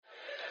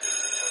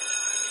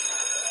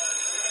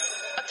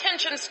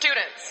Attention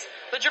students,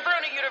 the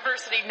Jabroni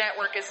University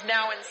Network is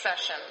now in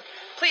session.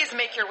 Please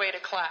make your way to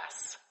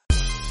class.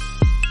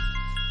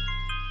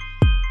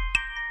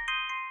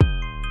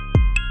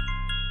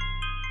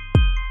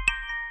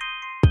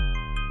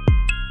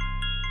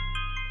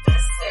 This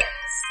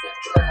is the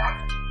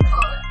Draft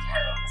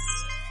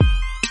Podcast.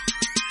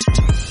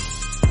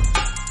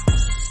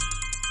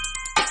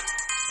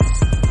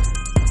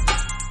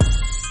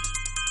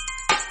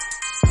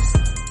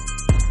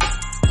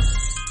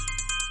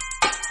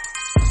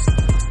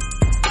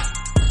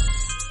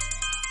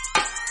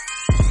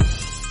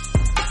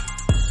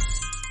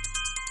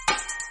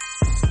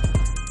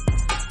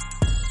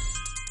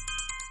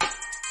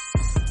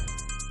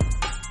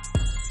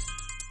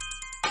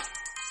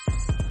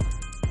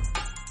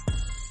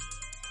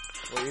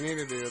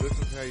 This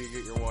is how you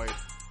get your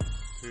wife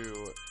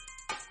to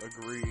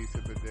agree to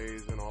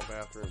bidets in all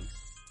bathrooms.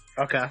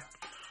 Okay.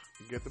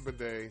 You get the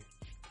bidet,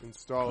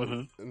 install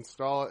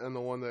it in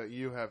the one that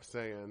you have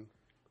say in.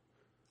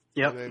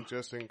 Yep. And then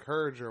just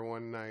encourage her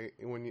one night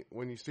when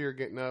you see her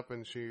getting up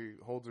and she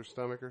holds her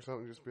stomach or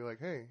something, just be like,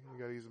 "Hey, you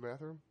gotta use the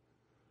bathroom?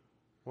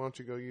 Why don't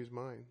you go use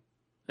mine?"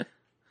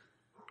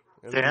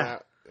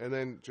 And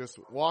then just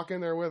walk in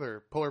there with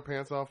her. Pull her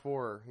pants off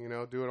for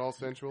her. Do it all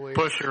sensually.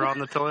 Push her on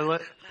the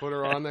toilet. Put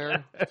her on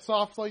there.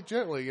 Softly,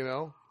 gently,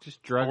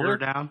 Just drug Hold her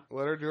down.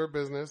 Let her do her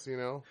business,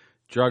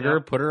 Drug her,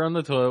 put her on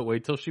the toilet,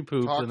 wait till she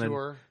poops, Talk and then to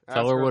her.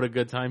 tell her what a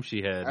good time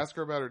she had. Ask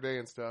her about her day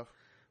and stuff.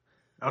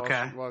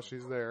 Okay. While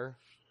she's there.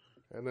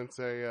 And then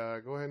say,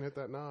 go ahead and hit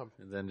that knob.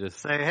 And then just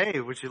Say, hey,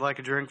 would you like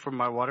a drink from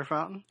my water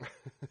fountain?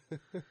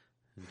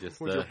 just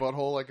Was your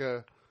butthole like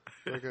a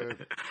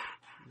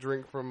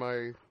drink from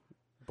my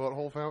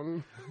butthole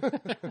fountain?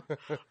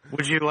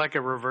 Would you like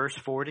a reverse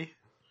 40?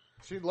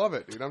 She'd love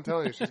it, dude. I'm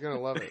telling you, she's going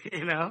to love it.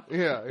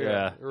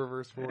 Yeah.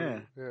 Reverse 40.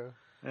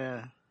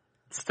 Yeah.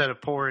 Instead of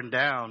pouring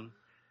down,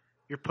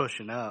 you're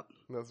pushing up.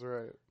 That's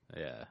right.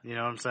 yeah. You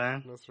know what I'm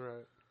saying? That's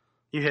right.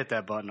 You hit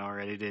that button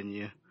already, didn't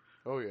you?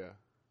 Oh, yeah.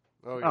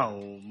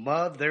 Oh,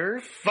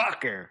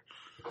 motherfucker.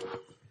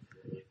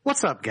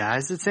 What's up,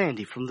 guys? It's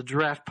Andy from the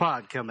Draft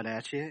Pod coming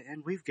at you,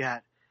 and we've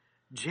got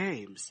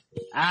James.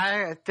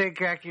 I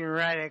think I can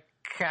ride a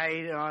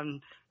kite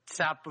on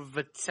top of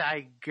a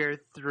tiger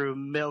through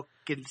milk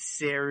and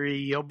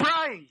cereal.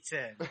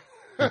 Bryington!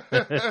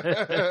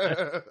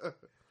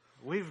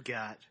 We've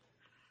got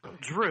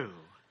Drew.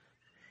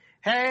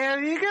 Hey,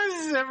 have you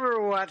guys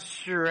ever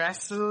watched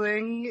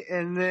wrestling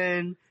and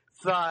then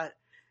thought,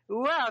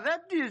 wow,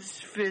 that dude's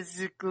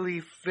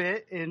physically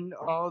fit in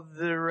all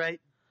the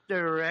right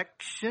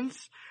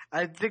directions.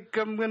 I think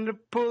I'm going to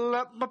pull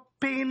up my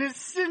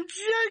penis and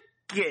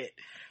jerk it.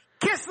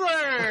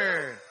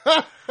 Kissler!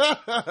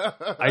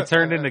 I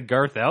turned into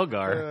Garth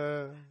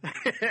Algar.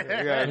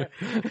 Yeah.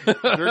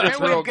 You're just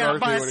real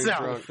Garthy when he's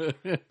drunk.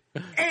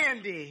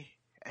 Andy.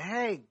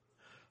 Hey,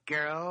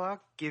 girl,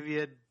 I'll give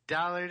you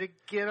 $1 to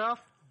get off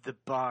the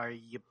bar,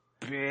 you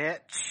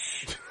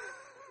bitch.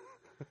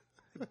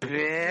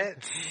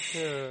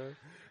 Bitch.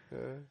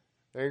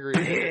 Angry.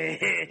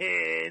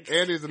 Bitch.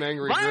 Andy's an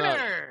angry drunk.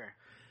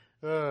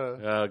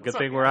 Minor. Good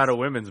thing we're out of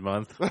Women's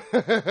Month.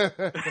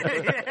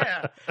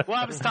 Yeah. Well,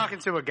 I was talking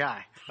to a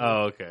guy.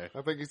 Oh, okay.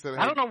 I think he said,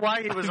 hey. I don't know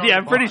why he was on Yeah,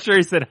 the I'm pretty bar. sure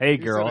he said, hey, He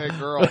girl. said, hey,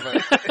 girl.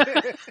 But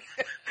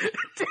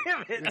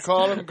Damn it. you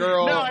called him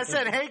girl. No, I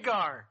said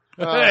Hagar.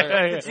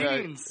 Right.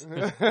 Jeans. You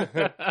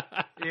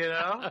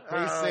know?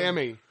 Hey,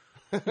 Sammy.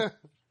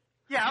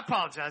 Yeah, I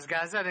apologize,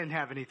 guys. I didn't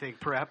have anything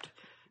prepped.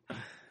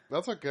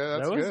 That's okay.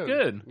 That's That was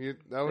good.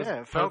 That was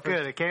Yeah, it felt perfect.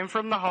 good. It came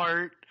from the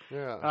heart.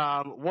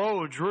 Yeah.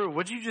 Whoa, Drew,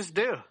 what'd you just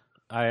do?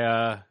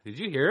 Did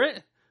you hear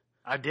it?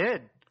 I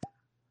did.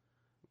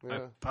 Yeah.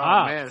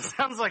 Oh, man. It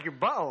sounds like your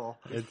butthole.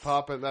 It's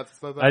popping. That's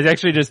I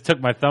actually just took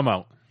my thumb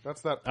out.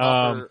 that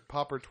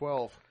popper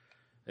 12.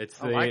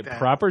 It's I the like that.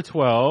 proper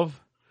 12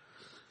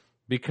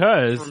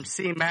 because, From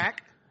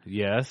C-Mac.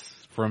 yes,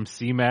 from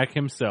C-Mac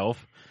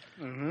himself,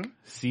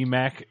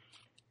 C-Mac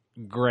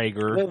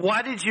Gregor. Well,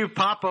 why did you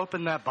pop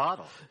open that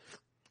bottle?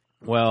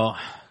 Well,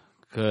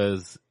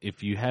 because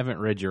if you haven't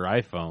read your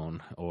iPhone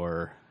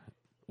or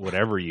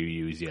whatever you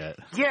use yet,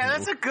 Yeah,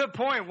 that's a good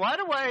point. Why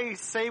do I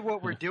say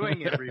what we're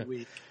doing every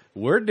week?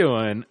 we're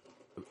doing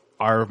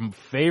our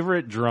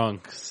favorite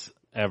drunks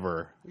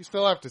ever. You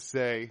still have to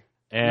say.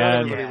 Not And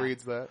everybody Yeah.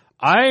 reads that.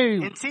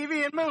 In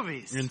TV and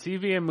movies. in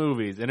TV and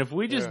movies. And if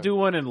we just Yeah. do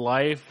one in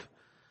life,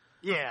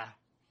 Yeah.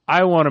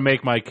 I want to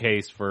make my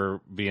case for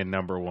being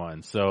number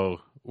one.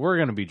 So we're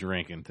going to be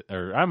drinking,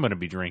 or I'm going to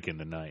be drinking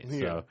tonight.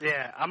 So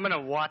Yeah, I'm going to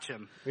watch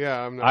him. Yeah,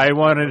 I'm not. I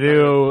want to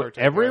do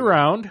partake every either.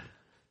 round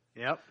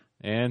Yep.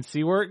 and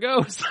see where it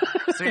goes.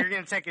 So you're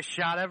going to take a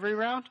shot every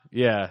round?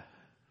 Yeah.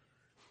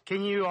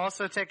 Can you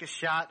also take a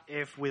shot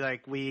if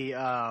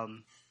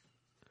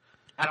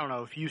I don't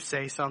know, if you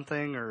say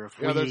something or if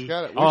Yeah, there's we...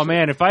 got it. Oh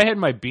man, if I had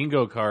my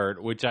bingo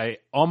card, which I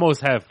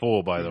almost have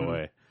full, by the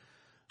way.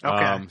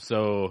 Okay.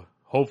 So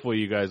hopefully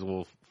you guys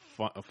will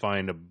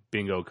find a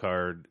bingo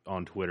card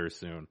on Twitter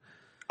soon.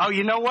 Oh,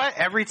 you know what?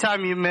 Every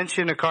time you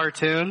mention a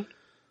cartoon,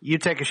 you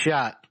take a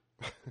shot.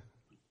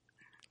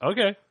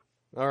 Okay.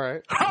 All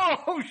right.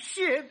 Oh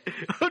shit!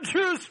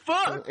 True as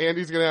fuck.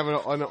 Andy's gonna have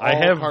an I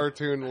have-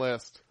 all-cartoon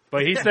list.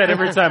 But he said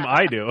every time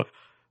I do.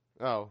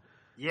 Oh.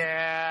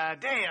 Yeah.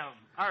 Damn.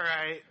 All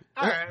right.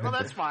 Well,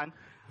 that's fine.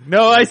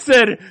 No, I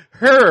said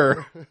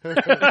her.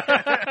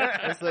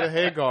 I said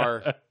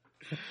Hagar.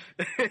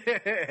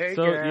 Hey,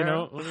 So, girl. you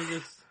know, let me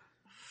just...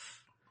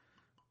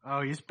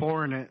 Oh, he's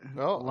pouring it.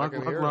 Oh, I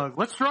can hear it.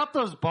 Let's drop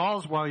those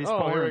balls while he's Oh,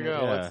 pouring here we it.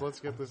 go. Yeah. Let's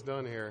get this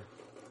done here.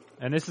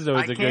 And this is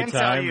always I a can good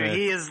tell time. you,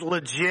 he is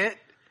legit.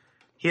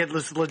 He had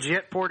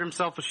legit poured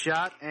himself a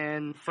shot,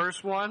 and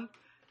first one,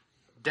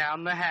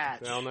 down the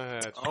hatch. Down the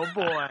hatch. Oh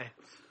boy.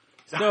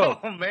 So-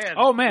 oh man.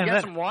 oh, man, You got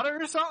that- some water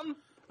or something?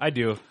 I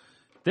do.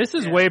 This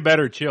is Yeah. way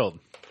better chilled.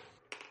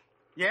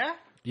 Yeah?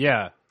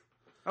 Yeah.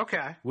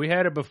 Okay. We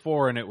had it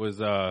before, and it was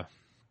So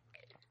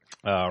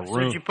room.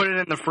 did you put it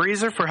in the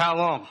freezer for how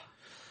long?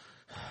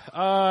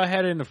 I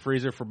had it in the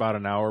freezer for about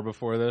an hour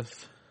before this.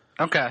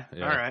 Okay.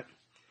 Yeah. All right.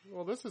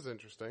 Well, this is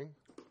interesting.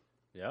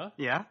 Yeah?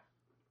 Yeah.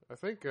 I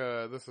think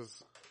this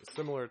is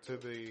similar to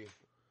the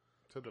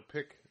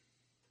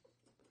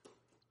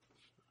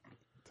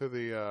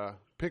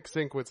pick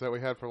sequence that we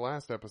had for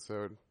last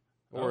episode,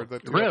 or Oh, the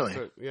two really?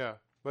 episode- yeah.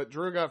 But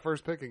Drew got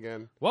first pick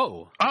again.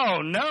 Whoa.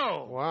 Oh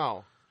no.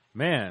 Wow.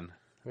 Man.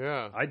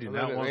 Yeah. I do And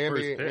not then want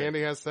Andy, first pick.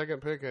 Andy has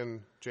second pick,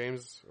 and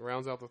James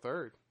rounds out the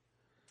third.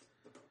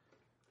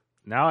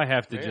 Now I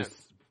have to Man.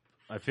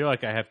 I feel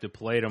like I have to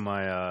play to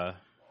my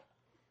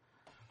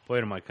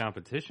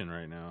competition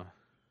right now.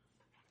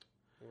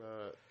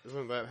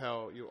 Isn't that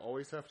how you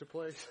always have to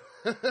play?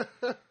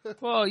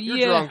 Well,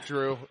 You're drunk,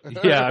 Drew.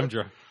 Yeah, I'm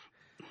drunk.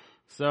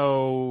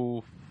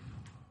 So,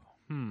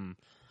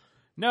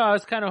 no, I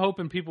was kind of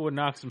hoping people would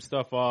knock some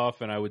stuff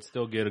off, and I would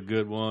still get a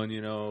good one,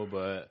 you know.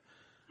 But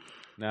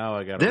now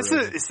I got This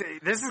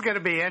is going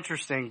to be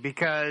interesting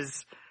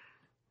because,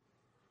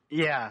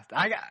 yeah,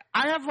 I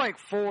have like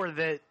 4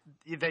 that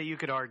you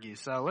could argue.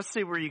 So let's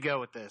see where you go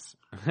with this.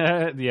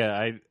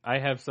 yeah, I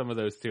have some of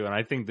those too, and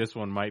I think this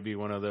one might be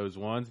one of those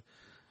ones.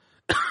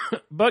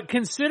 But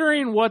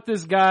considering what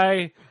this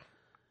guy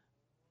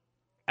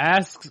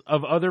asks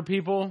of other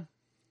people,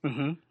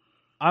 Mm-hmm.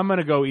 I'm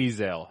gonna go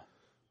Ezel.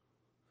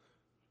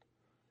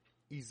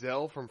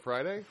 Ezel from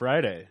Friday.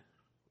 Friday.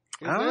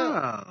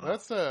 Ezel. Oh.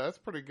 That's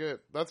pretty good.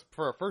 That's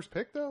for a first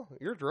pick though.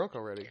 You're drunk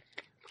already.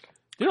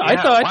 Dude,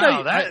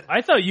 Yeah,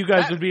 I thought you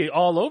guys would be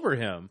all over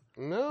him.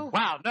 No.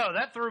 Wow, no,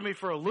 that threw me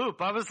for a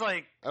loop. I was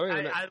like, I don't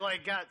even know. I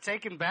like got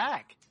taken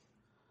back.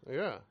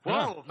 Yeah.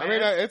 Whoa, I man.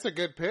 mean, it's a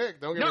good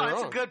pick. Don't get No, me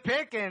it's wrong. a good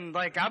pick, and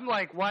like I'm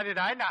like, why did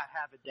I not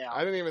have it down?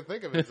 I didn't even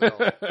think of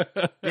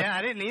Ezel. Yeah,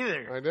 I didn't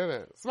either. I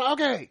didn't.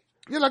 Smokey,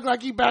 you look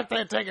like you back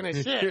there taking a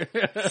shit.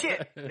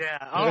 Shit.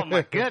 Yeah. Oh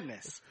my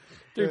goodness.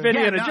 350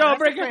 Yeah, and a no,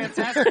 jawbreaker. that's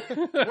fantastic.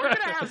 We're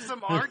gonna have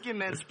some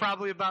arguments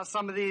probably about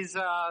some of these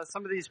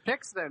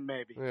picks then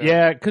maybe.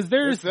 Yeah, because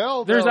there's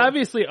Ezel, though-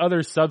 obviously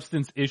other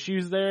substance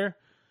issues there,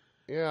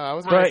 Yeah, I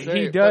was. but gonna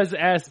say, he does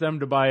ask them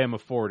to buy him a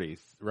 40s,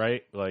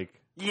 right? Like,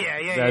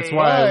 Yeah. That's yeah,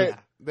 why- yeah. But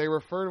they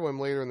refer to him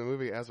later in the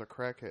movie as a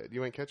crackhead.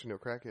 You ain't catching no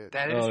crackhead.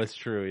 That oh, is. that's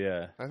true.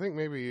 Yeah. I think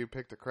maybe you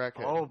picked a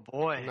crackhead. Oh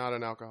boy. Not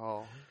an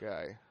alcohol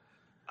guy.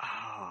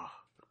 Oh.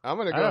 I'm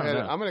gonna I go don't ahead.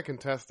 know. I'm gonna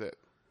contest it.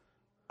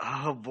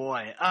 Oh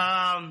boy.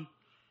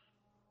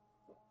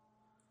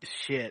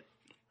 Shit.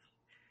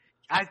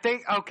 I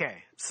think okay.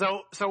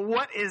 So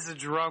what is a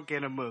drunk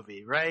in a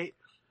movie, right?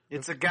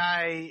 It's a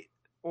guy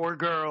or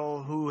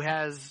girl who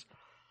has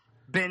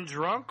been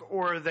drunk,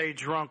 or are they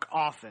drunk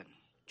often?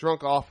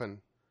 Drunk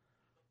often.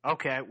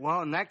 Okay,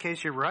 well in that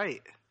case you're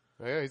right.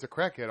 Yeah, he's a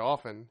crackhead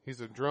often.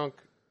 He's a drunk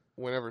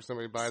whenever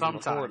somebody buys him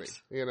a 40.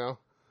 Sometimes. You know.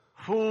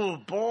 Oh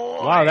boy.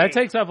 Wow, that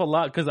takes off a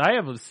lot because I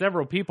have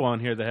several people on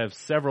here that have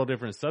several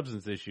different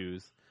substance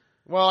issues.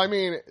 Well, I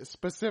mean,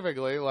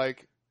 specifically,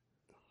 like,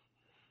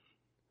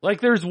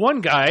 Like, there's one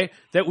guy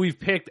that we've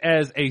picked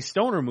as a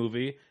stoner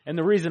movie, and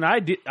the reason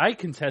I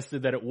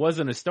contested that it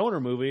wasn't a stoner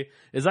movie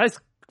is I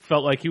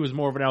felt like he was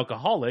more of an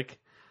alcoholic.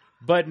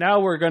 But now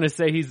we're going to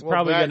say he's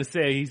probably going to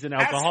say he's an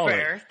That's alcoholic.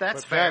 fair.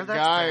 That's but fair. that That's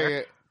guy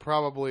fair.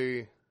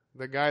 probably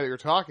the guy that you're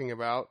talking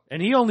about.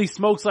 And he only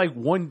smokes like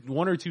one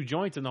or two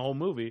joints in the whole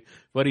movie,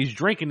 but he's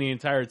drinking the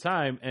entire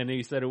time, and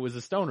he said it was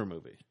a stoner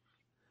movie.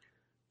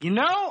 You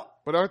know,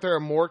 But aren't there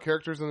more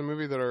characters in the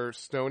movie that are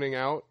stoning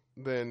out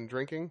than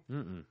drinking?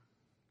 Mm-mm.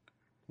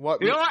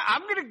 What? you know what?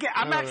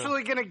 I'm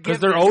actually gonna give Because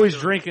they're this always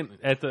to- drinking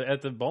at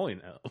the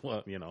bowling alley.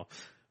 Well, you know,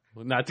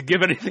 not to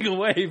give anything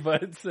away,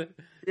 but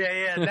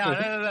Yeah.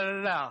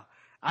 No.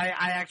 I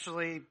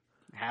actually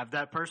have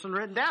that person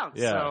written down.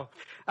 Yeah. So,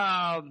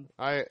 I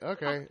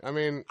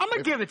mean, I'm gonna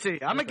if- give it to you.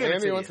 I'm gonna if give it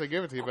Andy to wants you. to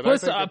give it to you, but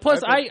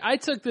plus, I think I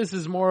took this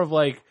as more of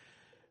like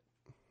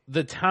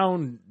the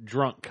town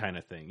drunk kind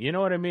of thing. You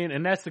know what I mean?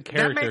 And that's the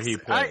character he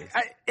plays.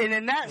 And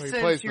in that he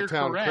sense, plays you're the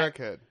town correct.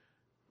 crackhead.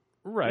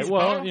 Right. He's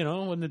Well, both? you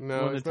know, when the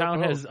He's not town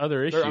both. has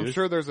other issues. I'm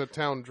sure there's a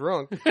town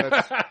drunk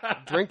that's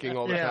drinking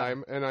all the Yeah.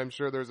 time, and I'm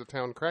sure there's a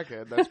town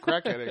crackhead that's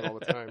crackheading all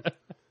the time.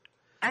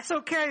 That's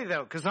okay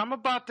though, because I'm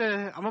about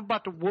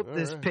to whoop All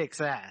this right. pick's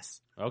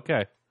ass.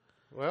 Okay.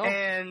 Well,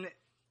 And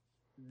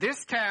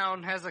this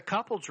town has a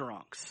couple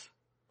drunks.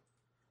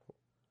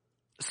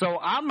 So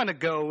I'm going to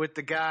go with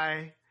the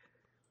guy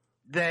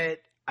that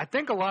I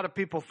think a lot of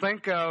people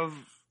think of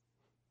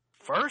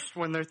first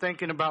when they're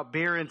thinking about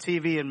beer and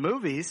TV and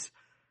movies.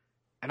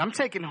 And I'm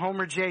taking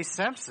Homer J.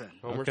 Simpson.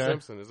 Homer Okay.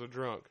 Simpson is a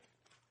drunk.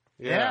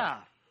 Yeah.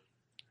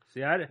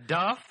 See,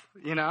 Duff,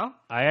 you know?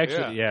 I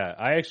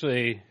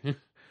actually,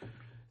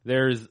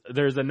 there's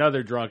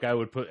another drunk I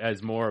would put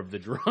as more of the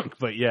drunk,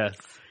 but yes.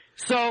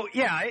 So,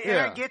 yeah, I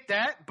Yeah. get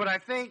that. But I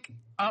think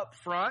up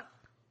front,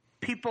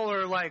 people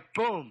are like,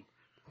 boom,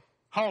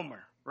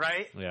 Homer,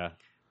 right? Yeah.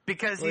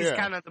 Because Well, he's yeah.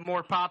 kind of the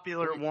more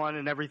popular one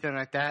and everything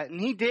like that. And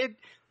he did,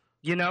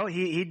 you know,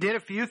 he did a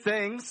few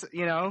things,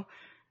 you know,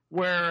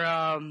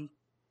 where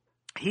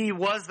he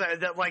was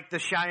that like the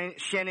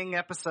Shining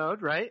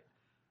episode, right?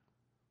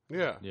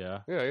 Yeah. Yeah.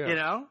 Yeah. Yeah. You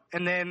know?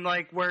 And then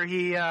like where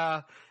he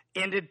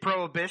ended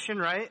Prohibition,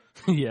 right?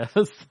 Yes.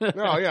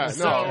 No, yeah, no.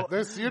 So-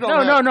 This you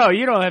don't. No,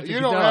 you don't have to. You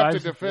don't no, have I- to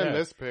defend yeah.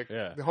 this pick.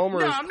 Yeah. Homer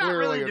No, is I'm not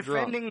clearly really a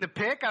drunk. defending the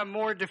pick. I'm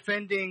more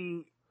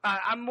defending.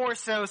 I'm more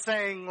so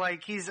saying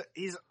like he's.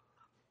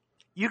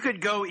 You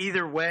could go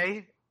either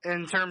way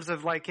in terms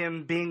of like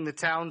him being the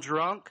town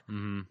drunk,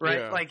 Mhm. right?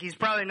 Yeah. Like he's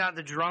probably not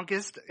the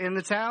drunkest in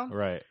the town,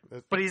 Right.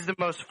 but he's the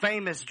most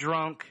famous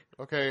drunk.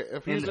 Okay,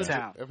 if In he's the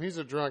town. if he's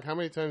a drunk, how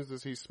many times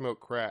does he smoke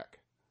crack?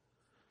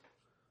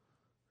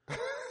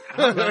 I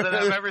don't know that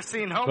I've ever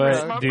seen Homer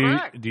But smoke do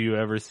crack. you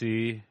ever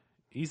see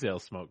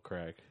Ezel smoke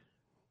crack?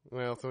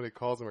 Well, somebody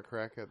calls him a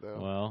crackhead though.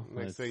 Well,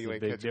 they that's say you a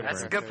ain't big catching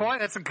difference. That's a good crackhead. point.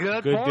 That's a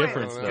good, Good point.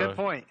 difference, That's a good though.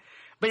 point.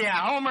 But yeah,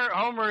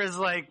 Homer is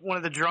like one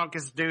of the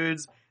drunkest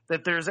dudes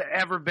that there's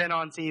ever been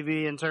on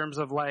TV in terms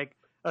of like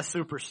a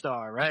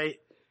superstar, right?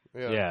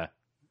 Yeah.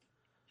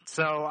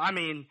 So I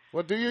mean,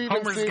 Well, do you even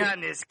Homer's see?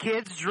 gotten his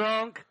kids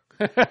drunk.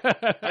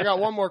 I got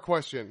one more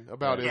question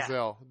about Yeah.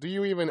 Izell. Do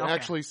you even Okay.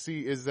 actually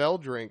see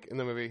Izell drink in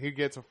the movie? He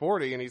gets a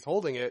 40 and he's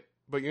holding it,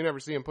 but you never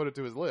see him put it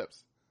to his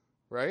lips,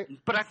 right?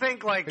 But I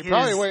think like He his,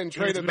 probably went and his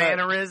traded that-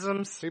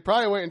 mannerisms, He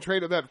probably went and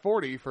traded that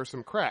 40 for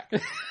some crack.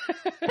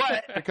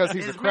 but Because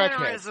he's his a crackhead.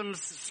 mannerisms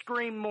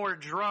scream more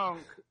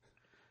drunk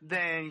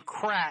than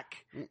crack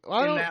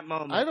I in don't- that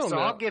moment. I don't so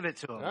know. I'll give it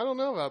to him. I don't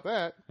know about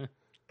that.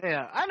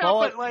 Yeah, I know, Paul,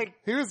 but like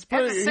he was at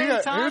pretty. the He, same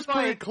he time, was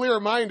pretty like-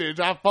 clear-minded.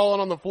 I've fallen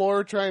on the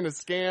floor trying to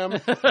scam.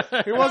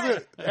 He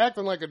wasn't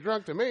acting like a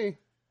drunk to me.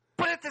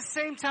 but at the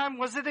same time,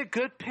 was it a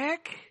good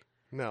pick?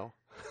 No.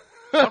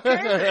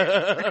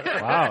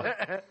 Wow.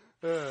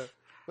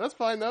 That's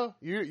fine though.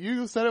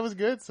 You said it was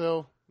good,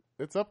 so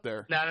it's up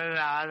there. No,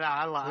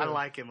 I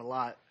like him a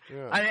lot.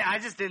 Yeah. I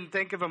just didn't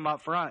think of him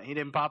up front. He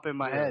didn't pop in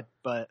my head,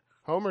 but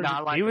Homer. no, I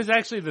like He him. was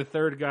actually the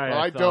third guy. Well,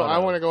 I thought don't. I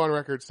of. want to go on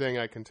record saying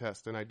I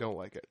contest, and I don't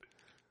like it.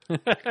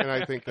 And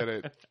I think that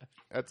it.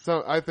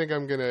 I think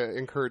I'm going to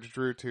encourage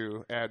Drew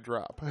to add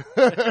drop.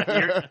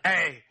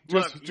 Hey,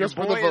 Just- look, just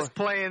your for the boy vo- is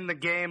playing the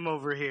game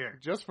over here.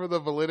 Just for the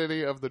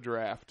validity of the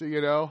draft,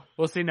 you know.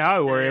 Well, see, now I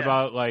worry Yeah.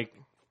 about like,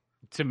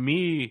 to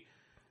me,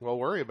 Well,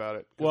 worry about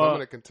it. 'Cause Well- I'm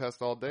going to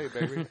contest all day,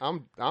 baby.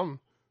 I'm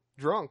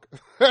drunk.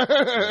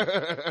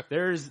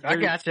 there's I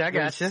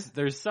gotcha.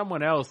 There's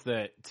someone else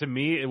that to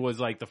me it was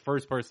like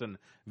the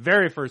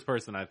very first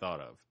person I thought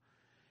of,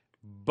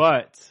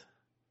 but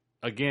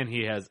again,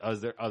 he has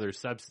other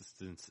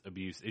substance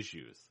abuse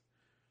issues.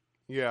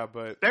 Yeah,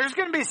 but There's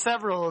going to be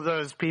several of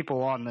those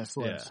people on this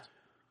Yeah. list.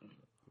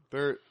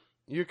 there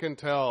you can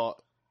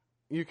tell.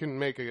 You can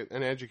make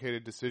an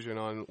educated decision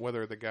on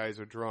whether the guy's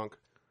a drunk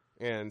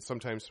and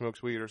sometimes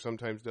smokes weed or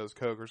sometimes does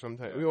coke or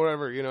sometimes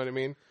whatever. You know what I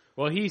mean?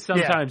 Well, he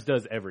sometimes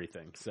does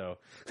everything. So,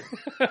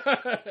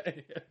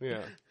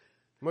 Yeah.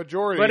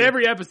 Majority. but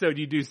every episode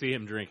you do see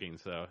him drinking.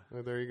 So,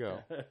 Oh, there you go.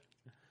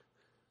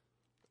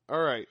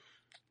 All right.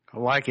 I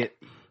like it.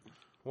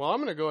 Well, I'm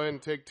going to go ahead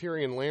and take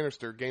Tyrion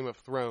Lannister, Game of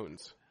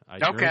Thrones, I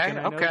drink Okay, and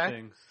I know okay.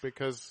 things.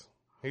 because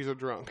he's a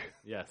drunk.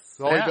 Yes.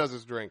 All Yeah. he does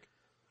is drink.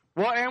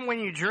 Well, and when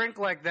you drink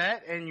like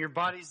that and your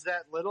body's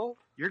that little,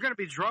 you're going to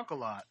be drunk a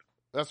lot.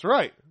 That's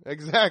right.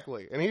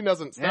 Exactly. And he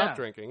doesn't stop Yeah.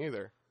 drinking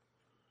either.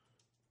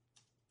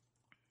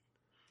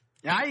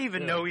 I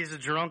even Yeah. know he's a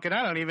drunk, and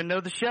I don't even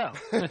know the show.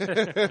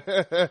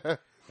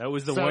 That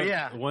was the So, one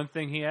yeah. one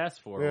thing he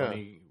asked for Yeah. when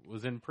he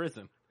was in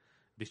prison.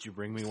 Did you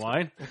bring me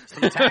wine?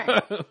 Some tang.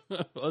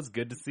 Well, it's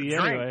good to see you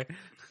Drink. anyway.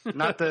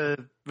 Not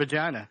the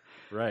vagina.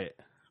 Right.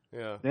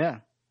 Yeah. Yeah.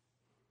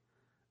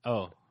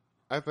 Oh,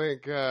 I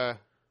think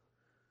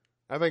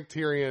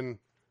Tyrion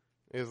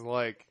is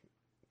like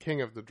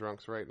king of the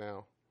drunks right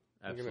now.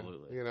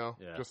 absolutely. You know,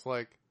 Yeah. just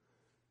like,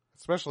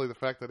 especially the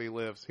fact that he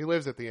lives. He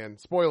lives at the end.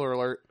 Spoiler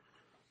alert.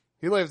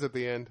 He lives at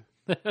the end.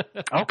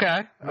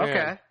 Okay. Man.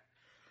 Okay.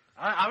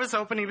 I was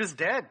hoping he was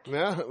dead.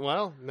 Yeah.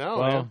 Well, no.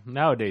 Well,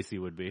 nowadays he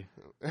would be.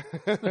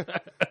 man.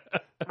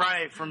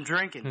 Right, from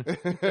drinking.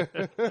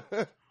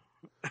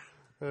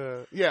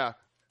 Yeah.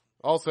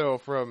 Also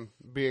from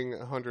being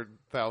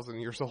 100,000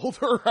 years old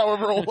or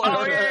however old.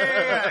 Oh,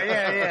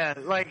 yeah.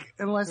 Like,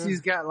 unless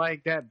he's got,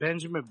 like, that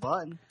Benjamin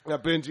Button.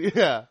 That Benji.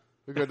 Yeah.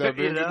 We got that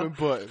You know? Benjamin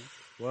Button.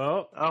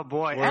 Well, Oh,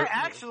 boy. We're-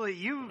 Actually,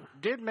 you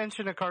did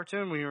mention a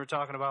cartoon when you were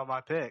talking about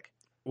my pick.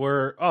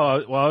 we're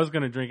I was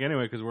going to drink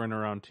anyway because we're in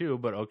round 2,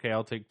 but okay,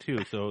 I'll take 2.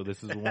 So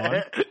this is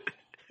 1.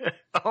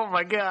 Oh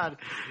my god.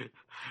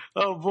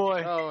 Oh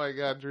boy. Oh my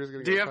god, Drew's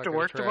gonna. Do get you have to fucking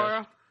work trashed.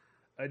 tomorrow?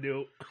 I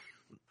do.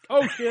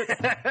 Oh shit.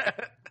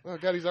 Oh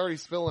god, he's already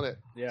spilling it.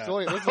 Yeah. This is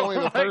only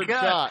the Oh my third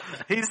God. shot.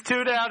 He's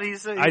 2 down.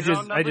 He's I on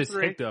just number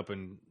 3. hiccuped up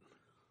and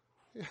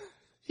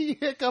He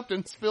hiccuped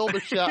and spilled the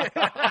shot.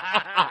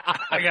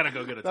 I got to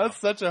go get a towel. That's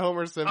such a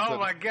Homer Simpson. Oh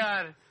my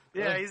god.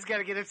 Yeah, he's got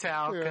to get a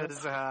towel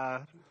because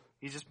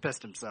he just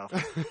pissed himself.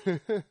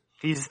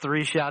 He's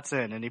 3 shots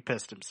in and he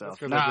pissed himself.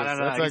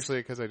 That's actually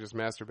because I just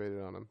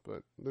masturbated on him.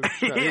 But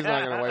he's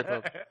not going to wipe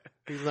up.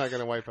 He's not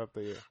going to wipe up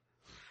the.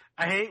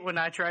 I hate when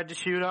I tried to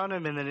shoot on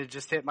him and then it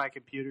just hit my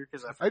computer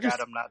because I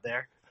forgot I'm not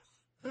there.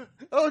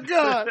 Oh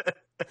god!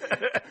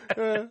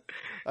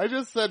 I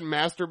just said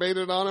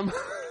masturbated on him.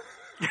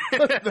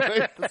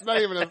 That's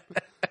not even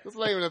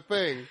a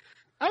thing.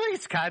 I think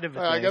it's kind of a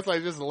thing. I guess I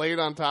just laid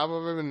on top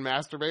of him and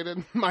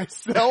masturbated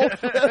myself.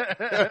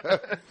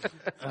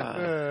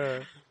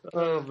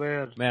 Oh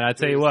man! Man, I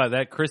tell you what,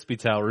 that crispy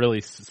towel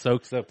really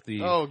soaks up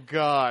the. Oh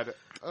god!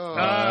 Oh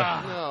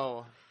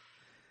no!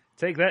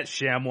 Take that,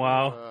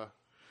 ShamWow.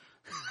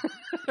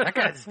 That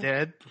guy's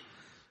dead,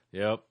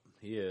 Yep,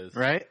 he is.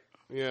 right?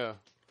 Yeah,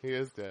 he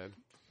is dead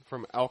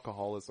from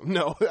alcoholism.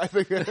 No, I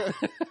think.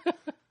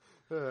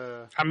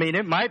 I mean,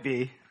 it might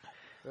be.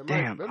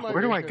 Damn,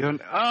 where do I go?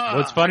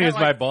 What's funny is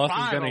my boss is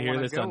 5 going to I hear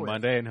wanna this go on with.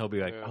 Monday, and he'll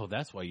be like, Yeah. "Oh,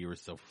 that's why you were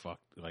so fucked.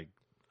 Like,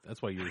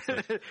 that's why you were so."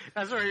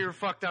 That's why you were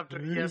fucked up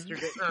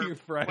yesterday or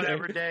Friday.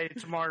 whatever day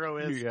tomorrow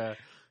is. Yeah,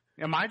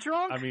 Am I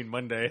drunk? I mean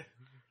Monday.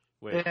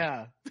 Wait,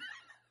 yeah.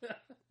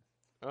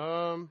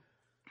 All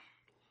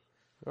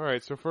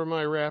right, so for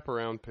my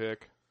wraparound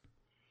pick,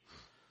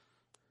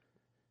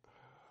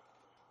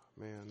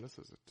 man, this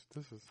is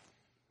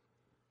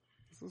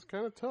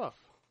kind of tough.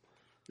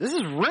 This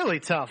is really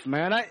tough,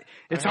 man.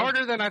 It's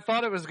harder than I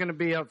thought it was going to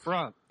be up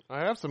front.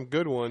 I have some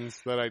good ones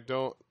that I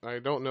don't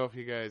know if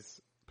you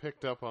guys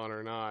picked up on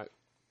or not.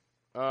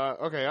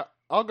 Okay,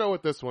 I'll go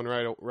with this one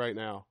right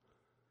now.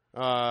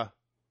 The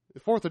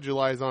 4th of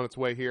July is on its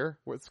way here.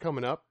 It's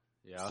coming up.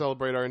 yeah,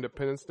 Celebrate our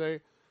Independence Day.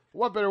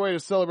 What better way to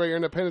celebrate your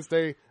Independence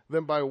Day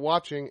than by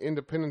watching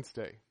Independence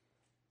Day,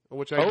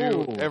 which I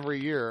do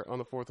every year on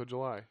the 4th of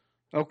July.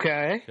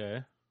 Okay.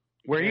 okay.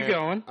 Where are you And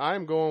going?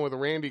 I'm going with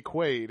Randy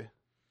Quaid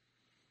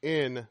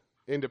in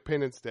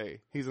Independence Day.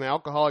 He's an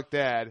alcoholic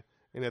dad,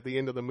 and at the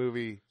end of the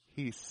movie,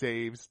 he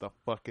saves the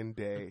fucking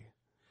day.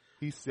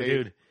 He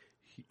saved. Dude,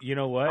 you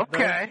know what?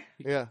 Okay.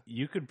 Yeah,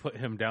 You could put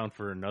him down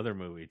for another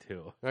movie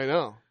too. I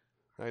know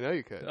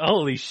you could.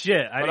 Holy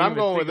shit! But I'm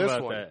going with this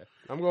about one. that.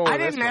 I'm going with I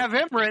this didn't one. have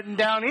him written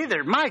down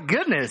either. My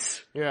goodness.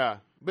 Yeah,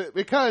 but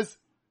because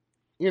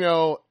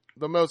the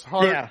most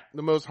Yeah.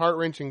 heart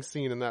wrenching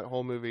scene in that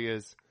whole movie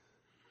is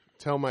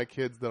tell my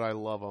kids that I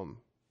love them,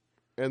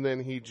 and then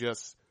he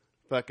just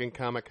fucking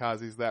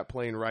kamikazes that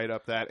plane right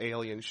up that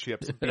alien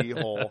ship's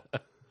beehole.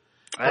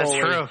 That's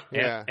true.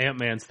 Yeah,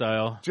 Ant-Man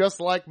style. just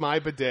like my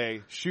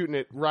bidet, shooting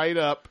it right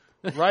up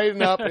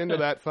into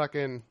that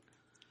fucking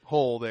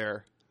hole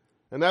there,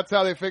 and that's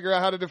how they figure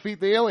out how to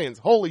defeat the aliens.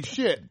 Holy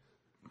shit!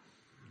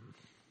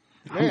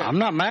 Man, I'm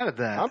not mad at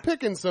that. I'm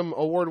picking some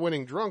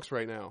award-winning drunks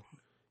right now.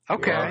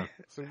 Okay. Yeah.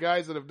 Some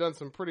guys that have done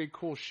some pretty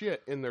cool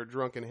shit in their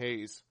drunken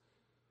haze.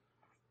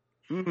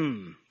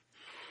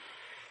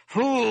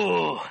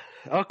 Ooh.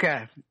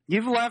 Okay.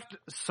 You've left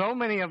so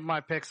many of my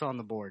picks on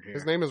the board here.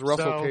 His name is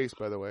Russell So- Case,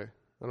 by the way.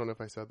 I don't know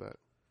if I said that.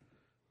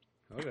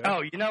 Okay.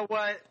 Oh, you know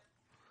what?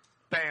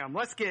 Bam.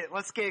 Let's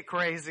get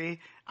crazy.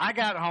 I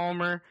got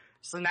Homer.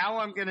 So now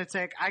I'm going to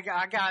take, I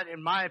got,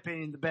 in my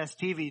opinion, the best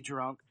TV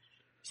drunk.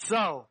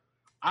 So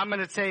I'm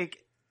going to take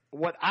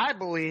what I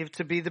believe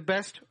to be the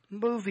best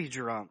movie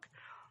drunk.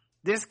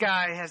 This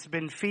guy has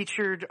been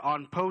featured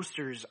on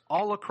posters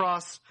all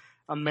across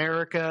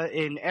America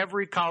in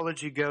every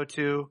college you go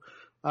to.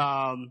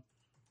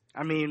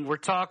 I mean, we're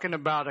talking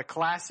about a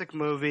classic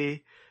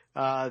movie.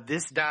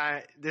 This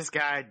guy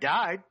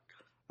died.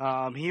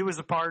 He was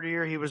a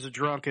partier. He was a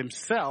drunk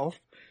himself.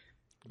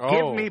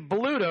 Give me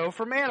Bluto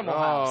from Animal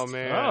House. Oh,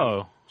 man.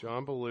 Oh.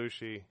 John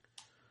Belushi.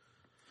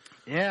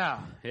 Yeah.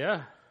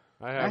 Yeah.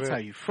 I have That's him. how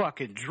you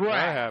fucking I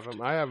draft. have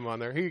him. I have him on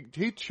there. He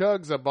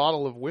chugs a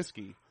bottle of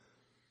whiskey.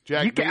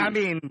 Jack You can, I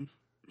D's. mean,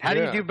 how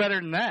do Yeah. you do better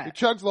than He that?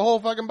 chugs the whole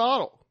fucking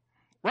bottle.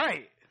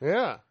 Right.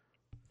 Yeah.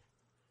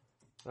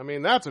 I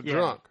mean, that's a Yeah.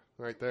 drunk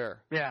right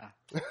there. Yeah.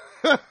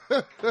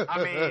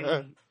 I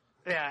mean,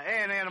 yeah,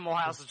 and Animal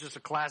House is just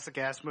a classic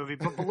ass movie.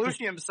 But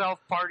Belushi himself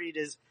partied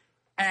his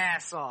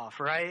ass off,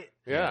 right?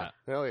 Yeah.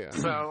 Hell yeah.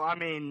 So, I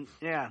mean,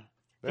 yeah.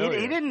 Hell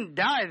He yeah. didn't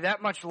die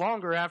that much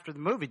longer after the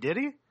movie, did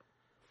he?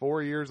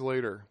 4 years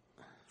later.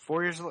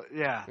 4 years,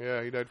 yeah.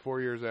 Yeah, he died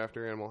 4 years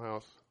after Animal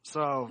House.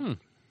 So,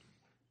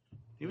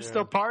 he was Yeah.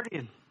 still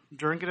partying,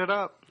 drinking it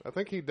up. I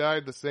think he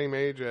died the same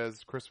age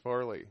as Chris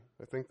Farley.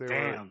 I think they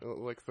Damn. were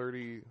like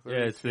 30. Yeah,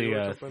 it's 32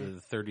 or the something.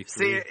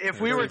 33. See,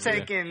 if we were Yeah.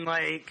 taking,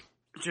 like,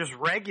 just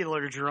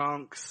regular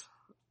drunks,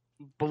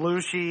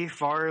 Belushi,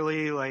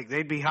 Farley, like,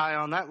 they'd be high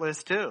on that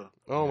list, too.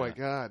 Oh my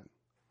god.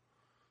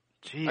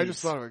 Jeez. I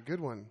just thought of a good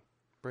one.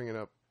 Bringing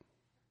up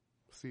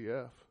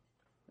CF.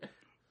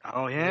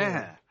 Oh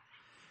yeah.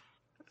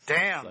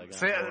 Damn. Like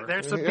See, an hour.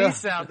 there's some Yeah.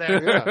 beasts out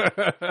there. Yeah,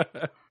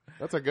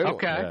 that's a good one.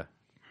 Okay. Yeah.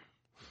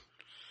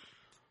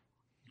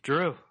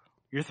 Drew,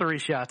 you're 3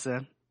 shots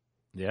in.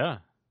 Yeah.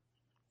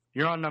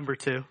 You're on number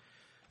 2.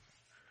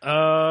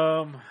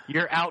 Um,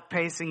 You're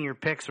outpacing your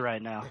picks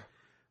right now.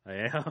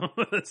 I am.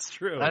 That's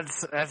true.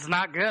 That's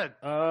not good.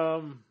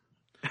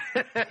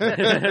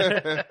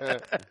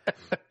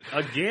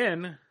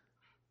 Again,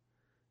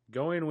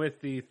 going with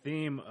the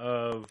theme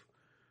of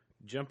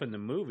jumping the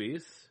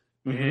movies,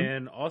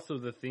 and also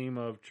the theme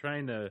of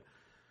trying to,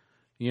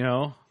 play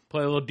a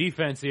little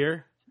defense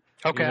here.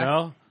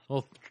 Okay.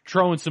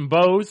 Throwing some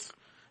bows.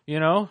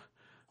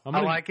 I'm gonna,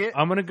 I like it.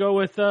 I'm gonna go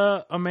with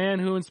a man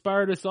who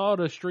inspired us all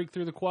to streak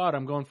through the quad.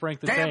 I'm going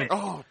Frank the Damn Tank. it.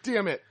 Oh,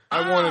 damn it.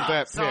 I wanted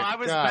that pick. So I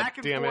was God back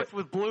and damn forth it.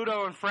 with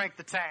Bluto and Frank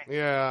the Tank.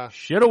 Yeah,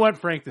 Should have went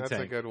Frank the that's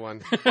Tank. a good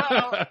one.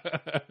 Well,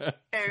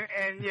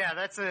 and yeah,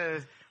 that's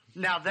a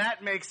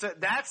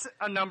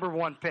number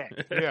 1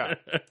 pick. Yeah,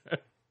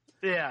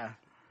 Yeah.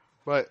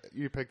 but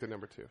you picked the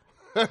number 2.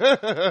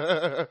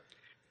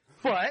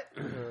 But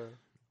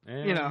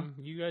And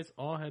you guys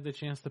all had the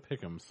chance to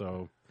pick him,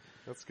 so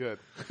That's good.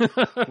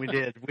 we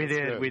did.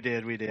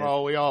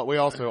 Well, we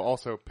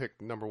also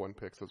picked number 1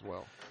 picks as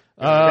well.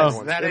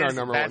 That in our is-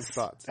 number 1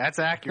 spots. That's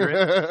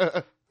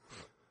accurate.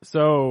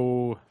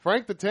 So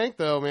Frank the Tank,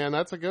 though, man,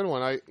 that's a good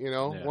one.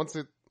 Yeah. Once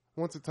it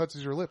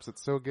touches your lips,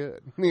 it's so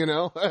good.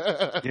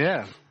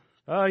 Yeah.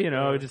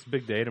 just a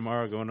big day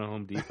tomorrow. Going to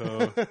Home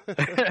Depot.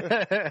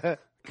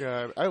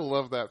 God, I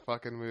love that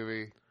fucking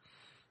movie.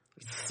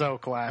 So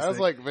classic. That was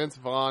like Vince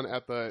Vaughn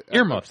at the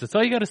Earmuffs. That's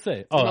all you got to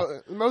say. Oh,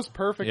 the most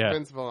perfect Yeah.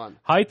 Vince Vaughn.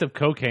 height of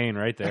cocaine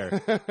right there.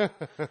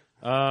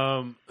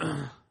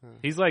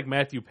 He's like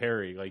Matthew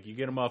Perry. Like you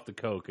get him off the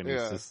coke, and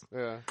it's just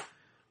Yeah.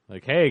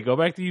 like, hey, go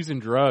back to using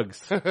drugs.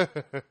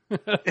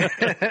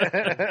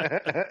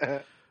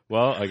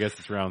 Well, I guess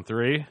it's round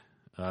 3.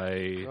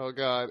 Oh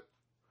God,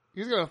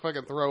 he's gonna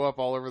fucking throw up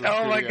all over the.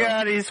 Oh my studio.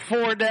 God, he's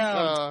 4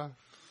 down.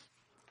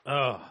 Oh,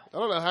 I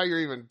don't know how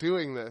you're even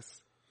doing this.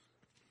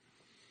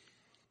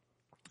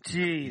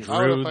 Jeez. I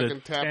would have Drew the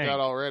fucking tapped Tank. out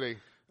already.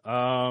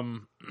 All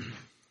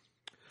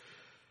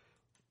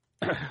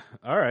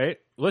right.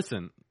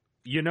 Listen,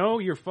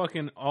 you're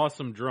fucking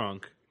awesome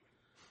drunk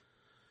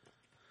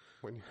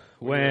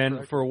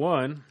when for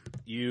one,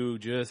 you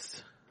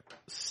just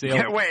sail.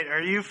 Yeah, wait,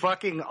 are you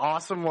fucking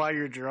awesome while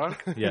you're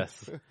drunk?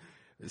 Yes.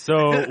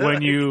 So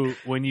when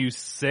you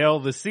sail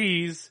the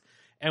seas,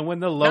 and when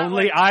the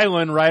Lonely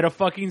Island write a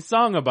fucking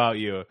song about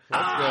you,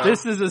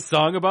 this is a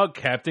song about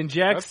Captain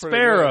Jack That's pretty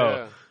good,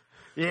 Sparrow.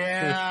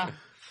 Yeah.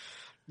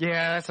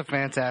 Yeah, that's a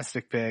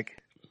fantastic pick.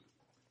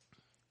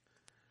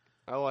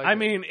 I like. I it.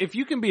 mean, if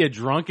you can be a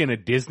drunk in a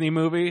Disney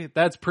movie,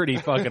 that's pretty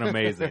fucking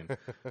amazing.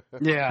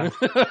 Yeah.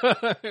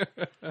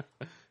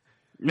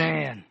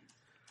 Man.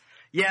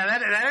 Yeah,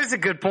 that is a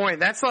good point.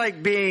 That's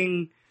like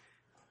being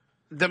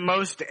the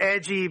most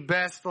edgy,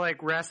 best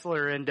like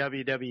wrestler in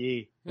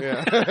WWE.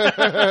 Yeah.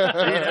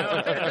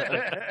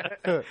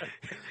 You know?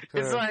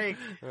 It's like,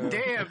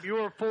 damn, you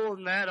were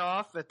pulling that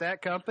off at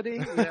that company.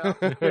 You know?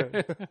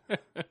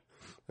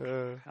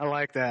 I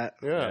like that.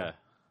 Yeah.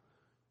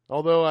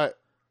 Although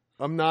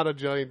I'm not a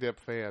Johnny Depp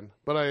fan,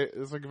 but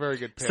it's like a very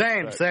good pick.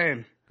 but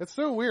Same. It's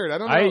so weird. I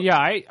don't know.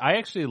 I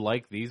actually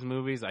like these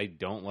movies. I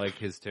don't like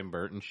his Tim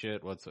Burton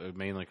shit.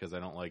 Mainly because I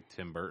don't like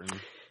Tim Burton.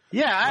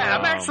 Yeah,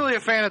 I'm actually a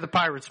fan of the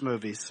Pirates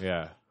movies.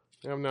 Yeah.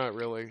 I'm not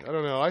really. I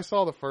don't know. I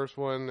saw the first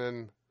one,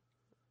 and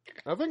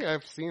I think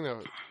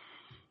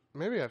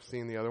maybe I've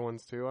seen the other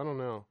ones too. I don't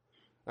know.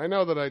 I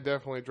know that I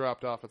definitely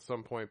dropped off at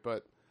some point,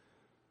 but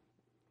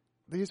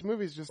these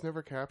movies just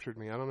never captured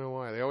me. I don't know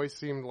why. It always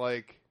seemed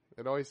like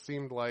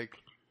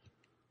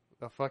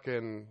a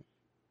fucking,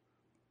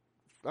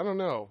 I don't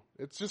know.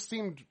 It just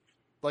seemed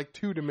like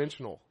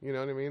 2-dimensional. You know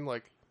what I mean?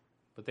 Like,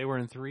 But they were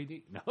in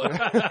 3D. No.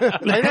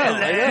 I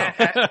know.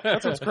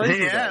 That's what's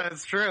crazy. Yeah,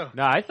 that's true.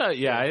 No, I thought,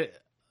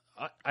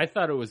 I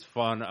thought it was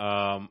fun.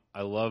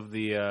 I love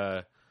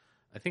the,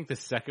 I think the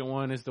second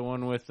one is the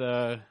one with,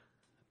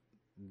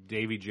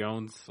 Davy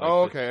Jones. Like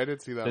okay. I did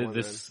see that one.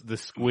 The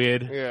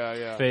squid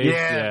Yeah. face.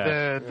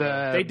 Yeah,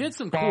 the They did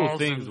some cool balls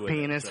things and with it,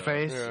 penis so,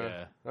 face.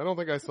 Yeah. I don't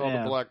think I saw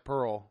Yeah. the Black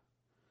Pearl.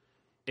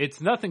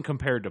 It's nothing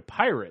compared to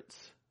Pirates.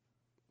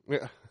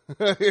 Yeah.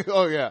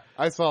 Oh yeah,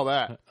 I saw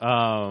that.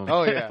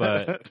 Oh, yeah.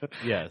 But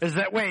yes.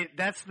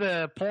 That's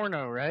the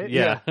porno, right?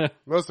 Yeah.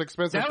 Most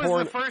expensive That was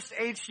porn. the first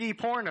HD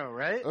porno,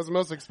 right? That was the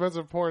most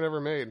expensive porn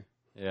ever made.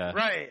 Yeah.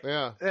 Right.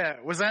 Yeah. Yeah.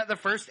 Was that the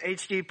first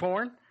HD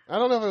porn? I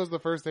don't know if it was the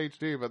first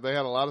HD, but they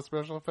had a lot of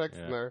special effects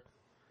in there.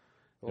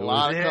 A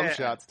lot of cum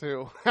shots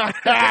too.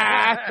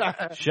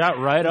 Shot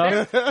right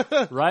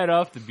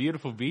off the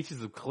beautiful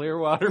beaches of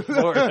Clearwater,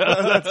 Florida.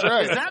 That's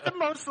right. Is that the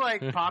most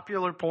like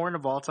popular porn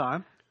of all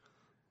time?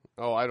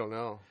 Oh, I don't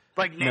know.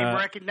 Like name No.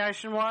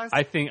 recognition wise?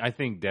 I think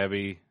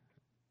Debbie.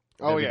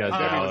 Oh Debbie yeah, does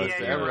Debbie Dallas, does yeah,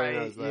 that. you're Everybody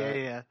right. knows that.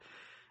 Yeah.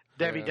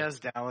 Debbie Yeah. does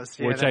Dallas,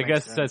 yeah, Which that I makes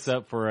guess sense. sets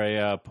up for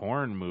a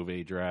porn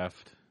movie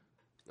draft.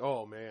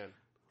 Oh man.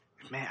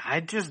 Man, I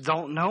just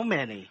don't know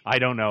many. I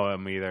don't know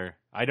him either.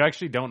 I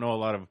actually don't know a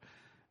lot of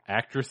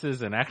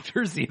actresses and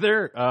actors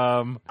either.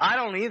 I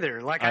don't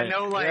either. Like I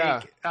know,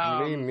 like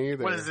me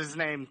neither. what is his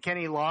name?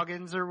 Kenny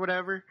Loggins or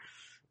whatever.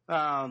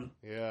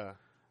 Yeah.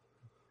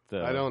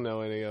 I don't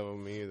know any of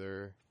them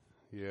either.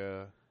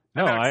 Yeah.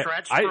 No, I know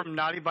Tretch from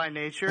Naughty by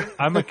Nature.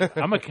 I'm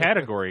a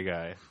category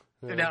guy.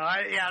 Yeah. No,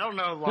 I don't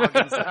know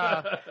Loggins.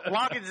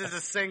 Loggins is a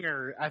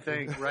singer, I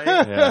think, right?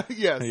 Yeah.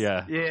 Yes.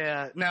 Yeah.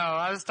 Yeah. No,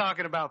 I was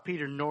talking about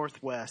Peter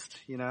Northwest.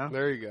 You know.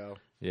 There you go.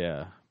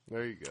 Yeah.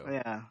 There you go.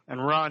 Yeah,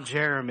 and Ron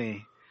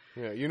Jeremy.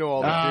 Yeah, you know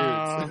all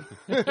the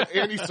dudes.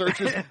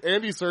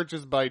 Andy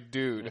searches by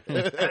dude.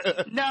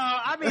 No,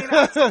 I mean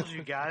I told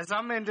you guys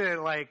I'm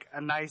into like a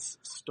nice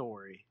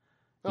story.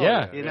 Oh,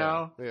 Yeah. You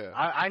know, Yeah.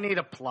 I need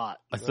a plot.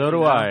 So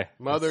do I.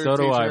 Mother, so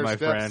do teacher, I, my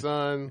friend.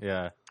 stepson.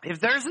 Yeah. If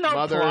there's no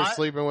Mother plot,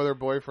 sleeping with her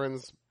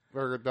boyfriend's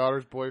or her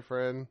daughter's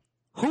boyfriend.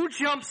 who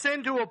jumps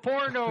into a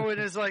porno and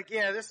is like,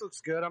 "Yeah, this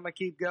looks good. I'm gonna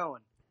keep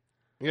going."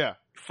 Yeah.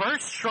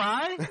 First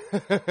try, in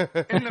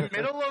the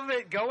middle of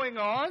it going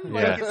on,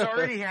 like Yeah. it's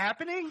already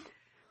happening.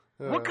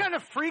 What kind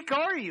of freak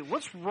are you?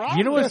 What's wrong?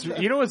 You know with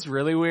what's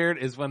really weird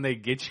is when they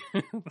get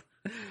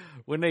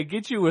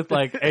you with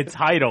like a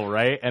title,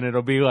 right? And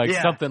it'll be like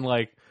Yeah. something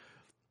like,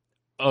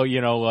 oh,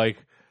 like,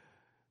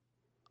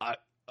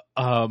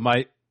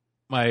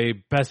 my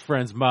best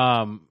friend's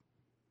mom,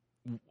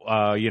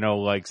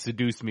 like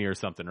seduced me or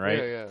something, right?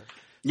 Yeah.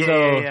 Yeah,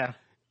 So- yeah.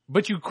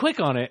 But you click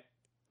on it,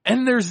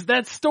 and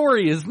that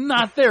story is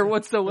not there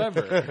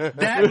whatsoever.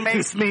 That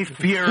makes me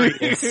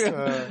furious.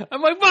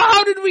 I'm like, well,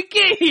 how did we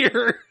get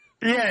here?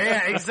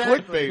 Yeah,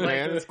 exactly. Clickbait,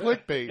 man. It's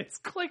clickbait. It's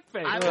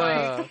clickbait. I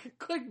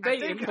clickbait.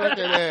 think-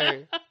 Fucking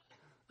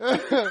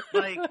A.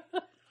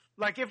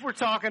 like if we're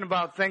talking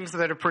about things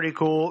that are pretty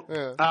cool,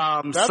 Yeah.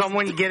 That's-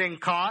 someone getting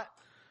caught,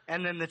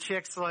 and then the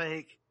chick's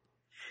like,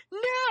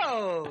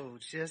 "No,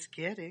 just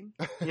kidding,"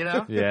 you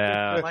know?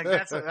 Yeah. Like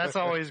that's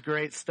always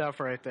great stuff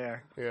right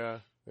there. Yeah.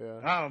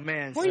 Oh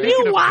man, Were speaking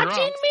you of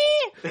watching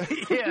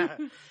drunks- yeah,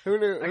 Who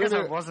knew? I guess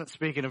I wasn't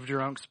speaking of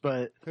drunks,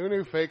 but Who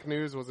knew fake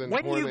news was in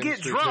when porn you get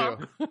industry, drunk,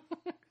 too?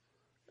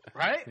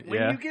 right? When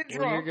Yeah. you get When you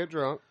drunk, get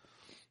drunk.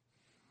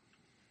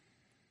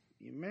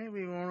 you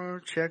maybe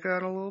want to check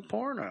out a little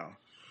porno.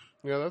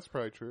 Yeah, that's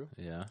probably true.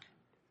 Yeah.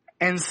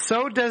 And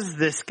so does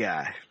this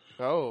guy.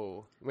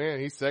 Oh, man,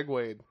 he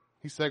segued.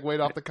 He segued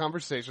off the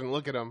conversation.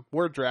 Look at him.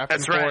 We're drafting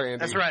That's for right. Andy.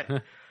 That's right.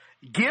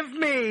 Give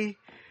me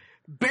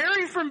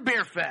Barry from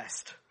Beer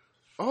Fest.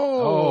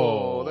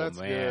 Oh, Oh, that's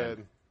man.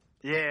 good.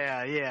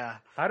 Yeah.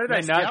 How did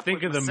Messed I you not up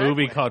think of with the the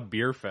movie segue. called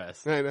Beer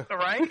Fest? I know.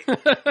 Right?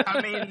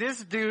 I mean,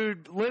 this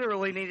dude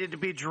literally needed to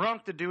be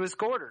drunk to do his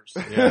quarters.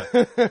 Yeah.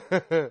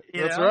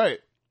 That's know? right.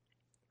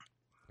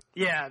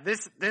 Yeah,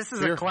 this is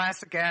Beer- a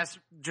classic ass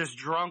just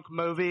drunk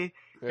movie,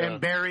 Yeah.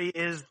 and Barry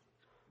is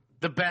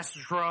the best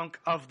drunk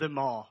of them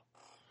all.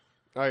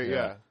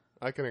 Yeah,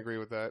 I can agree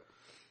with that.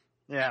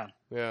 Yeah.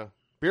 Yeah.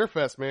 Beer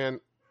Fest, man.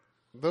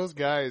 Those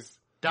guys,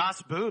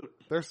 Das Boot.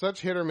 they're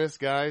such hit or miss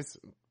guys.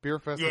 Beer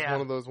Fest is Yeah.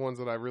 one of those ones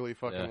that I really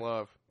fucking Yeah.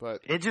 love.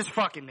 But It just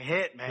fucking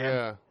hit, man.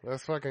 yeah,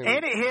 that's fucking.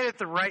 And it hit at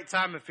the right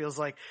time, it feels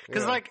like.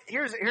 Because, Yeah. like,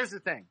 here's the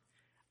thing.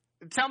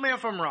 Tell me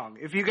if I'm wrong,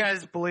 if you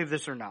guys believe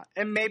this or not.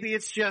 And maybe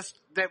it's just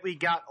that we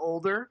got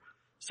older,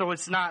 so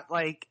it's not,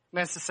 like,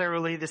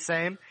 necessarily the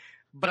same.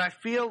 But I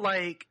feel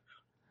like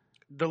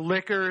the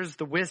liquors,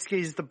 the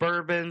whiskeys, the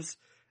bourbons,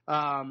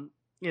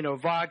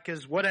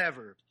 vodkas,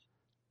 whatever,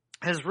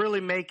 has really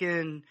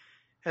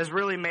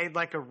made,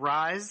 like, a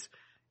rise.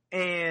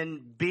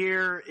 And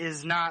beer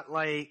is not,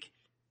 like,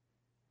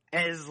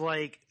 as,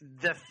 like,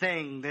 the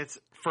thing that's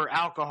for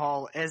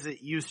alcohol as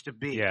it used to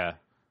be. Yeah.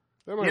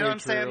 that might You know be what I'm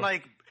saying? true.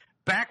 Like,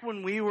 back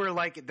when we were,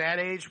 like, at that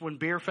age when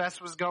Beer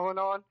Fest was going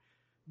on,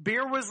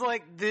 beer was,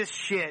 like, this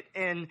shit.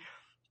 And,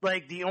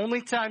 like, the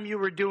only time you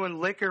were doing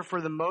liquor for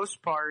the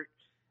most part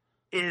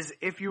is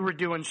if you were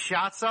doing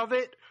shots of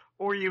it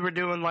or you were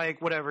doing,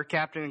 like, whatever,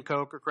 Captain and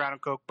Coke or Crown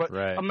and Coke. But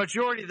Right. a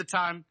majority of the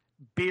time,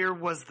 beer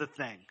was the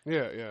thing,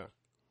 yeah.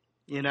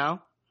 you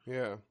know?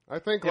 Yeah. I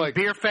think, And like,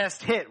 Beer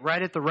Fest hit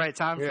right at the right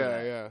time for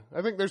that. yeah.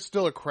 I think there's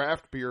still a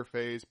craft beer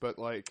phase, but,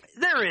 like,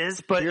 There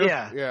is, but beer,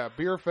 yeah.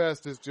 Beer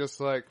Fest is just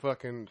like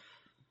fucking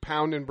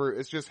pound and brew.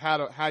 It's just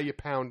how you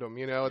pound them,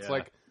 you know? It's Yeah.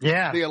 like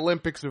Yeah. the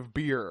Olympics of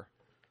beer.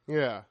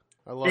 Yeah.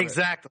 I love it.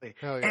 Exactly.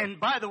 Hell yeah. And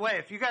by the way,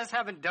 if you guys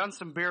haven't done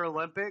some beer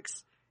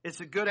Olympics, it's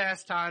a good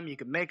ass time. You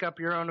can make up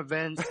your own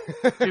events,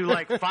 do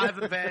like 5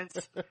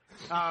 events,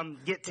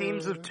 get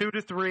teams of 2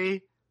 to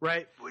 3,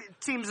 right?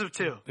 Teams of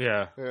 2.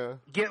 Yeah. Yeah.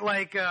 Get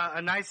like a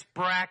nice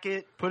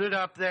bracket, put it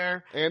up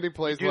there. Andy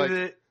plays Do like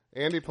the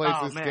Andy plays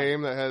Oh, this man.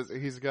 game that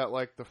he's got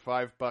like the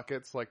 5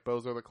 buckets, like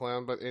Bozo the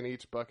Clown, but in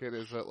each bucket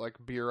is like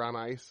beer on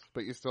ice,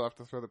 but you still have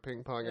to throw the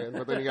ping pong in,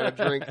 but then you gotta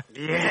drink,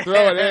 Yeah. you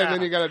throw it in,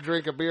 then you gotta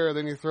drink a beer,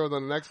 then you throw the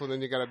next one,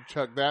 then you gotta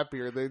chug that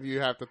beer, then you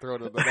have to throw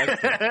to the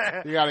next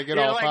one. You gotta get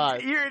You're all like,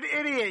 5. You're an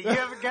idiot. You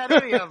haven't got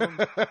any of them.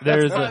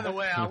 There's By the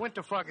way, I went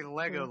to fucking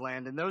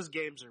Legoland, and those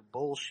games are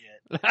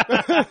bullshit.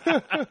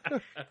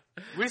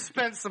 We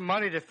spent some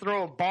money to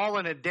throw a ball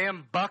in a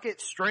damn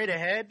bucket straight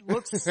ahead.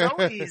 Looks so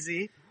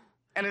easy,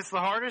 and it's the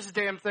hardest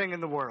damn thing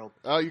in the world.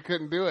 Oh, you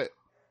couldn't do it.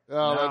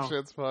 Oh, No. that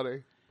shit's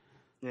funny.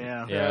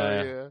 Yeah.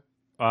 Yeah.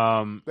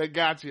 Yeah. They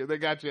got you at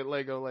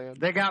Legoland.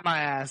 They got my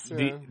ass.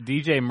 Yeah.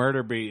 DJ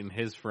Murderbeat and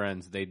his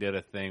friends, they did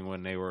a thing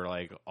when they were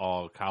like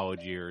all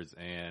college years,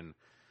 and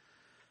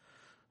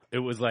it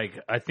was like,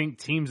 I think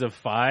teams of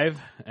 5,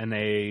 and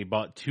they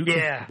bought 2.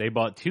 Yeah. They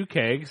bought 2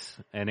 kegs,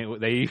 and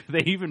they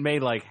even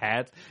made like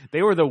hats.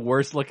 They were the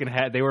worst looking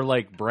hat. They were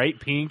like bright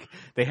pink.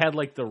 They had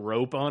like the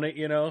rope on it,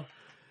 you know.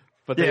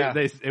 But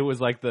it was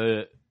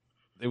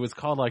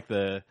called like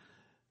the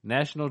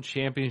National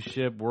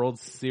Championship World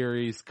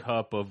Series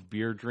Cup of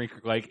Beer Drinker.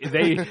 Like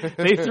they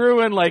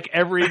threw in like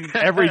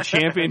every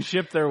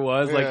championship there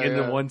was, like in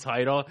the one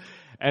title.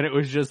 And it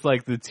was just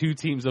like the 2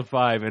 teams of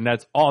 5, and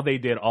that's all they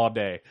did all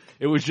day.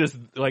 It was just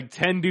like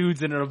 10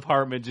 dudes in an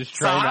apartment just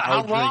trying to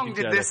how outdrink long each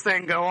did other. this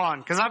thing go on?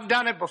 Because I've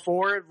done it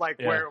before, like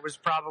Yeah. where it was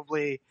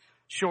probably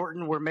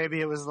shortened, where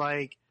maybe it was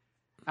like,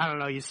 I don't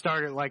know, you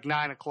start at like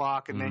 9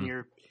 o'clock, and then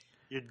you're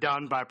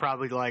done by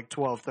probably like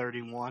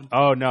 12:31.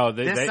 Oh no,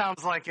 This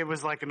sounds like it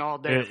was like an all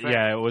day.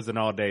 yeah, it was an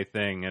all day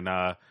thing, and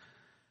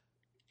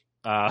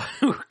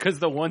because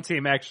the one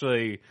team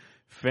actually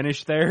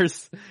finished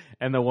theirs,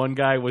 and the one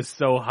guy was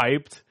so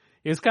hyped.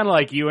 He was kind of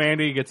like you,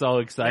 Andy. He gets all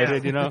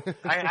excited, you know.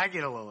 I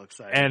get a little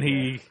excited. And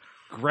he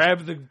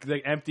grabbed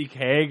the empty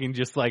keg and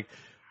just like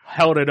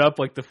held it up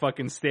like the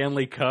fucking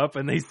Stanley Cup.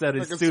 And they said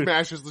Like as it soon,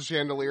 smashes the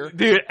chandelier.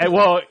 dude,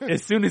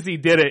 as soon as he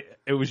did it,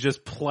 it was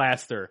just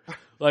plaster.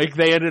 Like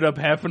they ended up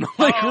having to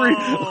like,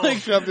 Like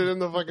shoved it in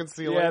the fucking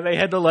ceiling. yeah, they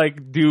had to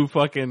like do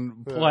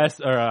fucking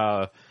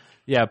plaster,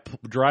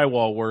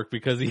 drywall work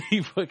because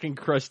he fucking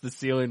crushed the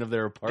ceiling of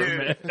their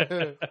apartment.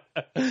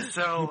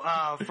 So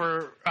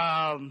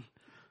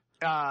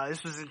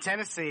this was in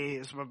Tennessee. It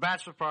was my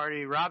bachelor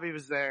party. Robbie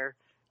was there.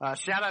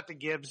 Shout out to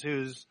Gibbs,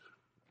 who's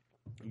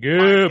my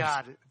Gibbs.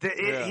 God,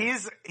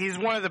 he's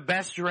one of the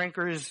best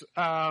drinkers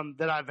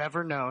that I've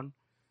ever known.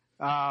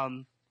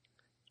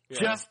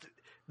 Just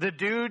the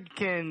dude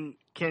can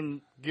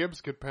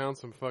Gibbs could pound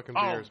some fucking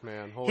Oh, beers,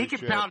 man. Holy he can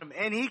shit. pound them,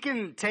 and he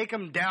can take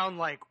them down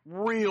like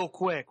real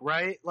quick,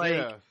 right?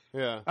 Like,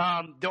 Yeah.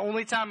 the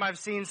only time I've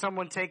seen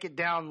someone take it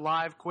down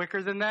live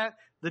quicker than that,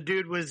 the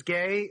dude was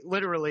gay,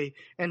 literally,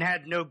 and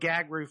had no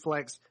gag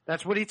reflex.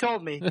 That's what he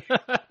told me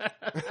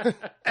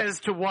as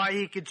to why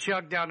he could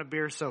chug down a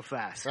beer so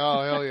fast.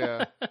 Oh, hell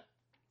yeah.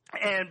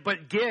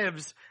 But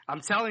Gibbs,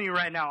 I'm telling you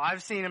right now,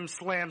 I've seen him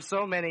slam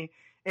so many,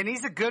 and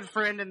he's a good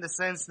friend in the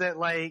sense that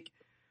like,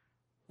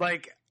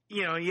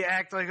 you know, you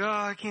act like, oh,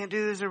 I can't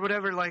do this or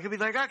whatever. Like, he'll be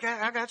like, okay,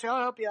 I got you.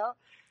 I'll help you out.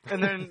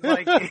 And then,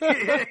 like,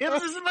 he'll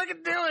just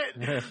fucking do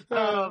it.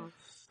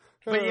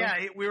 But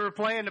yeah, we were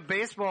playing the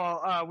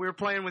baseball. We were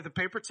playing with a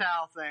paper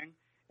towel thing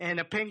and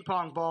a ping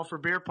pong ball for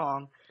beer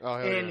pong. Oh,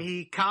 hell And yeah.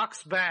 he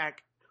cocks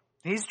back.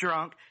 He's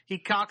drunk. He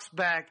cocks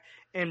back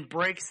and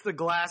breaks the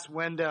glass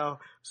window.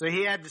 So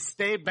he had to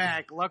stay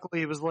back. Luckily,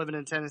 he was living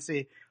in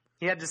Tennessee.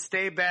 He had to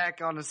stay back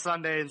on a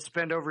Sunday and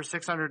spend over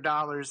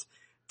 $600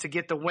 to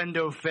get the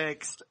window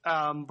fixed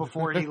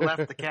before he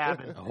left the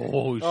cabin.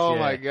 Oh shit! Oh,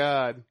 my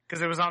God.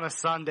 Because it was on a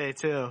Sunday,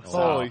 too. So,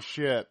 Holy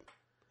shit.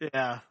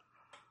 yeah.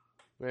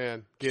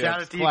 Man. Gibbs,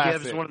 Shout out to you,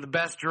 classic. Gibbs, one of the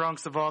best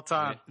drunks of all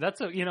time.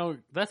 That's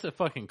a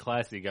fucking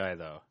classy guy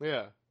though.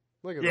 Yeah.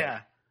 Look at Yeah.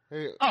 that.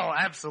 He, Oh,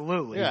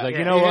 absolutely. Yeah. He's like, Yeah,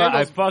 you know he what?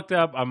 handles- I fucked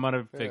up. I'm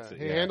gonna fix yeah,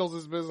 it. he Yeah. handles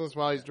his business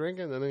while he's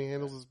drinking, and then he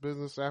handles his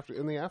business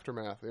in the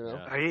aftermath, you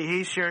know? Yeah.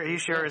 He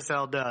sure as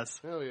hell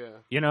does. Hell yeah.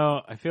 You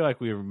know, I feel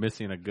like we were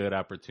missing a good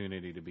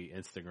opportunity to be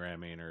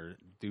Instagramming or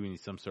doing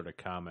some sort of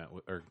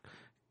or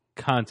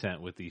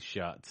content with these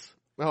shots.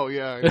 Oh,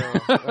 yeah, I know.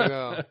 I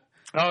know.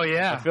 Oh,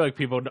 yeah. I feel like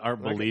people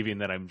aren't believing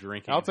that I'm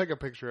drinking. I'll take a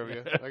picture of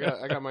you.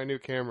 I got my new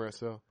camera,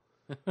 so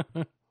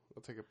I'll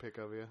take a pic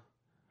of you.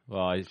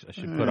 Well, I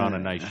should put on a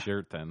nice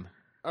shirt then.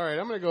 All right,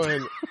 I'm going to go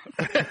ahead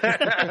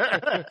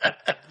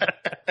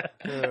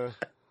and...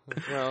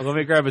 well, Let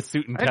me grab a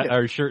suit and tie,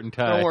 or shirt and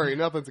tie. don't worry,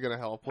 nothing's going to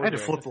help. I We're had to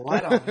good. flip the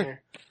light on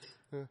here.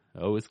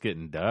 Oh, it's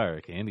getting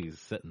dark. Andy's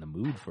setting the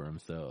mood for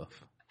himself.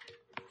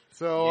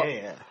 So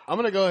Yeah. I'm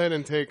going to go ahead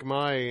and take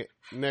my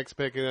next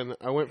pick, and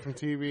I went from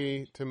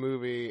TV to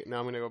movie. Now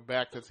I'm going to go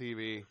back to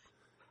TV.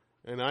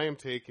 And I am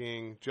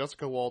taking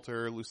Jessica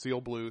Walter,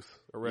 Lucille Bluth,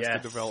 Arrested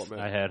Yes.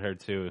 Development. I had her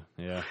too.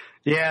 Yeah.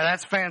 Yeah,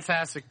 that's a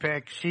fantastic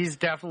pick. She's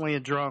definitely a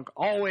drunk.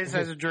 Always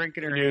has a drink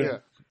in her hand.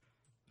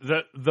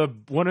 Yeah. The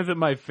one of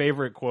my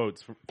favorite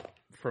quotes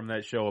from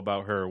that show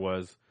about her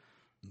was,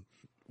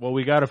 "Well,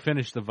 we got to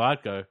finish the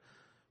vodka.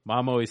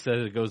 Mom always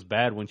says it goes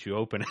bad once you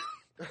open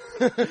it."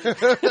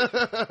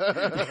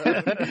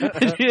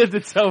 She had to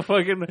tell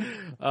fucking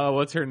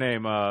what's her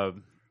name?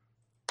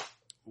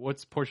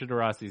 What's Portia de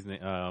Rossi's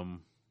name? Oh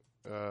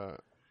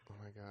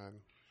my god.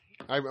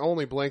 I'm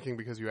only blanking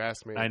because you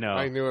asked me. I know.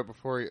 I knew it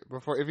before.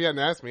 If you hadn't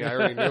asked me, I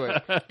already knew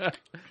it.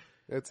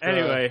 It's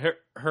anyway,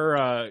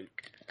 her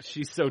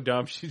she's so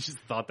dumb. She just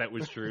thought that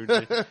was true.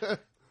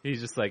 He's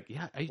just like,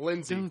 yeah,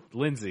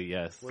 Lindsay,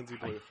 yes. Lindsay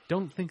I Blue.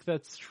 don't think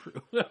that's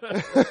true.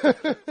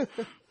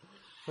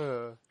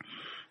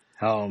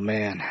 Oh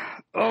man.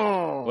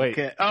 Oh, Wait,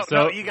 okay. Oh so-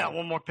 no, you got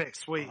one more pick.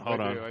 Sweet. Hold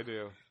on. I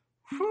do.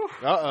 Whew.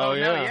 Uh-oh, no,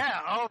 yeah. yeah.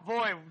 Oh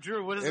boy,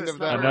 Drew, what is End this? of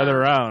that Another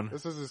round.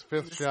 This is his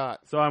 5th shot.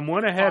 So I'm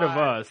one ahead of 5.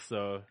 us.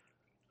 So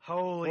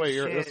Holy Wait,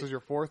 shit! this is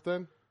your 4th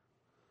then?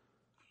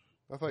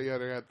 I thought you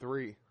had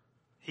 3.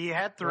 He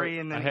had 3,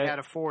 and then I he had- had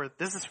a 4th.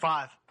 This is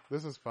 5.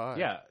 This is 5.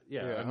 yeah,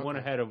 Yeah, I'm one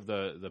okay. ahead of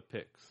the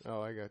picks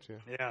Oh, I got you.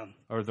 Yeah.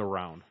 or the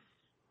round.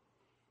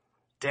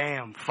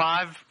 Damn.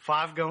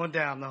 5 going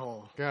down the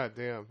hole. God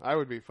damn. I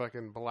would be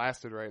fucking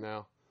blasted right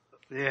now.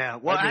 Yeah.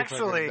 Well, I'd be fucking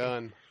actually,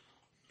 done.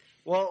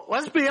 well,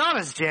 let's be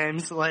honest,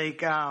 James.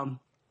 Like,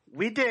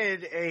 we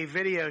did a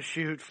video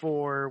shoot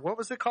for what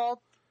was it called?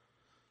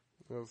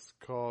 It was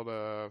called,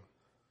 I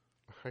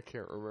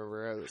can't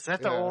remember. Was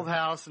that the old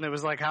house? And it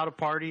was like How to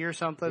Party or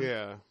something?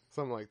 Yeah,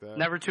 something like that.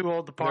 Never Too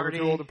Old to Party.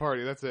 Never too old to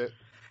party. That's it.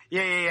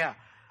 Yeah.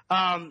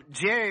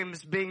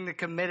 James, being the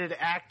committed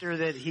actor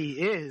that he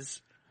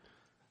is,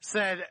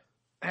 said,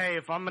 "Hey,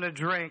 if I'm gonna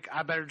drink,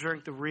 I better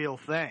drink the real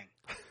thing."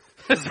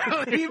 So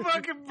he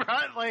fucking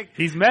brought like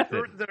He's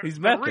method. the He's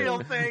method.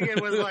 real thing.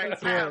 It was like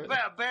bam,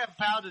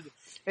 pounded,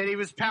 and he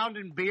was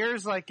pounding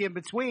beers like in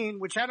between,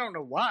 which I don't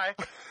know why.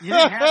 You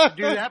didn't have to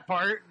do that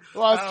part.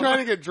 Well, I was trying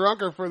to get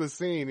drunker for the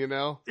scene, you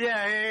know?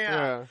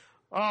 Yeah.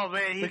 Oh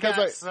man, he Because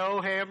got I-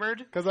 so hammered.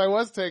 Because I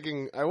was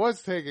taking,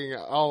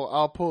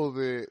 I'll pull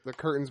the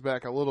curtains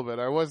back a little bit.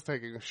 I was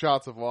taking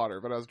shots of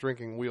water, but I was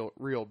drinking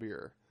real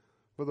beer.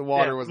 But the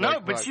water was no,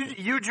 like but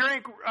vodka. you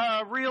drank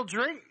real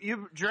drink.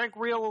 You drank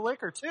real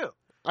liquor too.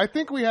 I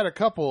think we had a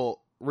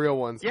couple real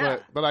ones, Yeah.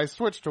 but I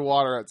switched to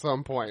water at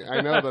some point. I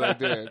know that I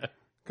did.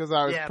 Because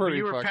I was Yeah, but pretty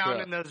you were fucked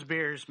pounding up. those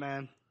beers,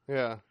 man.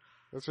 Yeah.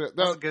 That's right.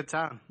 That was a good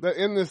time. That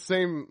in this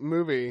same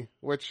movie,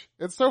 which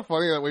it's so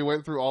funny that we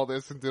went through all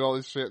this and did all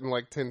this shit and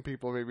like 10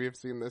 people maybe have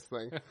seen this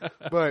thing.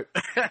 But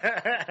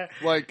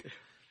like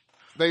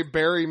they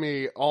bury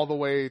me all the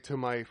way to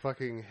my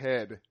fucking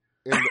head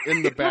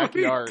in the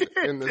backyard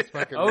in this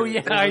fucking Oh movie.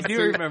 yeah, In I this do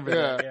scene. remember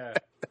that. Yeah.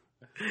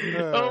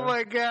 Oh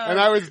my god! And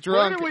I was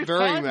drunk Where do we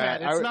during find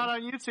that. It's not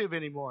on YouTube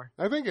anymore.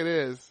 I think it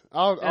is.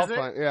 I'll Is it?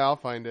 find. Yeah, I'll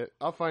find it.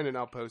 I'll find it and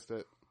I'll post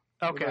it.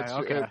 Okay, That's-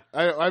 okay.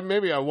 I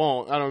maybe I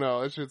won't. I don't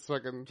know. It's just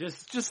fucking.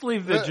 Just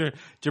leave the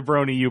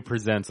Jabroni U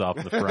presents off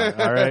the front.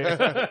 All right.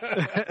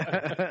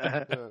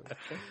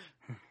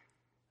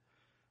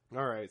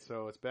 All right,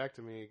 so it's back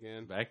to me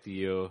again. Back to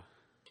you.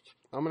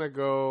 I'm gonna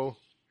go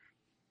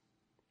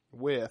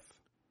with.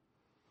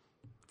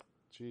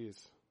 Jeez,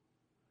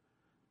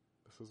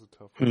 this is a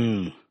tough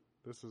one.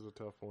 This is a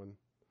tough one.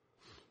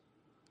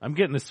 I'm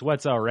getting the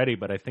sweats already,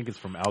 but I think it's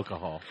from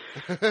alcohol.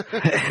 But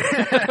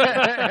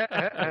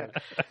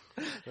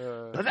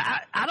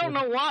I don't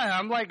know why.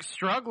 I'm like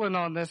struggling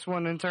on this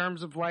one in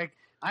terms of like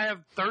I have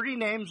 30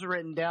 names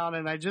written down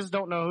and I just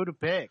don't know who to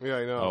pick. Yeah,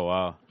 I know. Oh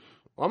wow.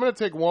 Well, I'm gonna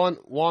take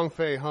Wong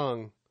Fei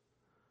Hung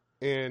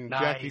in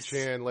Jackie Nice.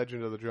 Chan,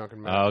 Legend of the Drunken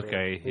Oh, Master.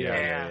 okay.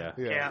 Yeah.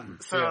 Yeah.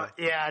 So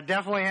yeah, I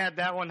definitely had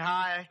that one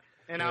high,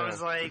 and I Yeah.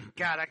 was like,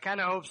 God, I kind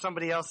of hope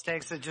somebody else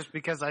takes it just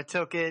because I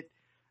took it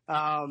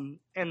in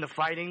the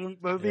fighting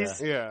movies.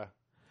 Yeah.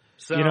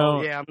 So You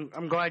know- yeah,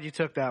 I'm glad you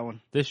took that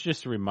one. This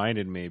just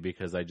reminded me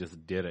because I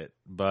just did it.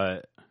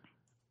 But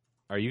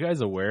are you guys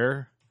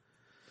aware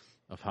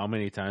of how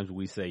many times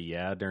we say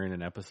yeah during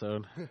an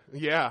episode?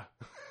 Yeah.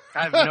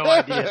 I have no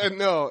idea.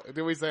 No.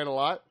 Did we say it a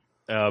lot?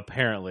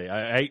 Apparently.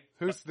 I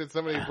Did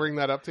somebody bring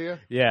that up to you?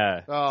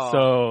 yeah. Oh.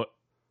 So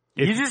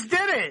You just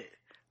did it.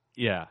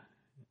 yeah.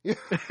 Well,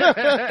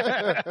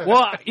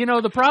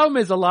 the problem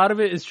is a lot of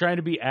it is trying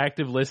to be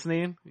active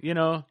listening,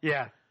 Yeah.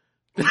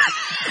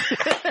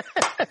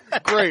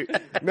 Great.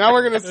 Now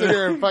we're gonna sit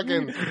here and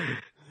fucking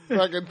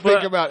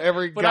think about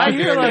every But I goddamn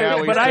hear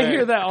yeah we I say.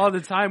 hear that all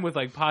the time with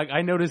like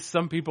I notice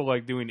some people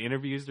like doing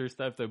interviews or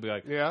stuff. They'll be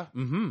like, Yeah.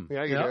 mm-hmm,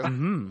 Yeah, you Yeah. do.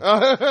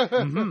 mm-hmm,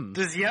 I'm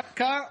Does yep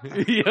count?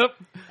 yep.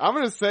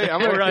 gonna say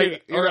I'm Or gonna like,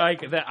 take, or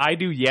like that I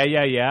do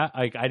yeah.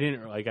 Like I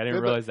didn't Did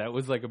the- realize that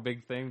was like a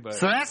big thing, but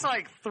So that's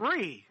like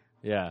 3.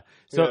 yeah.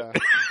 So Yeah.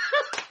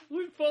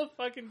 we both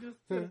fucking just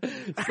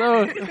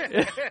so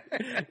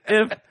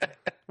if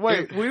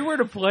Wait. we were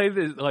to play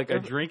this like a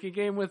drinking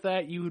game with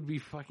that, you would be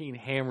fucking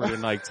hammered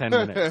in like 10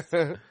 minutes.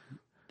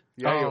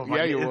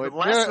 Yeah, you would.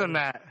 Less than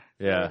that.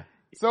 Yeah.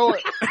 So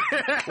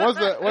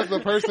was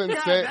the person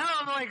God, saying now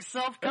I'm like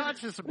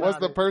self-conscious about was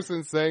the it.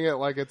 person saying it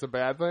like it's a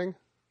bad thing?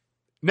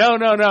 No.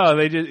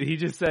 He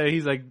just said,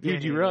 he's like,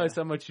 dude, you realize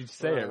how much you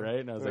say it, right?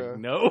 And I was Yeah. like,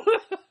 no.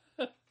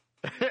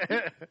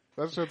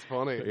 That shit's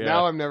funny. Yeah.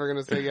 Now I'm never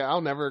gonna say yeah.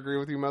 I'll never agree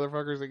with you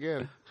motherfuckers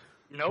again.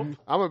 Nope.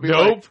 I'm gonna be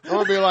Nope. I'm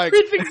gonna be like,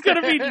 Everything's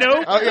gonna be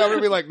nope. oh yeah, I'm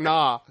gonna be like,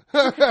 nah.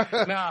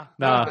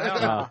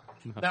 Nah.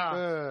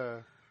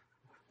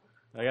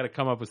 I got to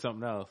come up with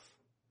something else.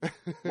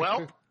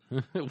 Well,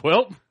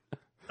 Well,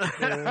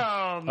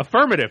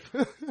 affirmative.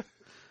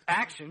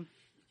 action.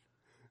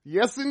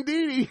 Yes,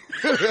 indeedy.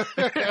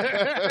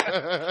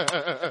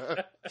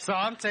 So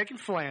I'm taking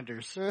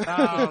Flanders.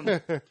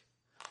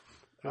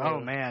 Oh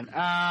man.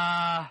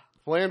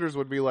 Flanders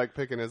would be like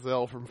picking a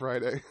Zell from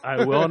Friday.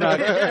 I will not.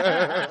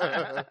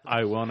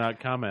 I will not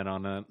comment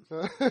on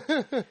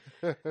that.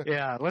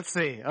 Yeah. Let's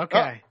see.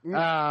 Okay.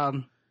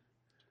 Am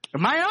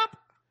I up?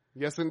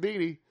 Yes,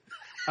 indeedy.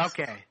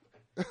 Okay.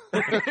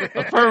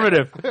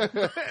 Affirmative.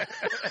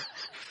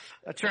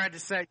 I tried to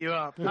set you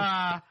up.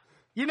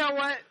 You know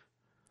what?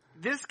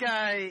 This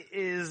guy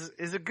is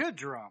a good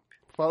drunk.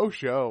 Faux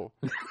show.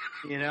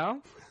 You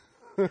know.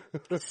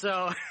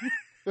 So.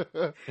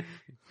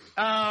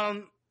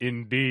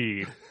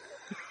 Indeed.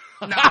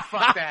 Nah,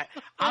 fuck that.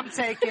 I'm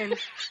taking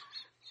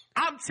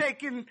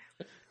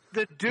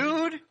the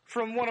dude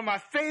from one of my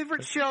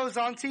favorite shows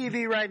on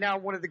TV right now,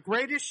 one of the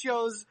greatest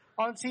shows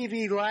on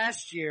TV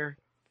last year.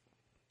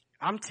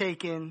 I'm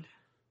taking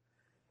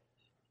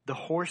the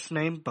horse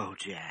named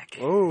Bojack.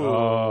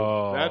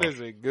 Oh, that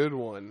is a good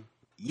one.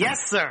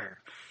 Yes, sir.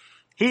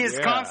 He is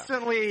Yeah.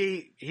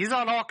 he's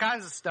on all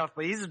kinds of stuff,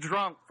 but he's a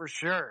drunk for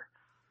sure.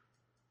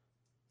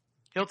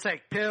 He'll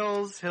take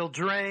pills, he'll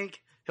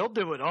drink, he'll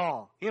do it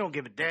all. He don't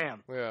give a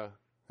damn. Yeah.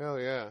 Hell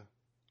yeah.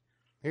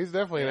 He's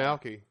definitely an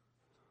alkie.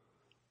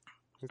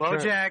 He's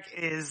Bojack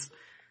is,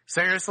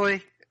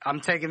 seriously, I'm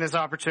taking this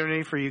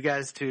opportunity for you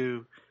guys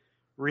to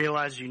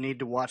realize you need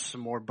to watch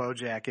some more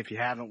Bojack if you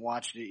haven't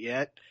watched it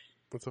yet.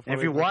 It's a And if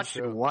funny you fucking watched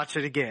it, show. watch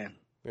it again.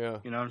 Yeah.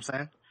 You know what I'm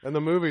saying? And the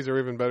movies are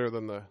even better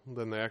than the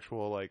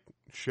actual like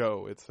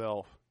show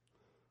itself.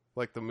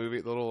 Like the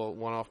little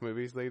one-off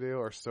movies they do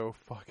are so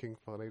fucking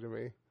funny to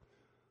me.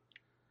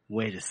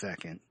 Wait a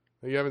second.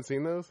 You haven't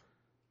seen those?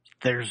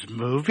 There's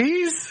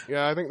movies?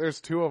 Yeah, I think there's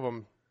two of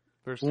them.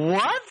 There's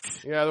What?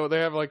 Yeah, they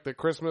have like the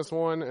Christmas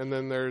one, and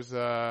then there's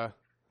another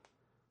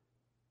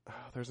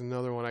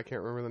one. I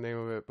can't remember the name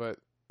of it, but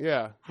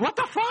yeah, What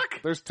the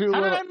fuck? there's two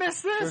How little. did I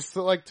miss this? There's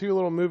like two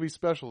little movie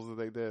specials that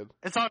they did.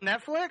 It's on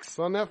Netflix? It's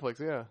on Netflix.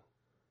 Yeah,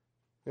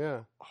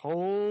 yeah.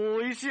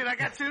 Holy shit, I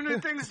got 2 new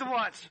things to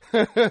watch.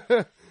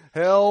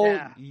 Hell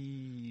Yeah.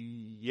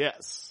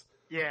 yes.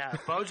 Yeah,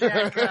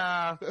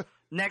 Bojack,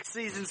 next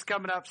season's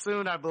coming up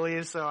soon, I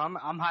believe, so I'm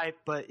hyped,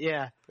 but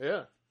yeah.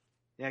 Yeah.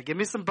 Yeah, give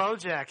me some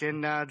Bojack,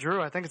 and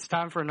Drew, I think it's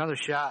time for another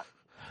shot.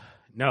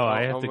 No,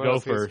 I have to go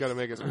He's first got to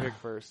make his pick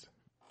first.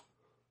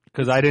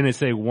 because I didn't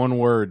say one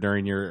word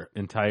during your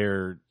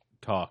entire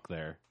talk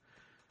there.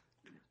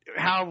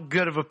 How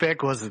good of a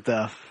pick was it,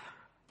 though?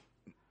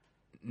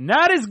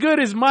 Not as good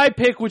as my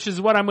pick, which is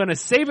what I'm going to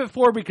save it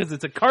for because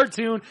it's a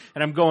cartoon,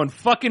 and I'm going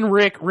fucking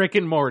Rick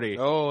and Morty.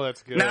 Oh,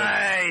 that's good.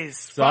 Nice!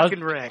 So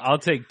Fucking Rick. I'll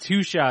take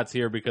 2 shots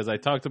here because I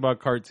talked about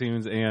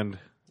cartoons, and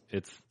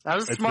it's That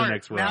was the smart.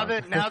 next Now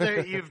round.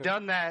 that you've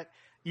done that,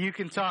 you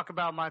can talk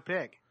about my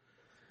pick.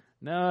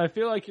 No, I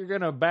feel like you're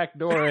going to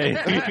backdoor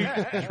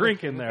a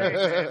drink in there.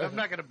 Hey, man, I'm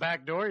not going to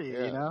backdoor you,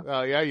 Yeah. you know?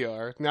 Oh, yeah, you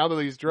are. Now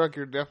that he's drunk,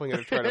 you're definitely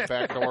going to try to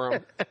backdoor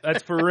him.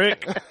 That's for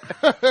Rick.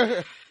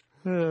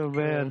 Oh,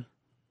 man.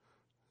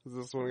 Is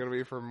this one going to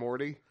be for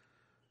Morty?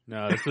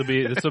 No, this will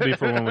be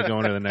for when we go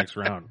into the next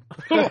round.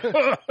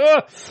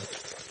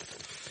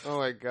 Oh,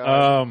 my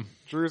God. Um,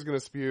 Drew's going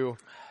to spew.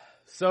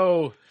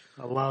 so,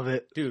 I love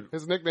it. dude,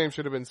 His nickname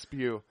should have been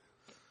Spew.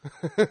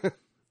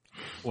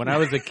 when I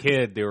was a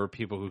kid, there were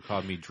people who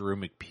called me Drew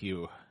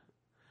McPew,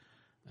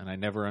 and I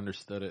never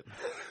understood it.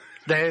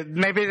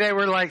 Maybe they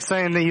were like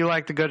saying that you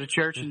like to go to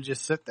church and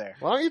just sit there.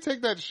 Why don't you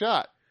take that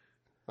shot?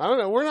 I don't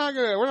know. We're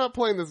not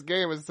playing this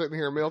game and sitting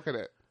here milking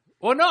it.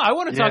 Well, no, I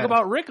want to talk Yeah.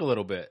 about Rick a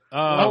little bit.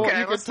 Well, Okay,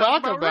 you can let's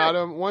talk talk about about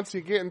him once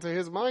you get into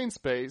his mind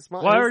space.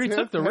 Well, I already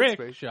took the Rick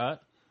headspace.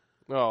 shot.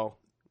 Oh,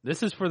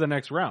 This is for the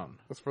next round.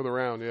 that's for the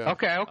round, yeah.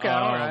 Okay,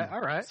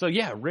 all right. So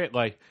yeah, Rick,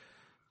 like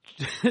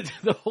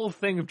the whole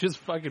thing of just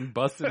fucking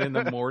busting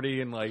into Morty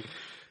and like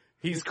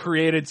he's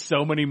created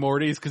so many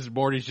Mortys because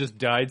Morty's just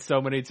died so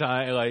many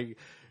times. Like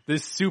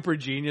this super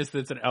genius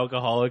that's an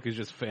alcoholic is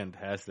just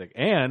fantastic.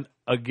 And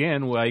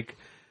again, like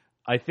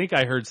I think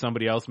I heard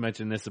somebody else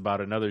mention this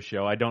about another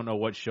show. I don't know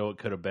what show it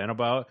could have been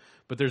about,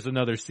 but there's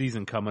another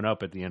season coming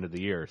up at the end of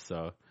the year.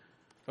 So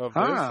Of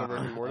this, Ah. of Rick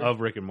and Morty? of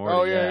Rick and Morty.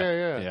 Oh,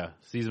 yeah. Yeah.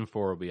 Season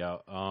 4 will be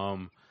out.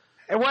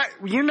 And what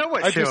you know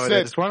what I show just it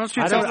said- is? Why don't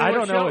you I tell don't. me I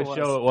don't know it what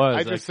was? show it was.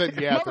 I just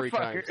said yeah 3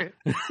 times.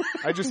 Motherfucker.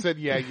 I just said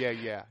yeah. Yeah.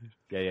 Yeah.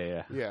 Yeah.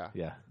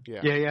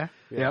 Yeah. Yeah.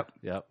 Yep.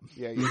 Yep.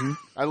 Yeah.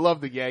 I love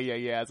the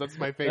yeah. That's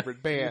my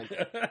favorite band.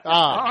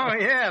 Ah. Oh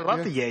yeah, I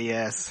love the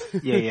yes.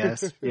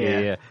 Yes.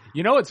 Yeah.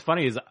 You know what's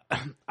funny is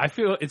I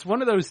feel it's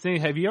one of those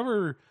things. Have you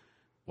ever?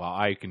 Well,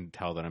 I can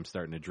tell that I'm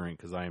starting to drink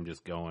because I am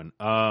just going.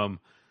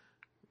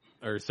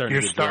 Or starting.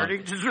 You're to get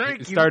starting drunk. to drink.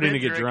 You've Starting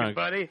been to get drinking, drunk.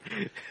 buddy.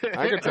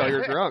 I can tell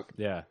you're drunk.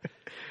 Yeah.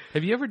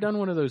 Have you ever done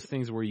one of those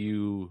things where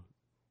you,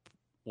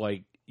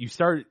 like, you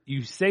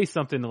say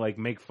something to like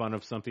make fun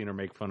of something or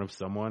make fun of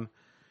someone,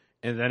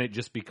 and then it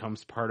just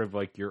becomes part of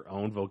like your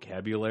own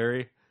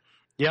vocabulary.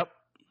 Yep.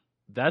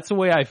 That's the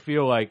way I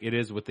feel like it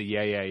is with the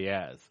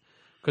yeahs.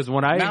 Because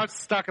now it's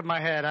stuck in my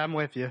head. I'm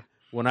with you.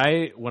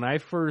 My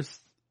first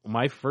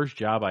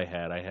job I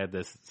had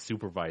this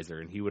supervisor,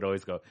 and he would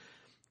always go,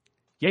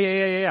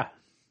 yeah.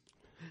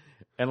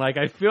 And like,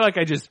 I feel like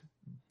I just,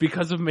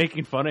 because of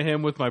making fun of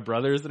him with my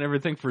brothers and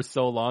everything for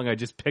so long, I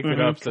just picked it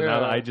up. So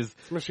now I just,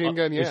 it's machine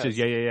gun, it's just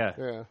yeah.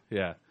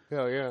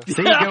 Hell yeah.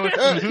 So you go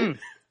with,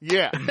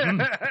 Yeah.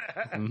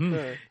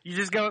 You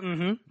just go,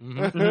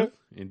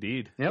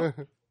 Indeed. Yep.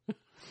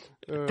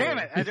 Damn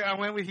it. I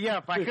went with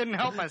yep. I couldn't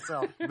help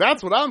myself.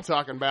 That's what I'm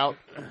talking about.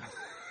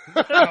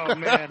 Oh,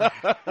 man.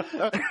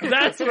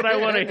 That's what I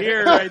want to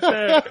hear right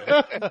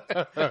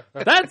there.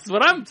 That's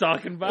what I'm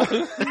talking about.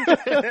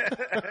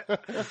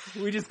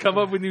 We just come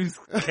up with new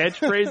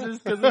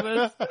catchphrases because of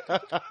this.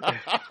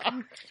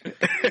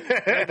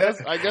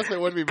 I guess it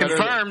would be better.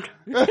 Confirmed.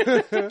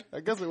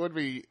 I guess it would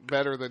be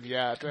better than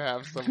to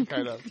have some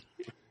kind of,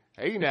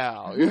 hey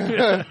now.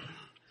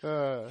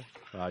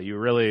 You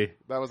really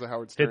that was a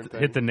Howard Stern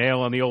thing. hit the nail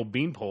on the old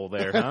beanpole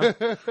there, huh?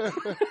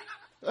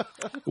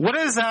 What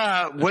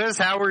does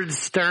Howard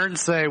Stern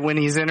say when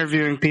he's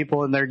interviewing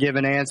people and they're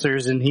giving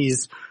answers and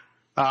he's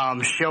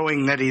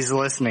showing that he's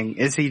listening?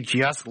 Is he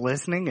just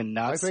listening and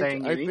not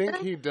saying anything? I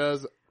think he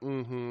does.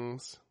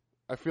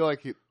 I feel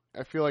like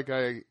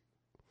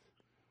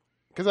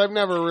because I've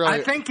never really.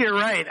 I think you're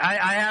right.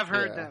 I have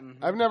heard them.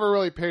 I've never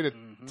really paid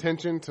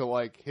attention to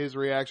like his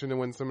reaction to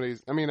when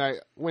somebody's. I mean,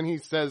 when he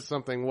says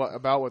something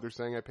about what they're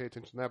saying, I pay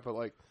attention to that. But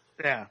like,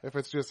 if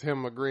it's just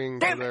him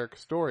agreeing to their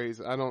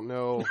stories, I don't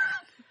know.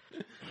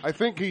 I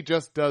think he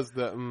just does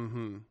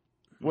the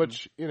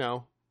which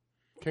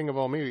king of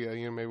all media.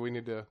 Maybe we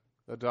need to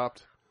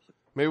adopt.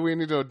 Maybe we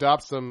need to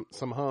adopt some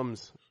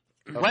hums.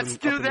 Let's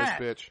do that.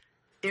 Bitch.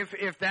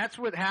 If that's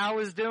what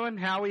Howie is doing,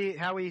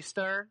 Howie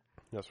Stern.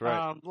 That's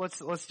right.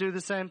 Let's do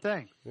the same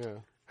thing. Yeah,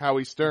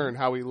 Howie Stern,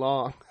 Howie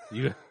Long.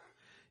 You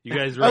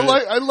guys ready?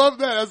 I love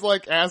that as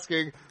like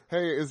asking,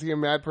 hey, is he a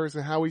mad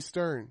person? Howie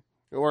Stern.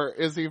 Or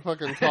is he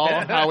fucking tall?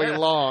 Howie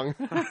Long.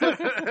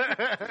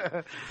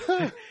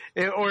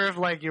 Or if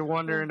like you're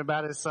wondering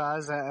about his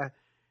size,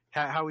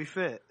 how he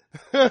fit.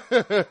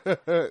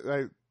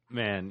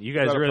 Man, you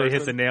guys really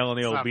hit the nail on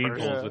the old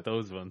beanpoles with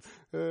those ones.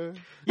 Yo,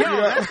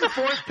 that's the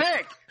fourth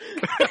pick.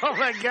 Oh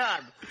my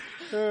god.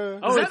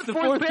 It's the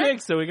fourth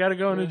pick, so we got to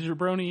go into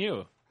Jabroni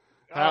U.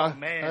 Oh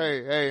man.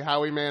 Hey,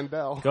 Howie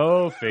Mandel.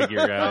 Go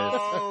figure, guys.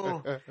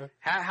 Oh.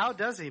 How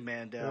does he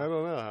Mandel? I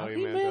don't know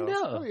Howie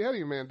Mandel.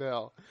 Howie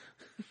Mandel.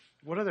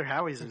 What other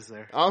Howies is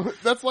there?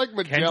 That's like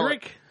Magellan.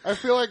 Kendrick? I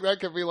feel like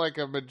that could be like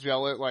a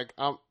Magellan. Like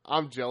I'm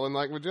gelling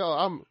like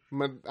Magellan.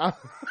 I'm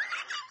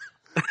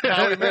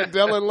Howie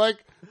Mandelin like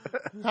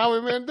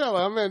Howie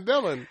Mandela. I'm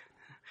Mandelin.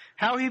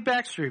 Howie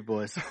Backstreet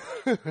Boys.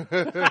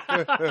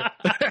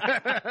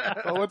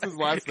 Oh, what's his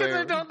last name?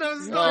 Because I don't know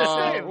his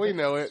last name. We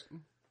know it.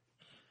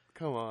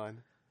 Come on.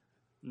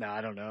 No,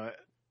 I don't know it.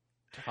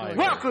 Tyler.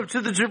 Welcome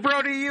to the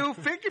Jabroni U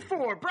Figure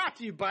 4, brought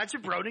to you by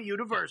Jabroni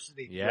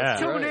University. Yeah.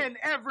 Tune in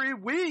every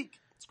week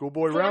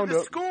Schoolboy for Roundup.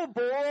 the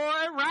Schoolboy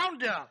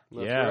Roundup.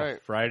 That's yeah, right.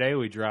 Friday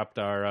we dropped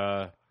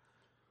our,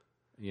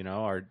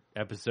 our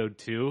episode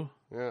 2.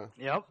 Yeah.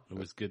 Yep. It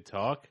was good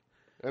talk.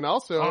 And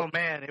also, Oh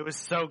man, it was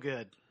so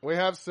good. we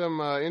have some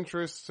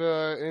interest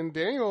in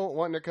Daniel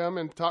wanting to come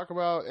and talk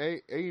about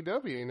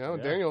AEW. Yeah.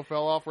 Daniel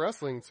fell off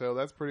wrestling, so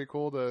that's pretty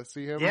cool to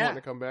see him Yeah. wanting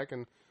to come back.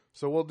 And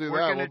so we'll do We're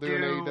that. gonna We'll do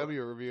an do-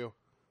 AEW review.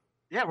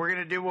 Yeah, we're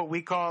going to do what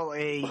we call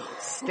a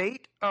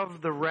State of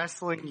the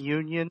Wrestling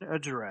Union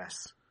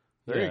address.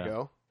 There Yeah. you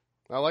go.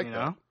 I like You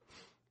that. know?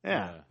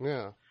 Yeah.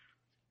 Yeah.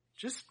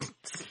 Just,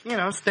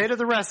 State of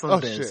the Wrestling Oh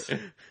biz.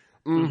 shit.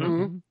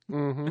 Mm-hmm.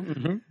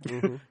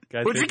 Mm-hmm.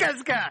 Guys, What you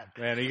guys got?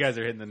 man, you guys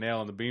are hitting the nail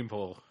on the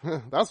beanpole.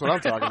 That's what I'm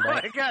talking Oh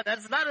about. my god,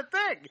 that's not a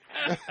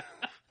thing.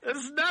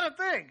 That's not a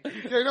thing.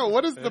 Yeah, no,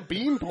 what is the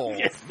beanpole?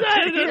 I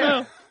don't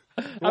know.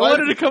 I Why-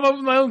 wanted to come up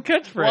with my own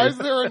catchphrase. Why is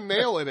there a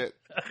nail in it?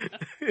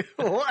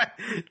 What?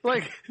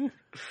 Like,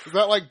 Is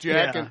that like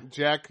Jack Yeah. and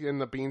Jack in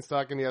the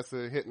beanstalk and he has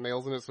to hit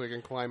nails in it so he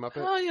can climb up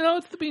it? Well,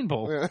 it's the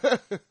beanpole.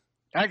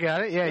 I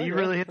got it. Yeah, you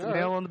Okay. really hit the All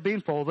nail right. on the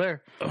beanpole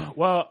there.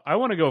 Well, I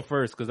want to go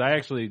first because I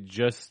actually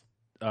just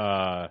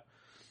about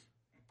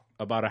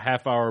a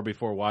half hour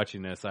before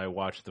watching this, I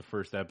watched the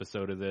first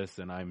episode of this,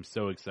 and I'm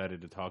so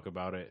excited to talk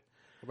about it.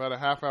 About a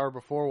half hour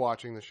before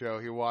watching the show,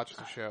 he watched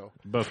the show.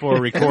 Before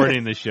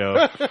recording the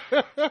show.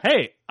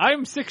 Hey,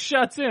 I'm 6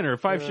 shots in or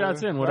 5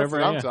 shots in, whatever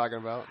That's what I I'm am. talking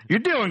about. You're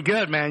doing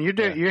good, man.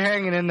 You're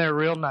hanging in there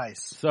real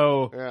nice.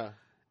 So Yeah.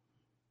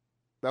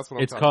 That's what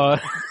I'm it's talking called.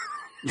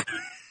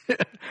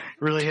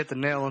 Really hit the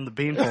nail on the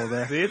beanpole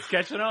there. See, it's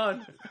catching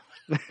on.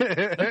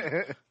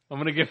 I'm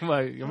gonna get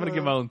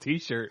my own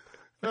T-shirt.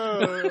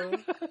 about.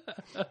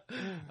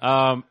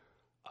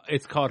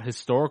 It's called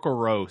Historical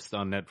Roast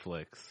on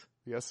Netflix.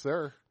 Yes,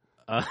 sir.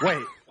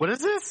 Wait, what is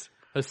this?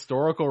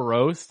 Historical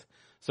Roast.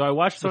 So I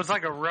watched. So it's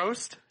like a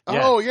roast?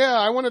 Yeah. Oh yeah,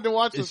 I wanted to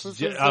watch this. It's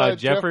This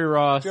is Jeffrey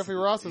Ross. Jeffrey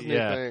Ross's new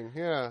Yeah. thing.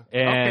 Yeah.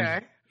 And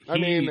Okay. I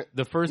mean,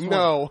 the first one.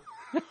 No.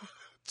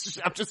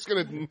 I'm just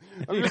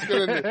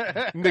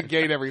gonna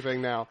negate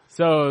everything now.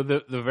 So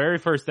the very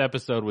first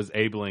episode was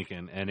Abe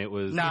Lincoln, and it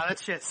was Nah, that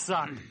shit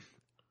sucked.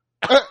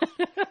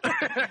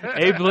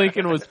 Abe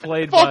Lincoln was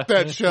played Fuck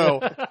by that show.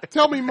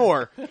 Tell me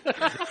more.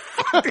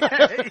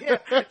 Yeah,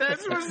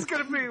 that's what it's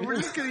gonna be. We're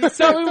just gonna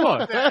Tell me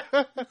more.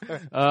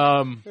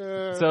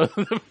 So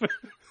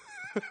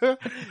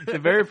the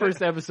very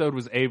first episode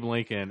was Abe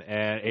Lincoln,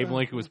 and Abe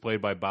Lincoln was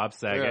played by Bob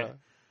Saget. Yeah.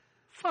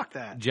 fuck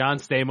that. John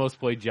Stamos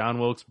played John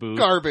Wilkes Booth,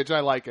 Garbage. I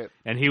like it.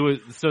 and he was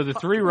so the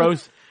three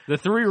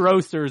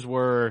roasters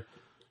were,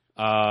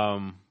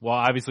 well,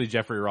 obviously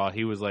Jeffrey Ross.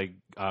 He was like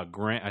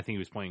Grant. I think he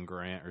was playing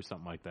Grant or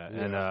something like that.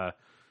 Yeah. And or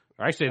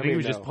actually, I think he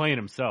was just playing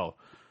himself.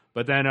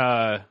 But then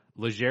Natasha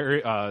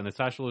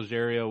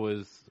Leggero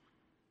was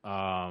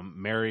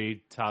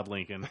married Todd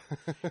Lincoln,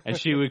 and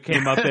she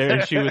came up there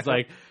and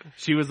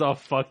she was all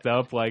fucked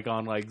up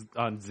on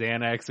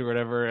Xanax or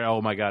whatever.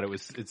 Oh my god,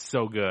 it's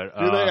so good.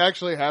 Do they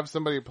actually have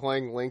somebody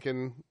playing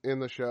Lincoln in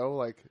the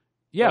show?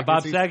 Yeah, Like,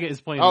 Bob Saget is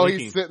playing. Oh, Lincoln.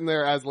 he's sitting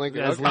there as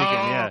Lincoln. As Okay. Lincoln,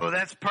 yeah. Oh,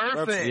 that's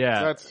perfect.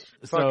 Yeah. That's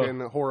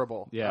fucking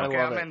horrible. Yeah. I Okay,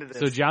 love I'm it. into this.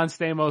 So John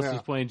Stamos Yeah.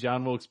 was playing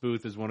John Wilkes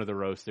Booth as one of the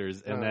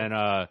roasters, and then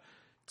Uh-huh.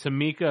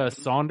 Tamika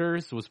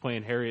Saunders was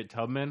playing Harriet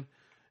Tubman,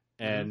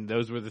 and Mm-hmm.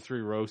 those were the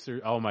three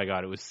roasters. Oh my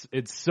god,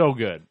 it's so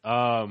good.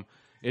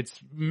 It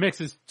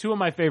mixes two of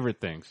my favorite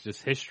things,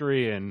 just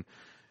history and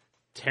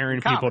tearing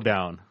people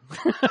down.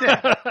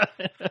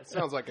 That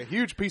sounds like a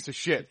huge piece of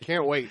shit.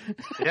 Can't wait.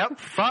 Yep,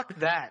 fuck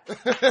that.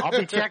 I'll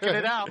be checking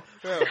it out.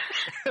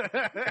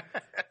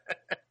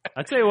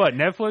 I tell you what,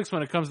 Netflix,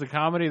 when it comes to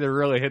comedy, they're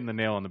really hitting the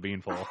nail on the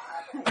beanpole.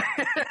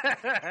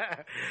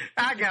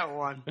 I got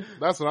one.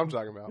 That's what I'm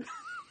talking about.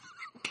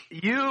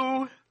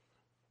 You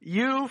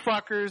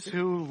fuckers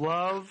who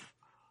love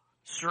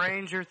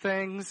Stranger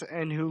Things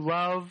and who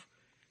love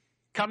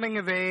coming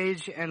of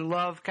age and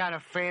love kind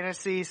of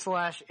fantasy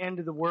 / end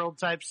of the world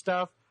type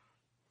stuff,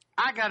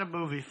 I got a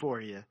movie for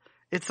you.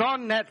 It's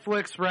on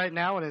Netflix right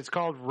now and it's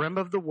called Rim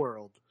of the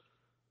World.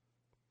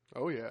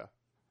 Oh yeah.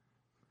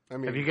 I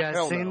mean, Have you guys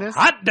hell seen no. this?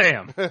 Hot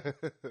damn!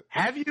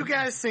 Have you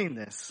guys seen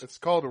this? It's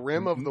called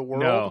Rim of the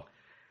World. No.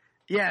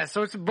 Yeah,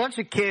 so it's a bunch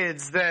of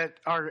kids that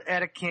are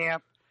at a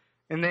camp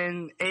and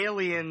then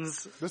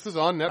aliens. This is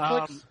on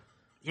Netflix.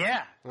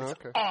 Yeah, Oh, it's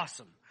okay.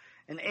 awesome.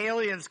 And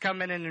aliens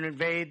come in and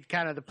invade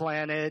kind of the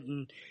planet,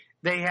 and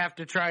they have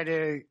to try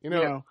to, You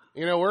know,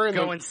 we're in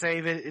go the. and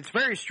save it. It's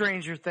very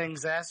Stranger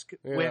Things-esque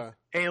Yeah. with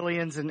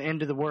aliens and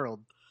end of the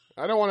world.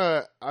 I don't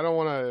want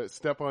to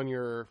step on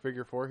your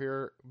figure four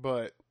here,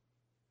 but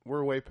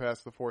we're way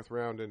past the fourth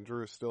round, and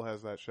Drew still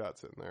has that shot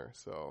sitting there.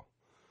 So.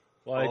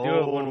 Well, I do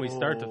it when we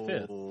start the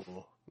fifth.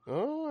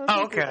 Oh,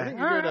 Okay. I think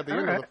you do it at the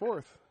end Alright. of the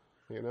fourth.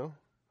 You know,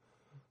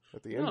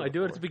 at the end. No, of I the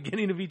do it at fourth. the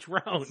beginning of each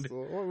round.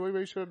 So, well, maybe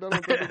we should have done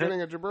it at the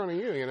beginning of Jabroni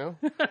U. You know.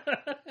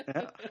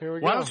 Here we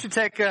go. Why don't you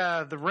take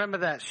the rim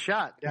of that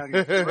shot down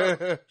your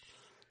throat?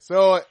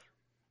 So,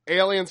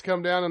 aliens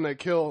come down and they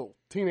kill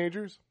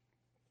teenagers.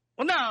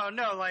 Well,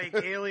 no, like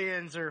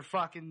aliens are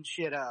fucking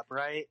shit up,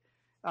 right?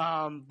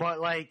 But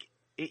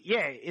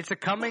it's a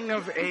coming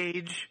of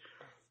age,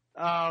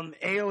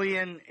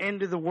 alien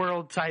end of the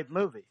world type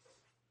movie.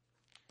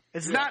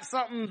 It's not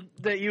something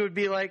that you would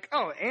be like,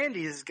 oh,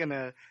 Andy's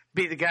gonna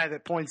be the guy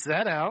that points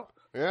that out.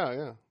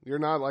 Yeah. You're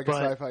not like a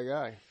But- sci-fi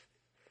guy.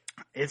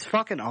 It's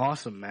fucking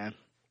awesome, man.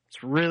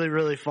 It's really,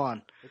 really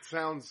fun. It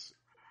sounds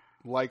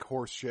like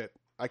horse shit.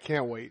 I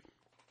can't wait.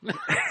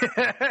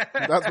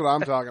 That's what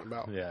I'm talking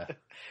about. Yeah.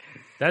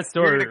 That We're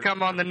story. gonna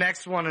come on the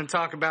next one and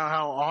talk about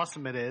how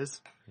awesome it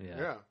is.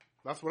 Yeah,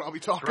 that's what I'll be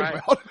talking right.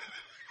 about.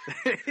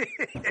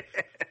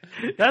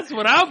 That's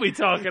what I'll be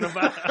talking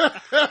about.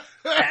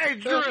 Hey,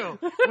 Drew,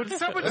 when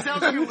someone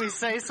tells you we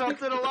say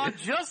something a lot,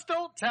 just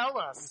don't tell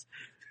us.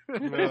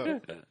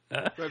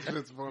 That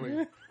shit's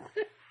funny.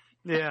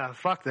 Yeah,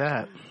 fuck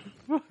that.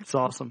 It's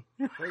awesome.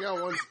 I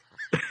got one.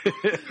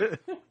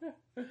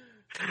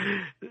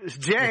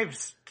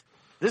 James,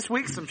 this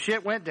week some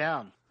shit went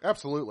down.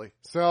 Absolutely.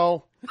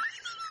 So,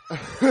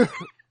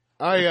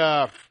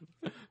 I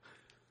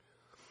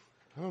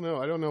don't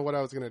know. I don't know what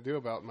I was going to do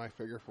about my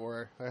figure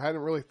four. I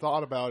hadn't really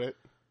thought about it.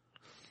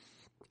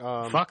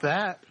 Fuck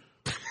that.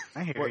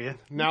 I hear you.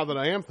 Now that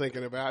I am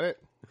thinking about it,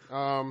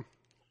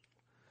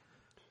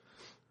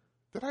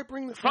 did I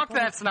bring this? Fuck up on-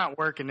 that's not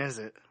working, is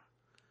it?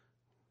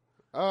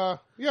 Yeah,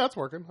 it's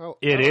working.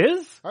 It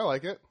is? I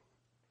like it.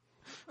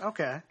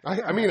 Okay.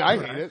 I mean, I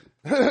hate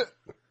it.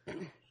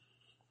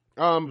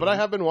 But I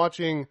have been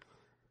watching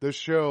this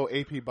show,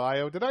 AP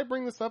Bio. Did I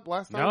bring this up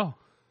last time? No.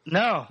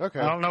 No. Okay.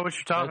 I don't know what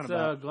you're talking That's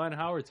about. Glenn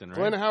Howerton, right?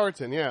 Glenn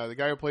Howerton, yeah, the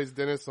guy who plays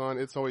Dennis on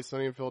It's Always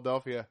Sunny in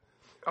Philadelphia.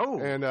 Oh.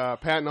 And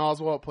Patton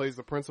Oswalt plays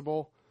the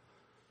principal.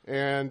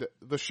 And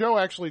the show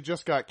actually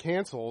just got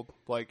canceled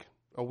like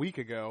a week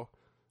ago.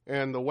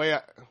 And the way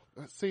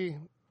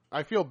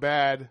I feel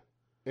bad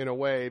in a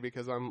way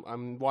because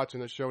I'm watching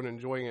the show and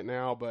enjoying it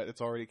now, but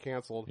it's already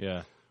canceled.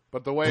 Yeah.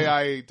 But the way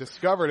I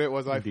discovered it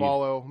was I Indeed.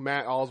 follow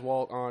Matt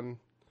Oswalt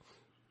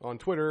on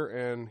Twitter,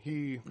 and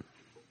he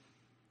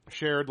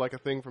shared like a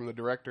thing from the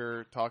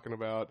director talking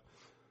about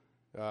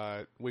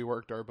we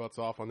worked our butts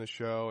off on this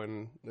show,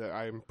 and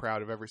I'm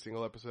proud of every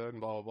single episode,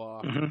 and blah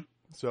blah blah.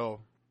 So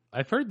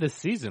I've heard this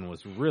season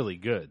was really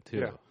good too.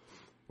 yeah.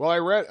 Well, I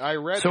read.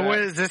 So that. what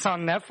is this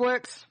on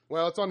Netflix?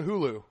 Well, it's on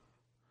Hulu.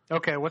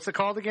 Okay, what's it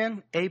called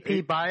again?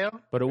 AP Bio?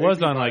 But it was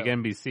AP on like Bio.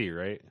 NBC,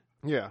 right?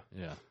 Yeah,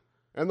 Yeah.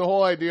 and the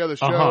whole idea of the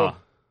show,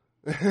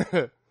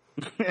 Uh-huh.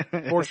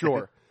 for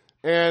sure.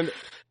 And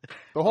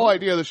the whole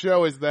idea of the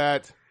show is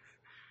that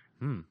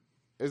Glenn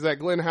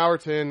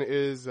Howerton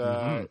is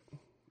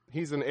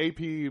he's an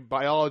AP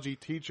biology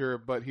teacher,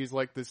 but he's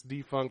like this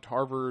defunct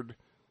Harvard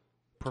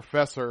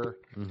professor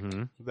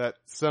that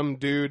some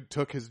dude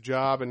took his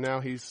job, and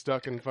now he's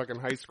stuck in fucking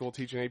high school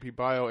teaching AP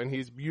bio, and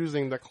he's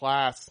using the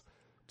class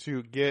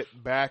to get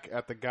back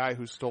at the guy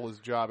who stole his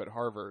job at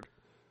Harvard.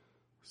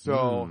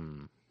 So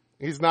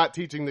he's not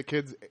teaching the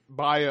kids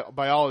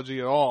biology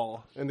at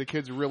all, and the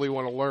kids really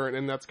want to learn,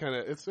 and that's kind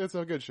of it's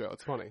a good show.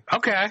 It's funny.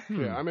 Okay.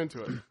 Yeah, I'm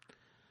into it.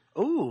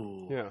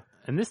 Ooh. Yeah,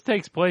 And this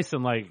takes place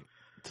in like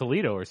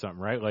Toledo or something,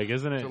 right? Like,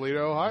 isn't it?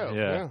 Toledo, Ohio.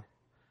 Yeah.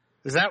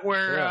 Is that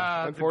where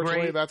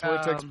Unfortunately, the great, that's where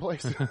it takes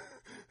place.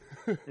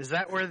 Is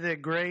that where the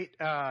great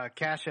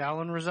Cash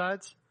Allen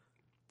resides?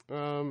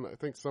 I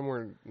think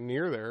somewhere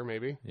near there,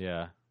 maybe.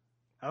 Yeah.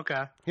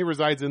 Okay. He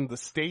resides in the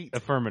state.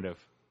 Affirmative.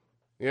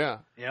 Yeah,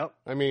 Yep.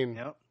 I mean,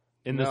 Yep.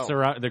 In No.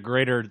 the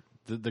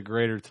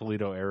greater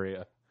Toledo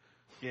area.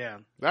 Yeah.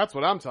 that's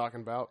what I'm talking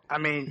about. I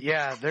mean,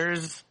 yeah,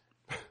 there's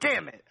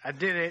damn it, I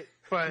did it,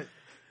 but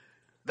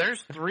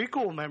there's 3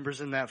 cool members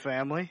in that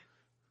family.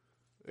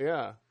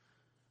 Yeah.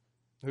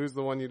 Who's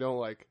the one you don't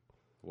like?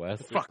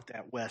 West. Fuck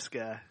that West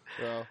guy.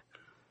 Well,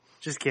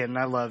 Just kidding,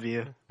 I love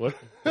you. What?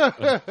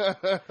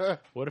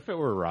 What if it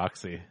were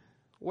Roxy?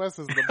 Wes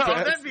is the best. Oh,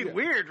 that'd be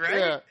weird, right?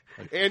 Yeah.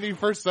 Andy,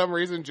 for some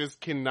reason, just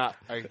cannot.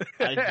 I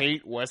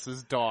hate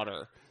Wes's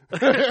daughter.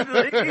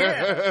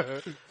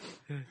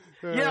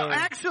 Yeah.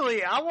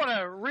 Actually, I want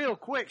to real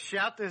quick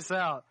shout this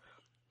out.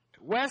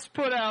 Wes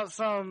put out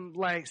some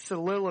like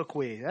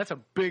soliloquy. That's a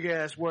big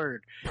ass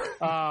word.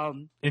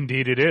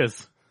 Indeed, it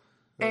is.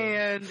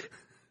 And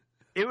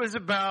it was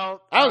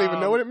about. I don't even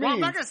know what it Well, I'm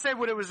not means. gonna say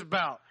what it was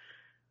about,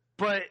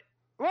 but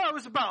it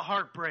was about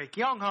heartbreak,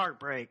 young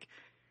heartbreak.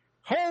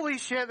 Holy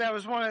shit, that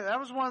was one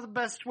of the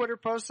best Twitter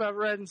posts I've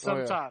read in some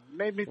yeah. time.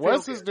 Made me feel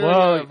Wes good. is doing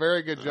Well, a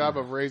very good job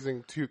of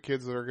raising 2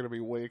 kids that are going to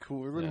be way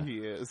cooler than he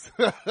is.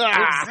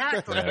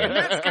 Exactly. Yeah. And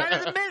that's kind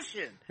of the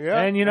mission.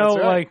 Yeah, And you know, that's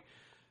right. like,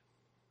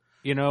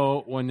 you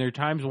know, when their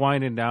time's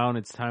winding down,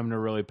 it's time to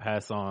really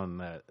pass on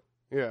that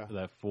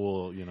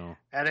full, you know.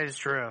 That is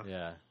true.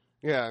 Yeah.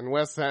 Yeah, and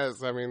Wes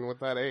has, I mean,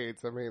 with that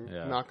AIDS,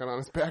 Yeah. knocking on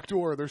his back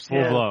door, there's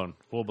Full blown.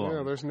 Full blown.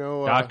 Yeah, there's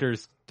no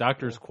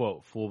Doctor's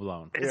quote, full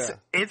blown.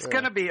 It's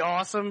gonna be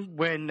awesome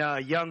when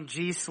young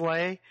G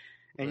Slay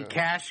and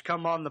Cash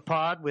come on the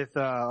pod with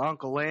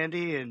Uncle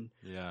Andy, and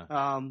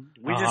Yeah.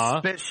 we just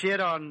spit shit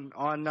on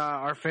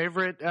our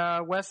favorite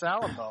Wes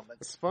Allen moments.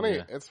 It's funny.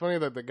 Yeah. It's funny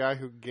that the guy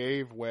who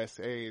gave Wes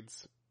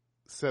AIDS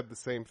said the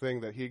same thing,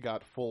 that he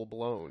got full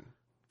blown.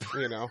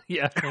 You know,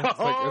 Yeah.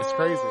 it's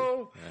crazy.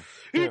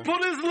 He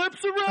put his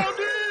lips around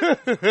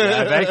it.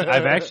 Yeah,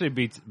 I've actually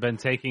been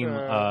taking,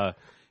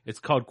 it's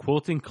called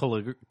quilting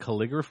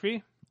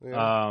calligraphy.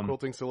 Yeah.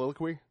 Quilting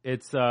soliloquy.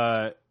 It's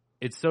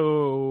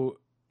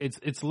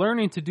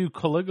learning to do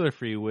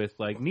calligraphy with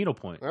like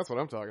needlepoint. That's what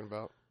I'm talking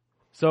about.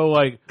 So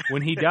like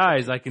when he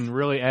dies, I can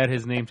really add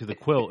his name to the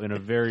quilt in a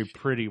very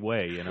pretty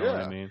way. You know what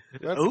I mean?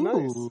 That's Ooh.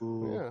 nice.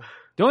 Yeah.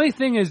 The only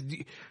thing is, do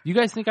you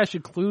guys think I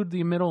should include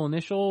the middle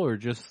initial, or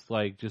just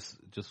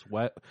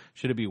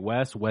should it be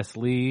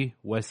Wesley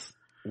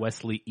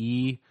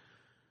E?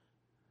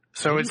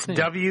 So What do it's you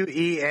think?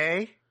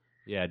 WEA.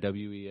 Yeah,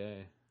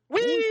 WEA.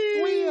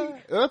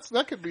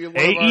 That could be a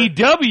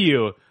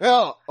AEW.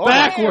 Hell,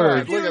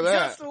 Backwards. Look at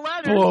that.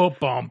 Boom,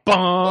 bum, bum.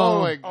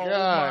 Oh my Oh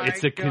god! my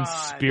It's a God. It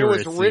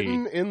conspiracy. was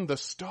written in the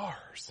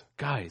stars.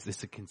 Guys,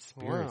 it's a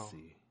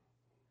conspiracy.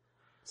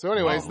 So,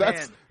 anyways, Oh,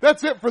 that's man.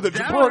 that's it for the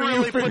That'll Jabroni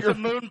really put finger. the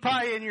moon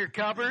pie in your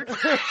cupboard.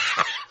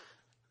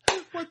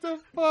 What the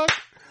fuck?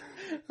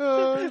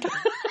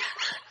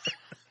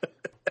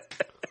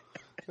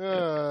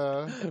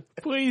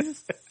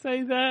 Please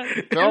say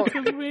that. Don't-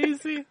 That's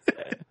amazing.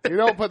 You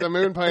don't put the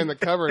moon pie in the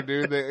cupboard,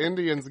 dude. The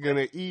Indian's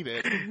gonna eat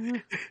it.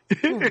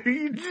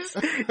 You just-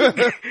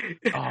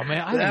 Oh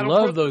man, I That'll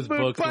love put those the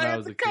moon books when pie I in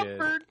was the a kid.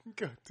 cupboard.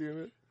 God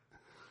damn it.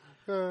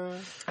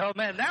 Oh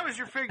man, that was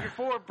your figure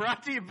 4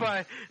 brought to you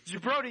by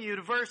Jabroni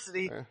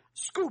University.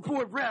 School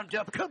board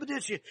roundup coming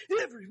at you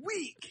every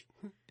week.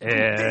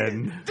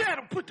 And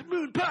That'll put the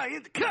moon pie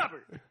in the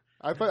cupboard.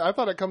 I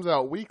thought it comes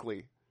out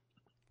weekly.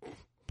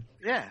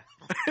 Yeah.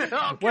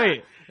 Okay.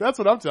 wait, That's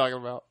what I'm talking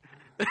about.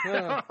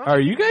 are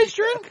you guys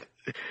drunk?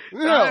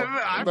 No,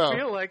 I no.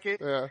 feel like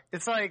it. Yeah.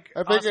 It's like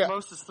I think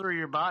osmosis through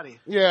your body.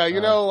 Yeah,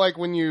 you know, like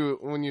when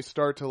you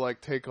start to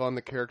like take on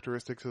the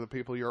characteristics of the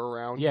people you're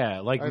around. Yeah,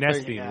 like I think-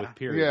 nesting Yeah. with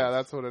periods. Yeah,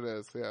 that's what it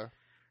is. Yeah.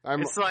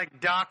 It's like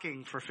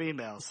docking for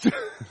females.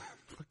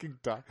 Fucking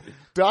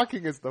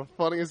docking is the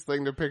funniest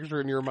thing to picture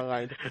in your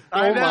mind.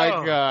 I Oh know.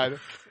 my god!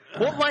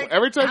 Well, like,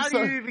 Every time how do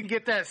you even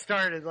get that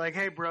started? Like,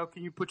 hey, bro,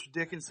 can you put your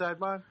dick inside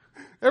mine?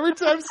 every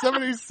time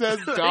somebody says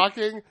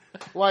docking,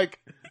 like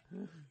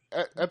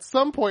at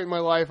some point in my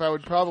life, I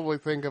would probably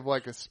think of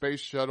like a space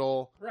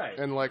shuttle, Right.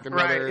 and like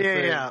another Right? Yeah,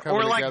 thing yeah.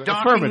 coming Or like together.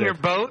 docking Affirmative. your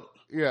boat.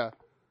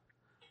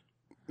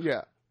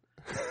 Yeah.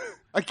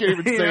 I can't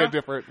even say Yeah. a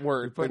different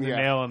word. Putting But the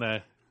yeah. nail on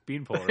the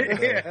beanpole. Right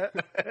there.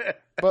 Yeah.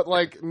 But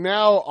like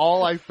now,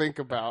 all I think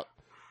about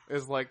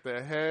is like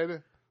the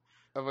head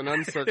of an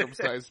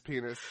uncircumcised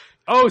penis.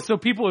 Oh, so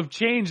people have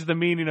changed the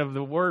meaning of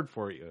the word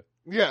for you.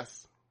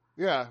 Yes.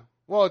 Yeah.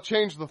 Well, it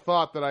changed the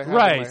thought that I had. in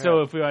Right. my So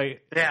head. if we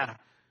like, Yeah.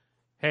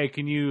 hey,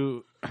 can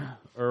you,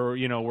 or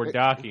we're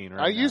docking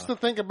right I used now.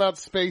 to think about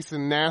space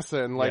and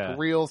NASA and like Yeah.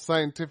 real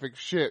scientific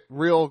shit,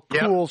 real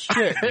Yep. cool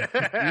shit.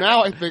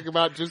 Now I think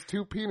about just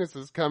two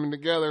penises coming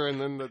together and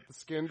then the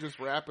skin just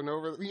wrapping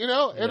over, and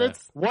Yeah.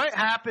 it's What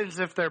happens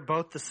if they're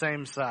both the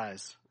same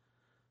size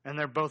and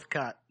they're both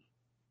cut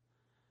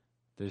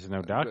There's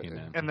no docking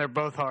then. and they're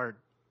both hard?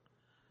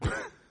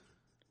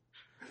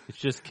 It's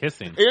just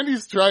kissing.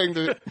 Andy's trying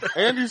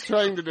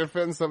to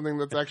defend something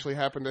that's actually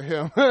happened to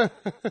him.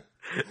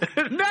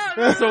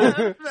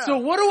 No. So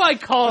what do I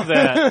call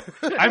that?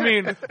 I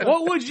mean,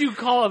 what would you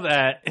call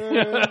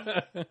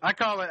that? I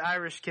call it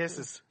Irish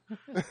kisses.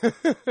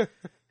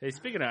 Hey,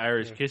 speaking of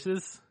Irish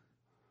kisses,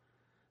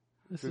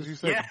 Did you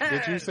say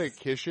Yes.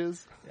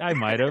 kishes? I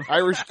might have.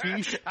 Irish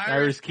quiche?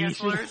 Irish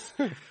kisslers.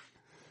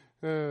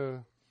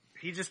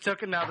 He just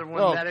took another one.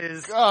 Oh, that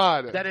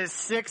God. is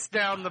 6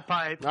 down the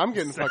pipe. I'm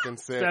getting fucking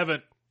sick.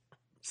 7.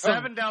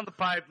 7 down the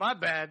pipe. My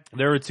bad.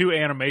 There were 2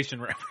 animation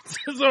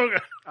references.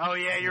 Oh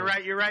yeah, you're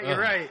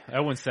right.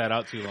 That one sat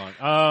out too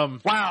long.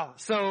 Wow.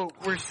 So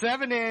we're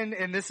 7 in,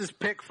 and this is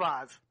pick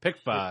 5. Pick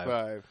 5.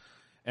 5.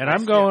 And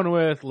I'm going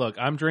with, look,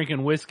 I'm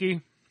drinking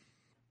whiskey.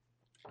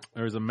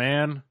 There's a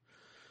man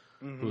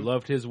who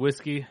loved his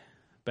whiskey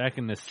back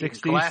in the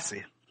 60s.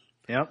 Classy.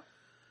 Yep.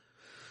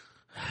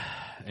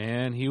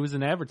 And he was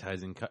an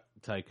advertising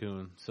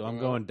tycoon. So I'm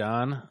going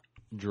Don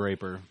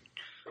Draper,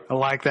 I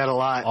like that a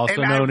lot.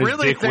 also And I known as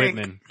really Dick think-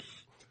 Whitman.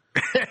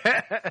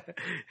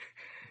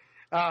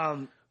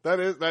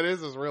 That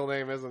is his real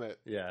name, isn't it?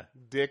 Yeah,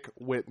 Dick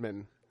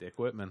Whitman. Dick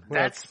Whitman.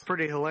 That's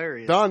pretty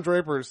hilarious. Don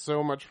Draper is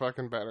so much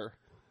fucking better.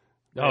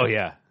 Oh,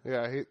 yeah.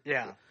 Yeah.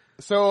 Yeah.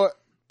 So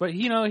But,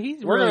 he's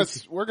we're really...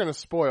 gonna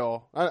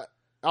spoil.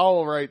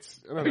 I'll write.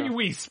 I don't Are know.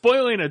 we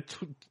spoiling a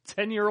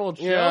 10-year-old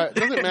show? Yeah,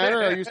 does it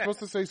matter? Are you supposed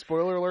to say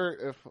spoiler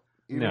alert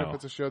even No. if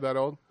it's a show that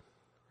old?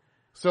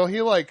 So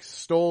he like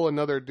stole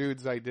another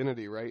dude's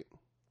identity, right?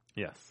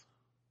 Yes.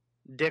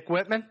 Dick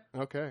Whitman?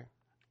 Okay.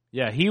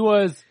 Yeah, he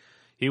was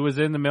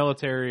in the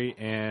military,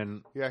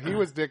 and Yeah, he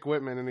was Dick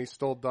Whitman, and he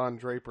stole Don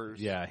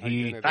Draper's. Yeah,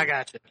 identity. I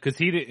got you. because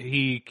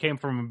he came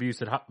from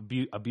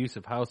an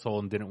abusive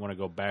household and didn't want to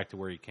go back to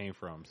where he came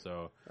from,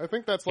 so I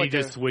think that's he like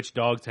just switched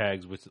dog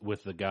tags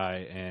with the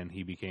guy, and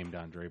he became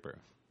Don Draper.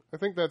 I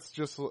think that's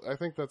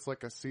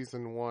like a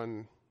season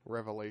 1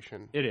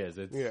 revelation. It is.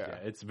 It's Yeah.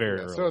 it's very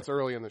Yeah, early. so it's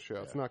early in the show.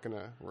 It's not going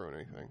to ruin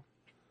anything.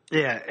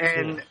 Yeah,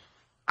 and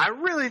I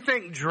really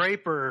think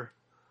Draper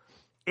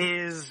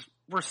is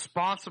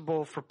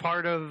responsible for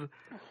part of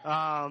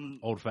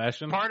old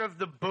fashioned.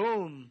 the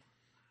boom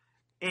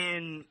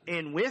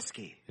in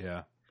whiskey.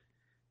 Yeah.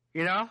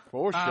 You know,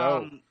 For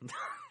sure.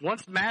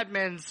 Once Mad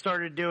Men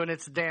started doing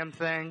its damn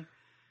thing,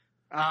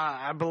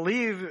 I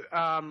believe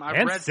I've And read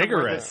somewhere that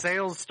cigarettes.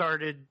 sales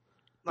started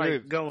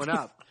Dude. going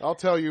up. I'll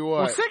tell you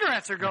Well, what.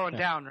 cigarettes are going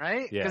down,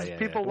 right? Yeah, Because yeah,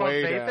 people yeah. love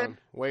Way vaping. down.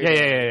 Way Yeah,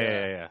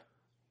 down. yeah.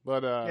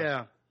 But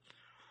Yeah.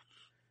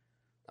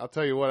 I'll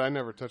tell you what. I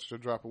never touched a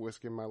drop of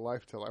whiskey in my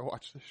life till I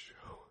watched this show.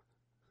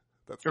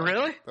 That's not,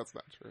 Really? That's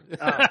not true.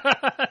 Yeah.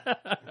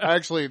 I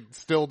actually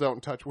still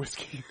don't touch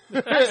whiskey.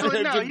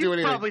 Actually, no, Didn't do you've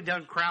anything. probably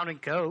done Crown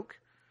and Coke,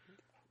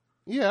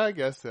 Yeah, I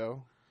guess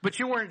so. but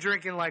you weren't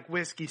drinking like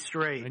whiskey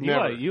straight. And you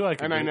Never.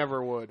 like a and I good-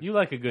 never would. You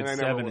like a good And I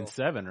never 7 will. and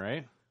 7,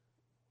 right?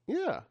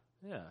 Yeah.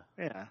 Yeah.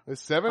 Yeah.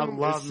 Is I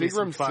love me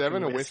some Seagram fucking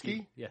 7 a whiskey.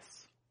 whiskey?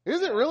 Yes.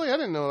 Is it really? I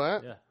didn't know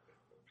that. Yeah.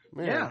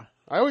 Man. Yeah.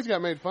 I always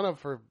got made fun of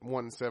for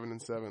 1 7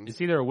 and 7.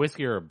 It's either a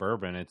whiskey or a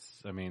bourbon.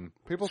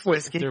 People It's say,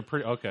 whiskey. They're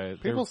pretty okay.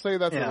 people say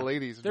that's Yeah. a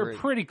ladies' They're drink,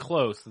 pretty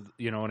close.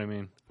 You know what I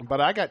mean? but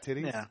I got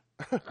titties,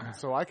 Yeah.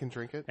 so I can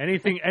drink it.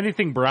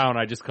 Anything brown,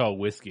 I just call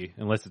whiskey,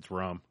 unless it's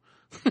rum.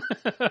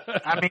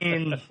 I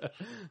mean,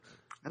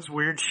 that's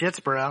weird shit's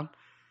brown.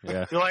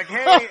 Yeah. You're like,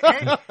 hey,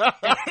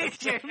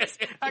 James,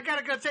 I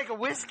gotta go take a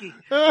whiskey.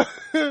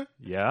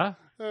 Yeah.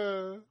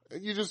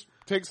 You just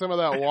take some of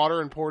that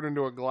water and pour it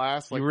into a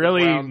glass. Like You the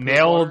really brown peanut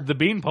nailed butter. the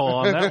beanpole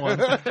on that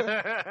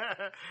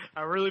one.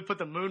 I really put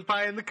the moon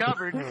pie in the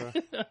cupboard.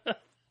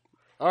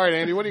 All right,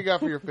 Andy, what do you got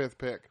for your 5th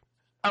pick?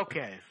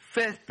 Okay,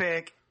 5th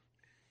pick.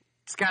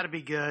 It's got to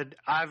be good.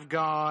 I've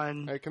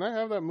gone. Hey, can I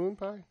have that moon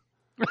pie?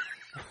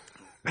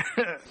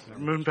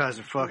 Moon pies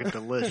are fucking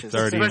delicious. It's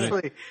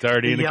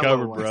already in the yellow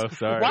cupboard, ones. bro.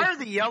 Sorry. Why are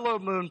the yellow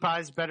moon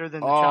pies better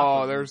than the Oh,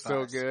 chocolate they're moon so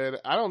pies? good.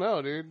 I don't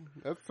know, dude.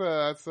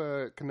 That's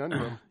a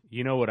conundrum.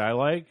 You know what I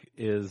like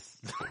is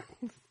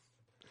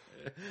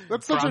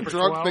That's such a Proper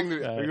drunk 12? thing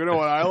to. You know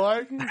what I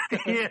like? you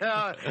know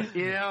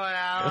what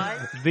I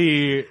like?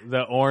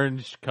 the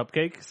orange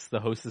cupcakes, the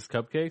Hostess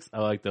cupcakes. I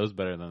like those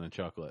better than the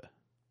chocolate.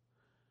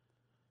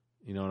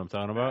 You know what I'm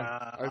talking about?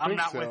 I I'm think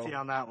not so. with you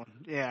on that one.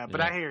 Yeah, but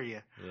Yeah. I hear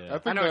you. Yeah. I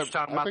think I know what that, you're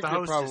talking I about, think the you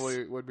Hostess.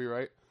 probably would be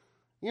right.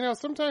 You know,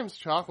 sometimes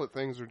chocolate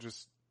things are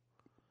just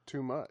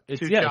too much. It's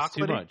Too it's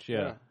too chocolatey? much.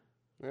 Yeah.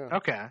 Yeah.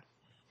 Okay.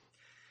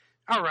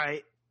 All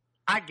right.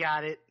 I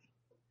got it.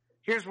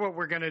 Here's what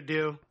we're going to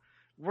do.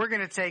 We're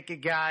going to take a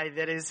guy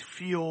that is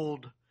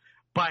fueled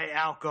by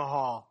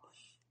alcohol.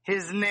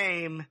 His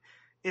name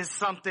is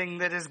something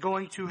that is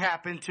going to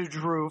happen to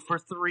Drew for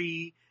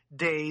 3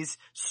 days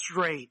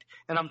straight.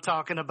 And I'm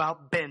talking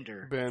about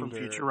Bender. From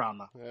Bender.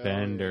 Futurama. Hell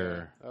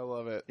Bender. yeah. I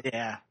love it.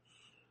 Yeah.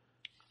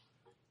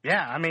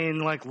 Yeah, I mean,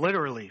 like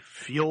literally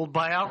fueled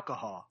by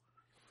alcohol.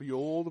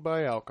 Fueled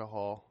by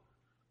alcohol.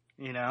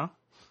 You know?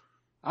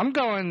 I'm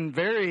going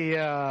very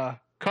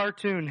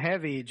cartoon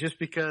heavy just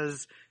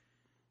because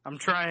I'm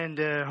trying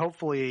to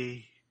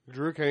hopefully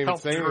Drew can't even help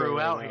say Drew anything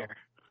out right here.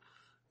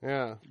 now.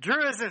 Yeah.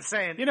 Drew isn't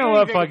saying You know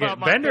what? anything Fuck about it.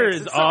 my Bender picks.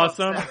 is It's so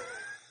awesome, upset.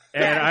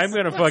 and Yes, I'm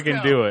gonna let's fucking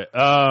go. do it.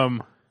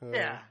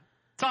 Yeah.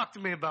 Talk to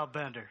me about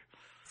Bender.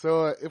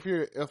 So if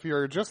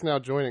you're just now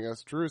joining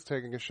us, Drew's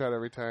taking a shot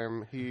every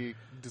time he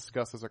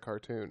discusses a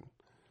cartoon,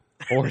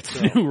 Or it's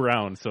a new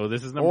round. So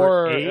this is number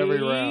or 8.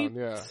 every round.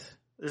 Yeah.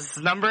 This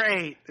is number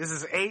 8. This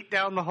is 8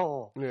 down the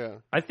hole. Yeah.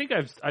 I think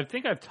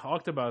I've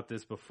talked about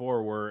this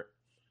before, where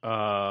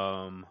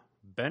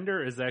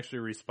Bender is actually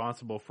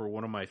responsible for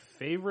one of my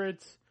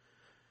favorite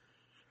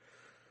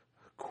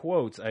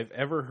quotes I've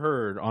ever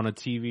heard on a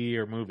TV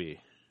or movie.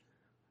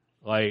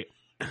 Like,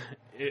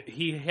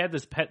 he had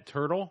this pet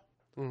turtle,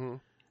 Mm-hmm.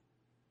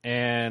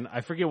 and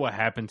I forget what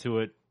happened to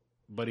it,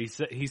 but he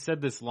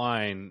said this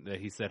line that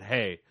he said,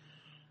 "Hey,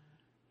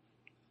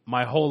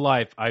 my whole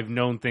life I've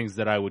known things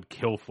that I would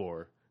kill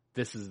for.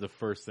 This is the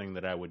first thing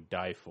that I would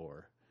die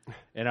for."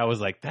 And I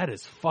was like, that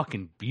is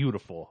fucking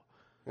beautiful.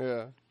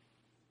 Yeah.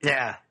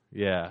 Yeah.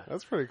 Yeah.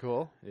 That's pretty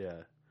cool.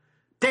 Yeah.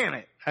 Damn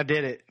it. I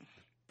did it.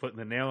 Putting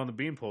the nail on the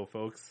beanpole,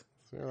 folks.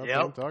 So that's Yep.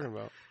 what I'm talking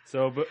about.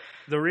 So, but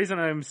the reason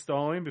I'm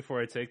stalling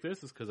before I take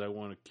this is because I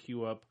want to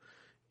queue up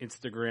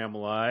Instagram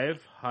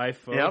Live. Hi,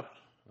 folks. Yep.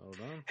 Hold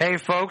on. Hey,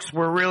 folks,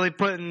 we're really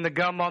putting the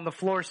gum on the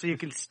floor so you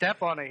can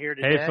step on it here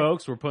today. Hey,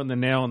 folks, we're putting the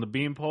nail on the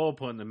beanpole,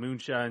 putting the moon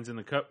pies in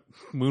the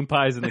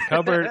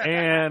cupboard,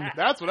 and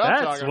That's what I'm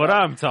that's talking what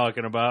about. I'm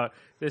talking about.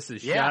 This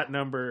is Yeah. shot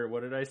number,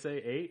 what did I say,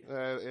 8?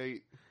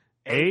 8.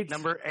 8?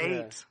 Number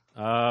 8.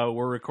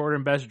 We're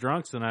recording Best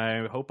Drunks, and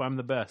I hope I'm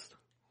the best.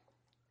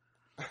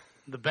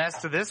 The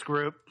best of this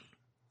group.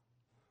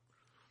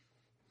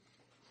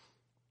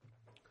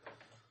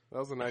 That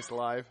was a nice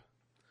live.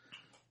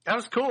 That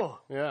was cool.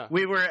 Yeah.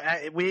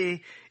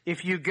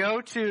 If you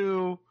go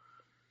to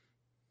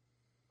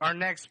our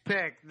next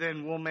pick,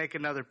 then we'll make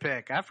another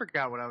pick. I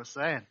forgot what I was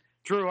saying.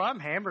 Drew, I'm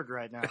hammered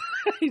right now.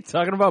 He's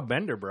talking about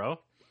Bender, bro.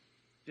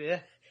 Yeah.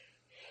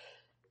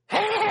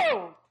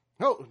 Oh!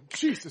 Oh,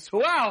 Jesus.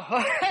 Wow.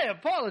 I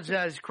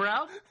apologize,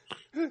 crowd.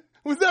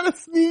 Was that a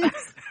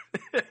sneeze?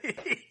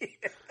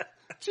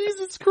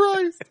 Jesus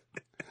Christ.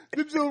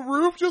 Did the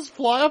roof just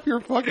fly off your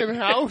fucking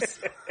house?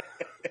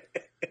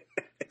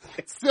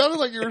 It sounded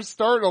like you were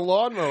starting a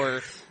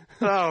lawnmower.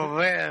 Oh,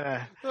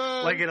 man.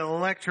 Uh, Like an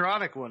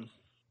electronic one.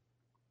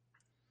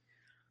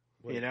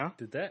 Wait, You know?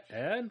 Did that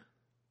add?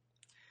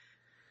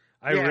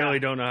 I Yeah. really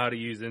don't know how to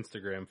use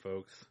Instagram,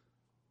 folks.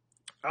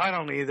 I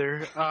don't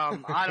either.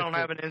 I don't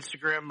have an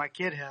Instagram. My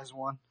kid has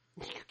one.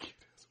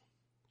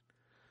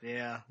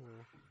 Yeah.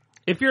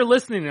 If you're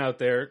listening out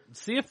there,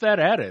 see if that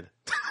added.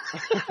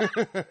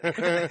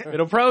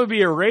 It'll probably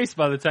be erased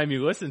by the time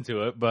you listen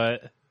to it,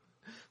 but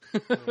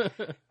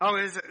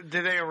Oh,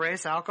 do they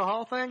erase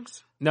alcohol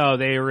things? no,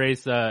 they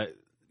erase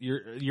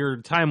your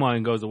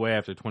timeline goes away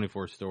after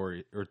 24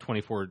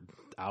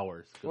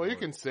 hours. Well, you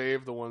can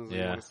save the ones that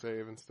you Yeah. want to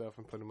save and stuff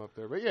and put them up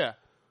there. But yeah.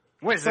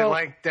 What is it,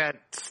 like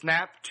that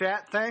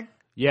Snapchat thing?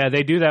 Yeah,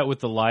 they do that with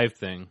the live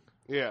thing.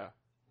 Yeah.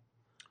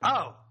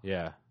 Oh,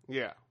 Yeah.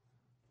 Yeah.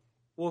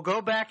 we'll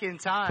go back in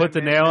time. Put the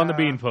and, nail on the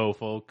beanpole,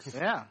 folks.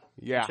 Yeah.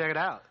 Yeah. Check it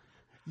out.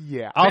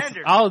 Yeah.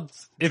 Bender.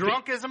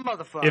 Drunk as a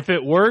motherfucker. If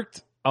it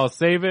worked, I'll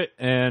save it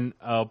and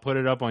I'll put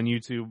it up on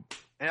YouTube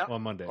Yep.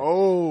 on Monday.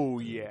 Oh,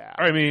 yeah.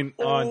 I mean,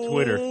 on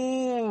Twitter.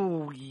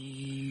 Oh,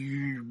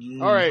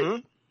 All right.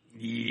 Mhm.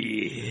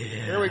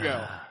 Yeah. Here we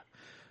go.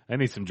 I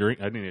need some drink.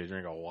 I need a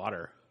drink of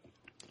water.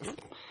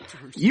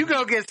 You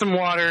go get some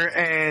water,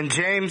 and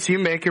James, you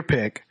make your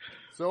pick.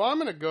 So I'm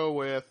going to go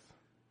with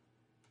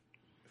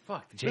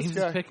Fuck, James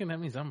guy- is picking. That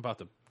means I'm about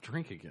to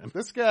drink again.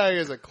 this guy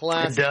is a It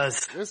classic.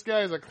 does. This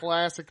guy is a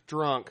classic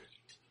drunk.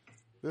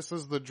 This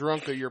is the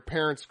drunk that your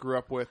parents grew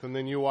up with, and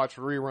then you watch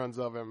reruns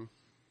of him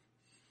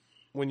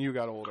when you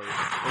got older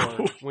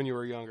or when you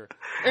were younger.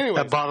 Anyway,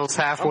 That bottle's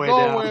I'm halfway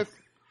going down. with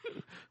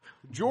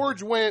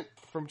George went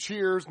from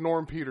Cheers,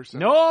 Norm Peterson.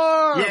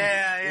 Norm!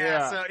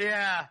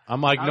 Yeah.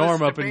 I'm like I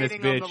Norm was up in this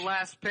debating bitch. on the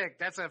last pick.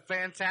 That's a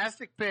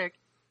fantastic pick.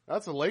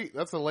 That's a late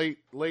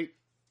good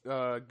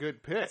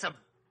pick. That's a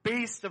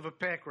beast of a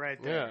pick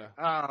right there.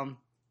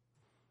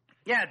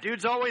 Yeah,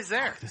 dude's always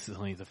there. This is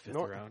only the fifth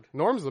round.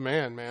 Norm's the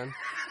man.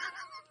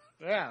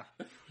 Yeah.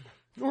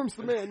 Norm's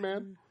the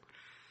man.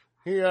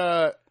 He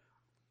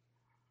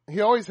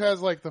always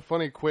has like the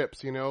funny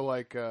quips, you know,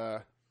 like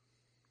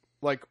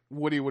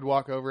Woody would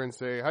walk over and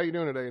say, "How you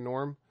doing today,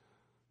 Norm?"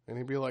 And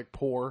he'd be like,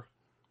 "Poor."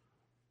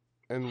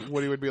 And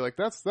Woody would be like,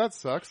 "That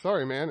sucks.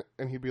 Sorry, man."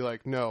 And he'd be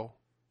like, "No,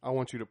 I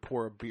want you to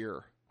pour a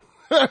beer."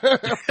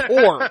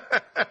 Pour.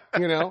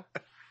 You know?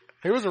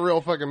 He was a real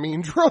fucking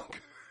mean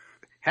drunk.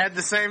 Had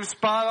the same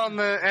spot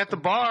at the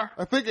bar.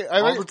 I think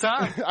all the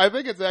time. I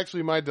think it's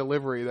actually my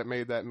delivery that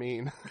made that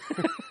mean.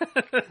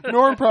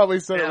 Norm probably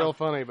said it real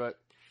funny, but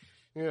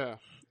yeah.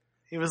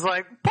 He was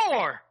like,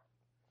 "Pour.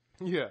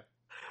 Yeah.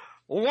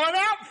 One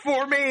out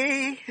for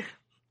me."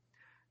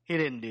 He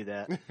didn't do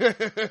that.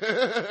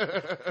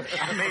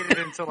 I made it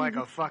into like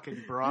a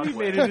fucking Broadway. You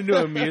made it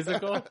into a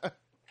musical?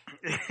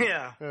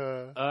 Yeah.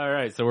 All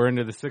right, so we're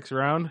into the sixth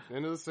round.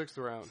 Into the sixth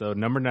round. So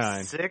number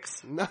 9.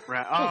 Six? No.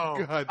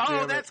 Oh, God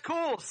damn it. That's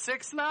cool.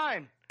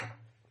 6'9".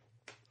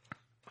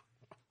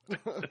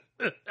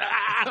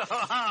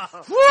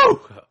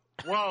 Woo!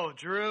 Whoa,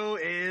 Drew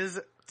is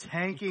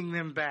tanking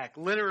them back.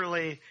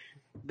 Literally,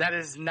 that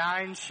is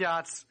 9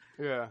 shots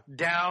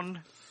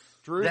down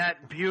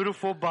that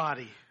beautiful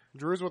body.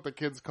 Drew's what the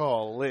kids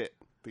call lit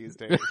these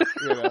days.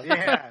 You know?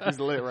 Yeah. He's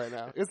lit right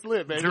now. It's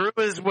lit, baby. Drew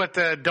is what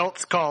the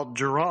adults call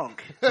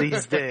drunk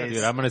these days.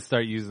 Dude, I'm going to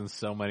start using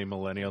so many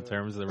millennial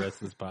terms the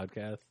rest of this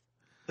podcast.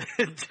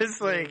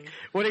 Just like,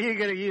 what are you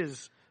going to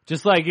use?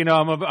 Just like, you know,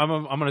 I'm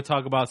going to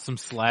talk about some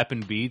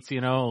slapping beats,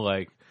 you know,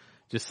 like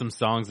just some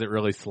songs that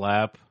really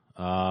slap.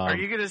 Are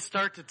you going to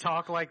start to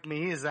talk like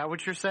me? Is that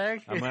what you're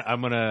saying?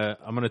 I'm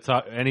gonna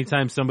talk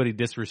anytime somebody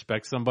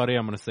disrespects somebody.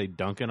 I'm gonna say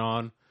dunking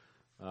on.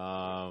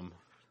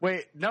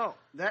 Wait, no,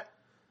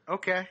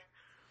 okay,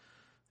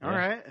 all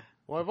right.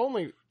 Well, I've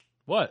only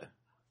What?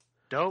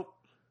 Dope.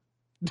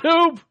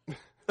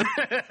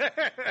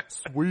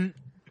 sweet.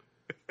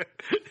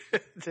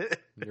 You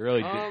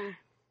really do.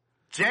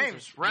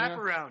 James, wrap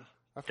around.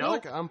 I feel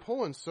like I'm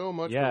pulling so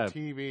much from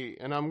TV,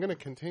 and I'm gonna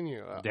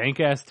continue.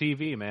 Dank ass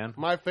TV, man.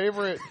 My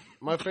favorite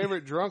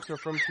drunks are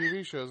from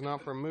TV shows,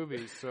 not from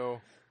movies. So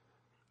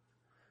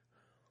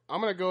I'm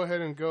gonna go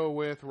ahead and go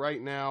with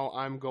right now.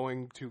 I'm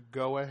going to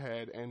go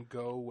ahead and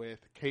go with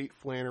Kate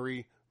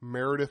Flannery,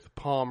 Meredith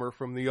Palmer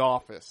from The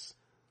Office.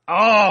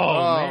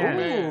 Oh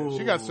man.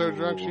 She got so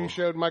drunk she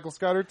showed Michael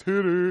Scott her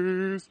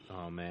titties.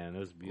 Oh man,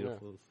 those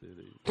beautiful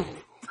titties.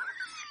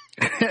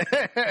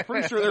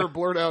 Pretty sure they were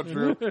blurred out,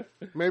 Drew.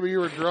 Maybe you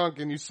were drunk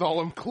and you saw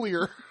them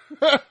clear.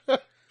 I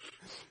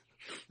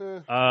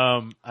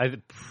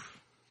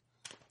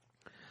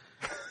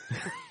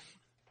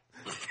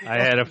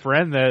had a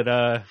friend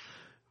that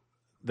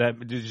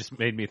just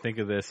made me think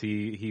of this.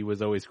 He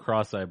was always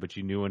cross-eyed, but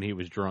you knew when he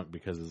was drunk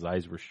because his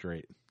eyes were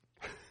straight.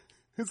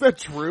 Is that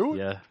true?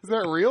 Yeah. Is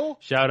that real?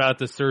 Shout out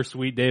to Sir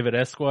Sweet David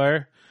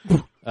Esquire. Is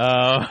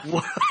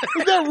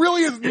that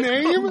really his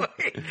name?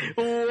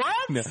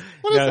 What? No,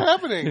 What is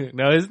happening?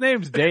 No, his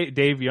name's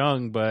Dave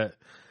Young, but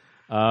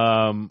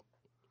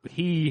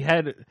he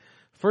had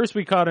first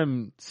we called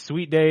him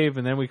Sweet Dave,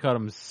 and then we called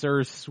him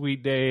Sir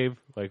Sweet Dave.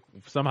 Like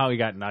somehow he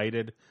got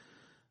knighted.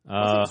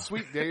 Wasn't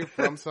Sweet Dave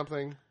from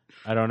something?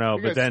 I don't know,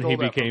 You but guys then he stole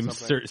that from became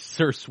something.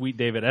 Sir Sweet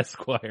David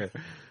Esquire.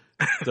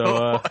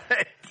 So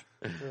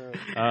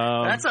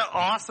That's an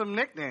awesome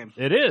nickname.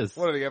 it is.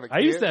 What, did he have a I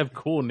used kid? to have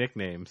cool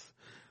nicknames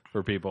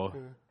for people.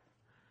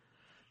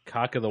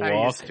 Cock of the I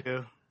Walk. used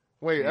to.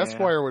 Wait, Yeah.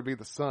 Esquire would be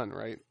the son,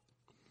 right?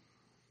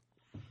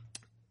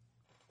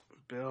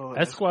 Bill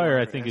Esquire,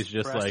 I think, is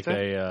just Preston? like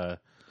a.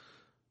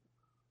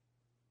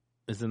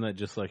 Isn't that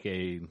just like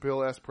a?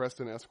 Bill S.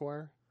 Preston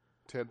Esquire?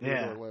 Ted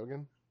Theodore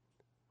Logan?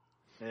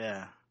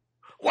 Yeah.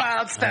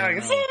 Wild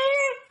Stallions.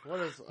 What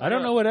is? I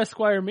don't know what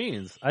Esquire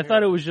means. I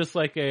thought it was just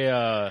like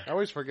a. I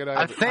always forget.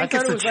 I I think thought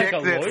it's it a was like chick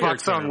a that lawyer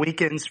fucks on term.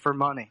 weekends for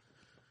money.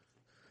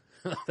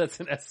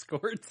 That's an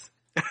escort.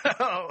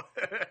 Oh.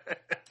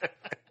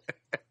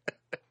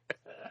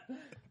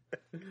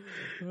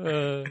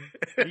 You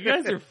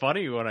guys are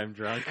funny when I'm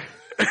drunk.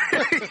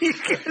 You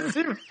guys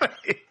are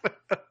funny.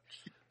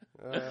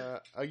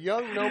 A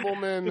young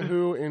nobleman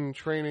who, in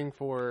training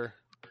for,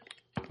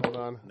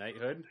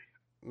 knighthood,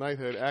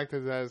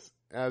 acted as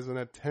an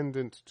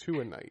attendant to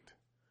a knight.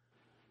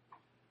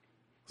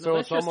 So No,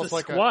 it's that's almost just a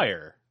like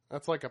squire.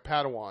 That's like a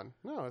Padawan.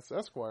 No, it's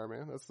Esquire,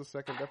 man. That's the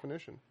second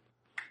definition.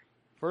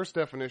 First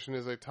definition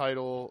is a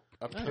title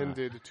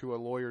appended to a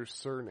lawyer's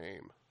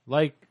surname.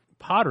 Like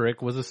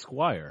Podrick was a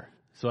squire,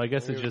 so I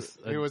guess He it's was,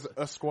 just he was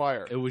a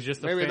squire. it was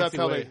just a Maybe that's fancy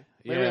how way.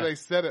 maybe they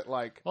said it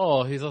like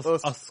Oh, he's a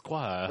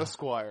squire. a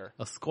squire.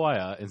 A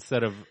squire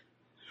instead of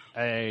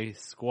a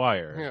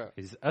squire. Yeah.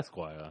 He's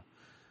Esquire.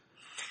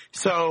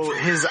 So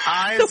his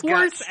eyes got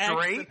worst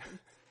straight.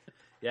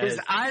 Yeah, his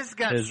eyes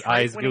got his straight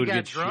eyes when he would got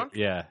get drunk.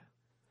 yeah.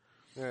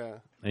 Yeah.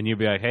 And you'd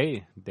be like,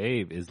 hey,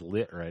 Dave is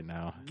lit right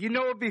now. You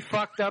know what'd be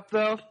fucked up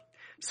though?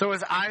 So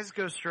his eyes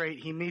go straight.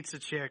 He meets a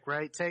chick,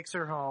 right? Takes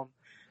her home.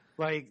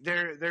 Like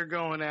they're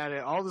going at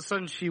it. All of a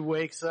sudden she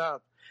wakes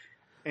up,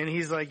 and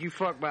he's like, "You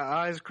fucked my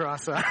eyes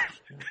cross-eyed."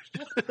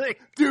 Like,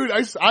 Dude,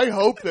 I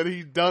hope that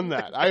he's done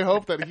that. I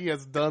hope that he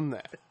has done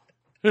that.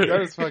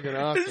 That is fucking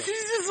awesome. she's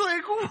just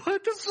like,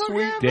 "What the fuck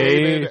Sweet happened?"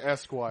 David Dave.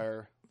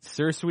 Esquire.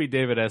 Sir Sweet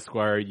David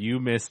Esquire, you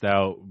missed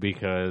out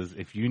because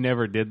if you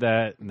never did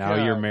that, now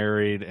God. you're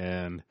married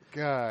and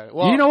God.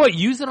 Well, you know what?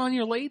 Use it on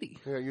your lady.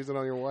 yeah, use it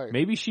on your wife.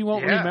 Maybe she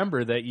won't Yeah.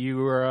 remember that you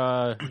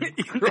were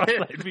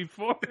cross-eyed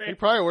before. He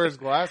probably wears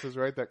glasses,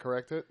 right, that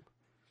correct it?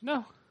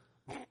 No.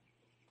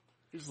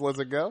 He just lets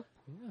it go?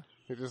 Yeah.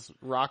 He just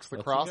rocks the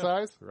Lets it cross go.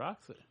 eyes?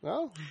 Rocks it.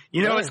 No?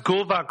 You know Yeah. what's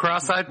cool about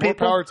cross-eyed More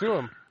people? power to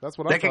him. That's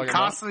what They I'm can talking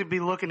constantly be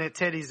looking at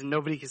titties and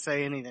nobody can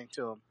say anything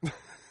to them.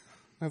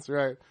 That's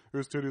right.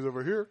 There's titties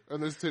over here,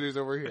 and there's titties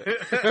over here.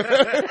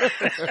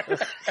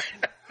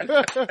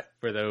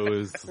 For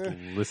those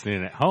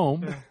listening at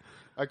home,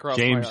 I cross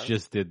James my arms.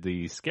 just did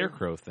the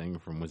scarecrow thing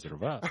from Wizard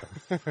of Oz.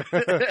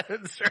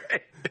 That's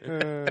right.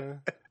 Uh,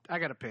 I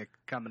got a pick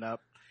coming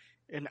up.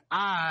 And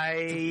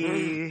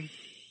I...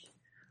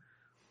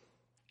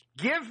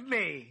 Give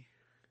me...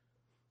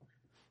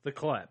 The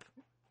clap.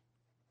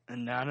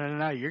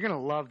 No. You're going to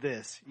love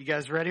this. You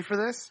guys ready for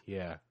this?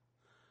 Yeah.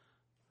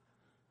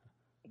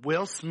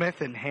 Will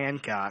Smith and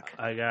Hancock.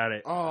 I got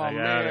it. oh, I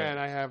got man, it.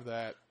 I have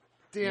that.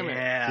 Damn it.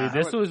 Yeah.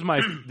 Dude,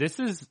 this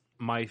is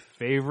my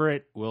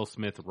favorite Will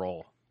Smith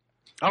role.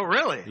 Oh,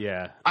 really?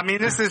 Yeah. I mean,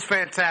 this is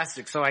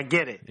fantastic, so I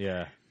get it.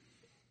 Yeah.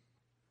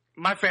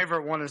 My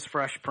favorite one is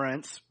Fresh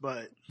Prince,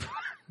 but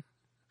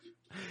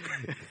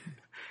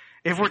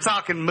if we're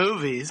talking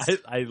movies,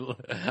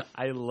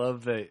 I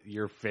love that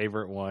your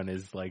favorite one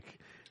is like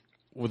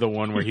the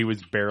one where he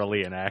was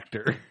barely an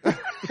actor.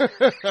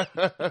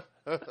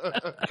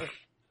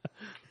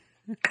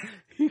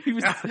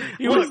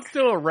 he was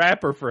still a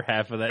rapper for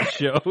half of that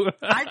show.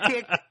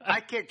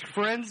 I kicked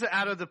friends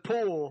out of the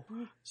pool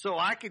so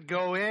I could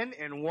go in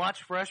and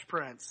watch Fresh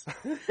Prince.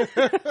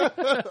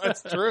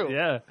 That's true.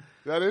 Yeah.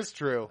 That is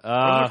true. Those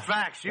are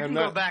facts. You and can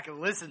go that- back and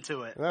listen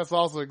to it. And that's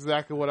also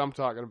exactly what I'm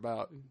talking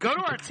about. Go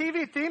to our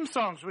TV theme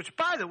songs, which,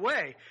 by the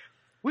way,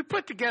 we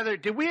put together.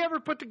 Did we ever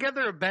put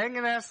together a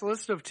banging ass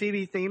list of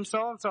TV theme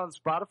songs on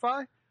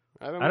Spotify?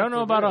 I don't know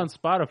if about they on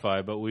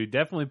Spotify, but we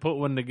definitely put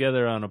one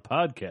together on a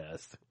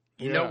podcast.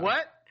 You Yeah. know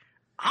what?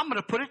 I'm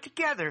going to put it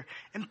together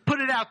and put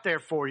it out there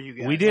for you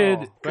guys. We did.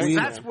 Oh, 'Cause we-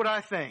 that's what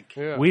I think.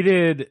 Yeah. We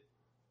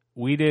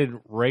did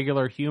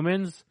regular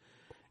humans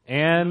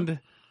and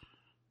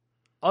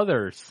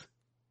others.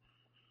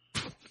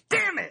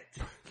 Damn it!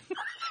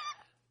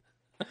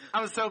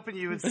 I was hoping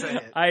you would say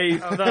it. I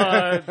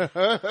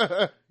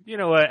thought, you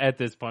know what? At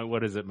this point,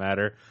 what does it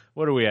matter?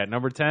 What are we at?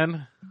 Number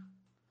 10?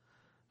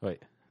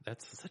 Wait,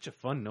 that's such a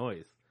fun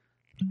noise.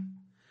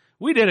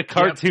 We did a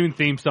cartoon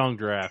theme song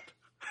draft.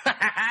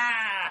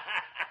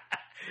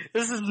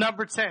 This is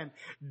number 10.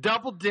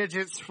 Double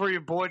digits for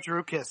your boy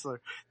Drew Kistler.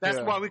 That's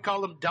Yeah. why we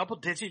call him Double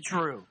Digit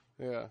Drew.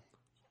 Yeah.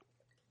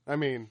 I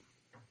mean,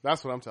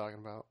 that's what I'm talking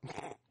about.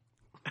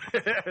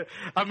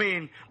 I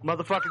mean,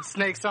 motherfucking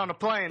snakes on a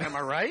plane, am I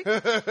right?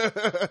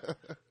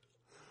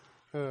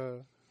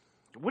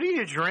 What are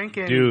you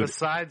drinking Dude.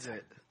 besides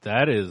it?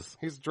 That is,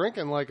 He's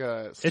drinking like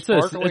a it's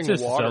sparkling a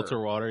water. seltzer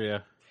water, yeah.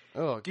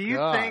 Oh, Do you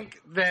God. think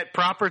that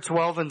Proper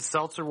 12 and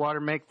seltzer water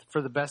make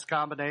for the best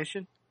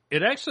combination?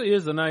 It actually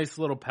is a nice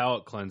little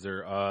palate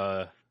cleanser.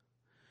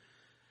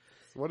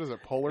 What is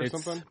it, Polar It's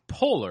something?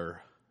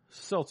 Polar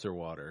seltzer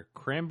water,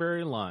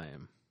 cranberry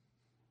lime.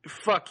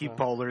 Fuck you,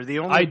 Polar. The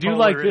only I do Polar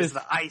like is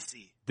this. the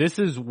icy. This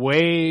is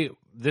way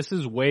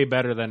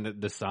better than the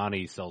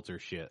Dasani seltzer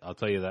shit. I'll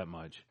tell you that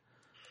much.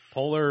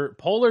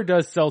 Polar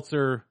does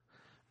seltzer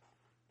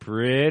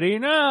pretty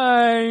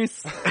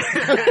nice.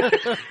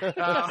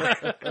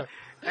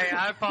 Hey,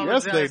 I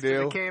apologize Yes, they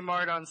to do. the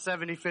Kmart on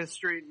 75th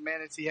Street and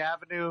Manatee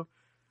Avenue.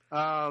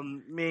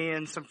 Me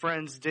and some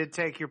friends did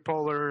take your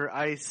Polar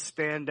Ice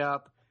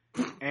stand-up,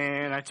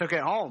 and I took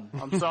it home.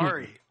 I'm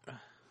sorry.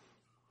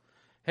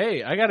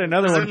 Hey, I got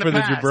another This is one in for the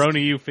the past.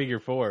 Jabroni U Figure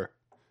 4.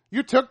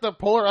 You took the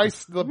Polar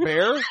Ice, the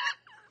bear?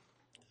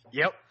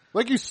 Yep.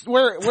 Like you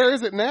swear, where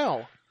is it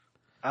now?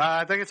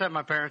 I think it's at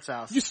my parents'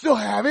 house. You still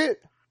have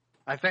it?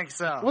 I think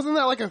so. Wasn't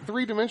that like a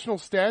 3-dimensional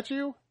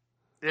statue?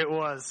 It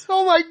was.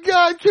 Oh my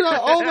God!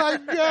 Oh my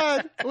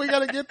God! We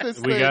gotta get this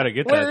thing. We got to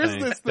get Where that is thing.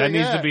 this thing That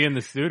needs at? to be in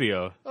the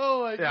studio.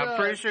 Oh my Yeah, God! I'm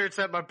pretty sure it's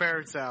at my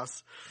parents'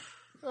 house.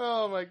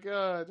 Oh my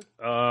God!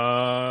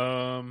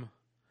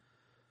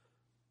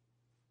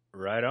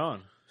 Right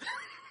on.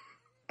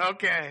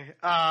 Okay.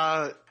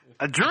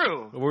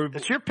 Drew,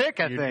 it's your pick,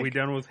 I think. We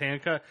done with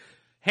Hancock?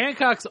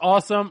 Hancock's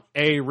awesome.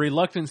 A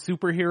reluctant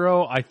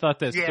superhero. I thought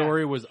that Yeah.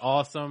 story was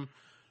awesome.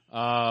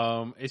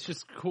 It's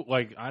just cool.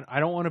 Like, I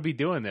don't want to be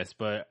doing this,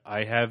 but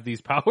I have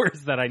these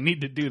powers that I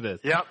need to do this.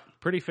 Yep.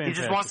 Pretty He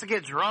fantastic. just wants to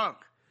get drunk.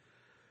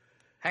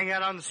 Hang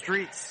out on the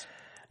streets.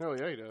 Oh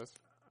yeah, he does.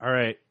 All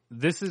right.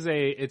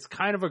 it's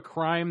kind of a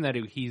crime that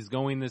he's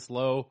going this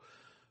low,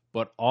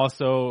 but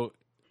also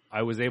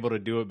I was able to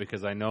do it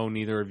because I know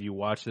neither of you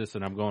watch this,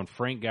 and I'm going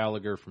Frank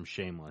Gallagher from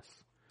Shameless.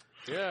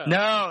 Yeah.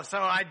 No, so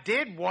I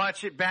did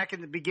watch it back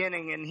in the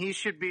beginning, and he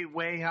should be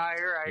way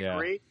higher. I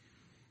agree.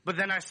 But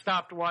then I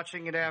stopped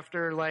watching it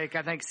after, like,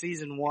 I think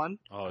season 1.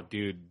 Oh,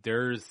 dude,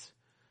 there's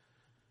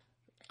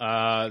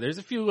a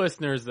few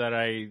listeners that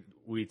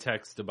we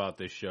text about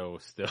this show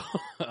still.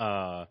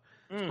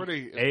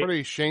 It's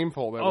pretty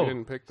shameful that we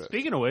didn't pick this.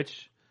 Speaking of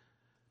which,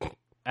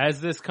 as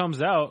this comes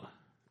out,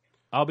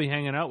 I'll be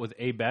hanging out with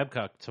A.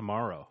 Babcock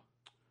tomorrow.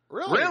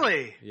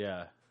 Really?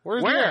 Yeah.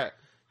 Where's he at?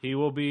 He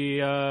will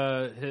be,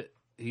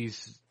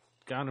 he's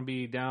gonna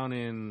be down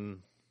in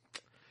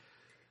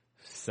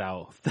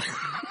South.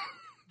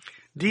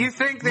 Do you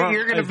think that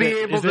you're going to be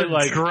able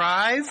to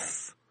drive?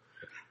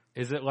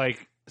 Is it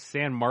like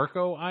San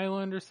Marco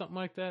Island or something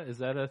like that? Is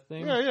that a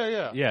thing?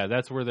 Yeah. Yeah,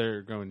 that's where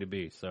they're going to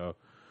be. So,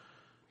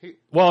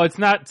 well, it's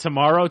not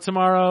tomorrow.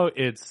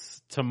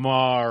 It's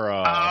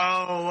tomorrow.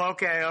 Oh,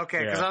 okay.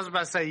 Because Yeah. I was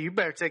about to say, you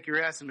better take your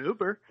ass in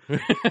Uber.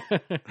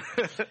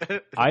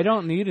 I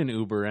don't need an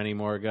Uber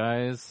anymore,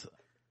 guys.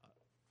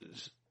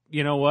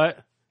 You know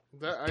what?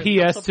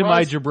 P.S. to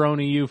my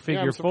jabroni, you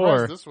figure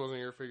 4. This wasn't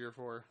your figure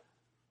 4.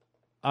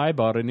 I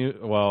bought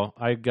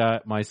I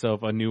got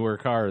myself a newer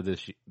car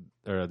this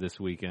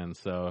weekend.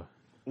 So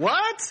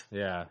What?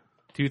 yeah,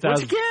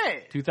 What'd you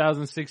get?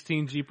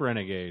 2016 Jeep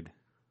Renegade.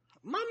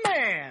 My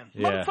man.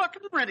 Yeah.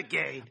 Motherfucking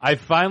Renegade. I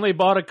finally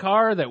bought a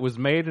car that was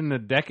made in the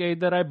decade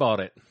that I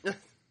bought it.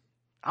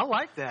 I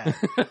like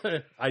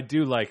that. I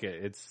do like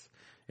it.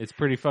 It's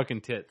pretty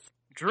fucking tits.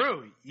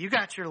 Drew, you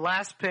got your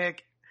last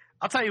pick.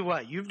 I'll tell you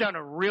what, you've done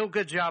a real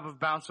good job of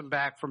bouncing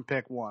back from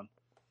pick 1.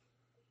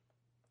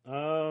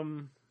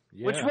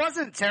 Yeah. Which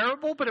wasn't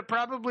terrible, but it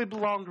probably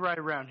belonged right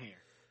around here.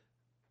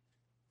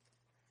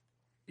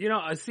 You know,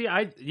 I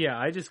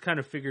just kind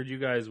of figured you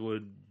guys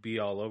would be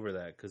all over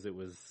that because it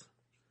was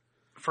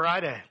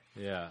Friday.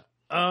 Yeah.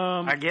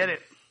 I get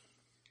it.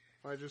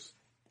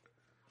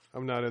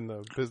 I'm not in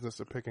the business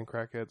of picking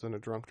crackheads in a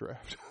drunk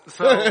draft.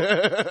 So,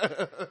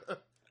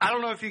 I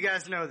don't know if you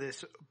guys know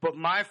this, but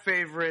my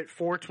favorite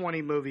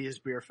 420 movie is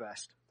Beer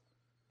Fest.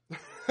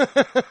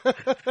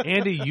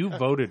 Andy, you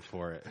voted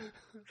for it.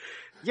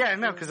 Yeah, I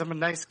know, because I'm a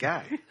nice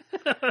guy.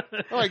 Oh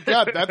my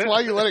God, that's why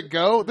you let it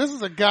go? This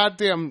is a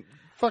goddamn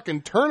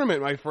fucking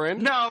tournament, my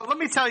friend. No, let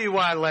me tell you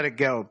why I let it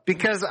go.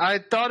 Because I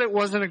thought it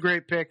wasn't a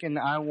great pick, and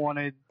I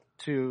wanted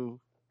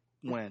to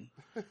win.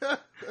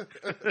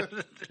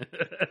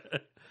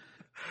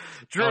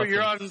 Drew,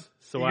 Awesome.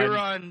 you're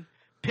on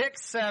pick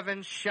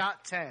 7,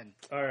 shot 10.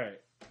 All right.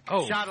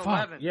 Oh, shot fuck.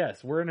 11.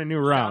 Yes, we're in a new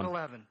round. Shot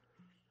 11.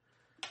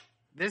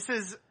 This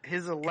is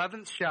his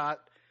 11th shot.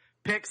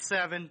 Pick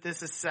 7.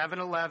 This is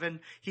 7-11.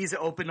 He's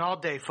open all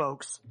day,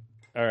 folks.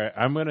 All right,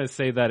 I'm going to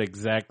say that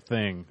exact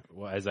thing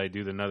as I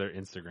do another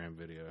Instagram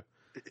video.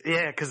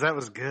 Yeah, because that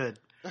was good.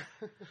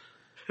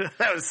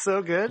 That was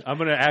so good. I'm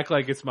going to act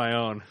like it's my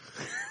own.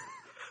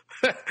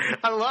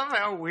 I love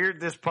how weird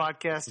this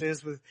podcast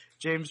is with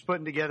James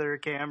putting together a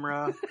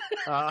camera,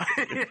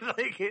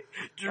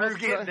 Drew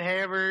getting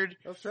hammered,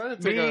 I was trying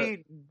to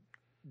take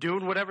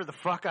doing whatever the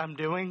fuck I'm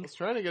doing. I was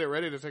trying to get it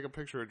ready to take a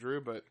picture of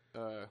Drew, but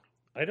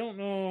I don't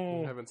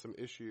know. I'm having some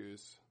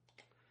issues.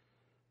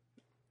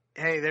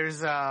 Hey,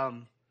 there's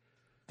a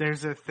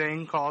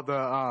thing called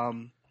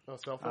the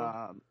cell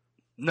phone?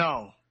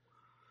 No.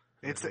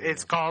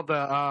 It's called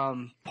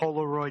the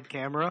Polaroid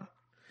camera.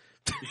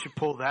 You should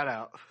pull that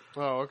out.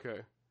 Oh,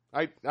 okay.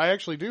 I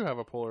actually do have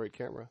a Polaroid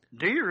camera.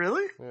 Do you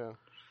really? Yeah.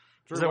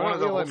 Is that one of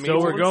the So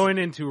we're going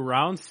into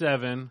round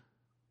 7,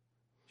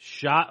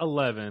 shot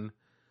 11,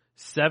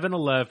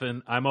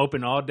 7-11. I'm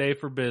open all day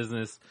for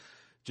business.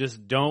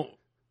 Just don't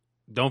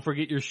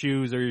forget your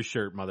shoes or your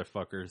shirt,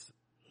 motherfuckers.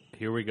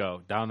 Here we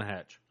go. Down the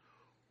hatch.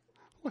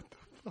 What the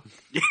fuck?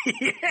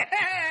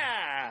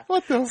 Yeah!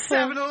 What the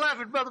fuck?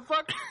 7-11,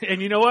 motherfucker.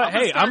 And you know what?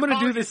 Hey, I'm going to do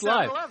calling this you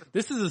live. 7-11.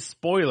 This is a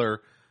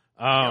spoiler.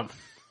 I'm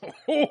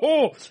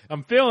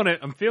feeling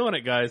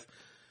it, guys.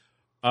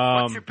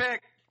 What's your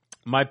pick?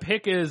 My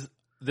pick is,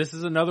 this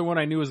is another one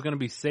I knew was going to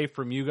be safe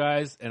from you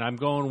guys, and I'm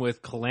going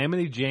with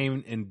Calamity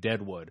Jane in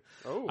Deadwood.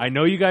 Oh. I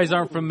know you guys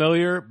aren't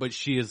familiar, but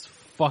she is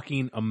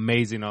fucking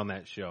amazing on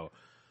that show.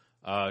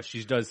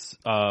 She does,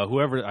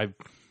 whoever,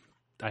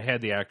 I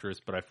had the actress,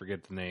 but I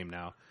forget the name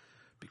now.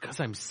 Because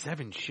I'm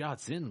 7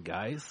 shots in,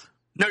 guys.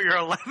 No, you're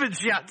 11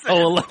 shots in.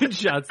 Oh, 11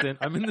 shots in.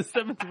 I'm in the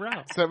 7th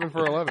round. 7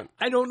 for 11.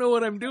 I don't know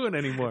what I'm doing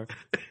anymore.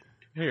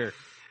 Here.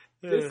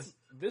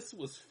 This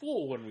was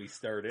full when we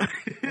started.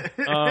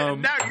 Now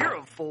you're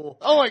a fool.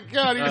 Oh my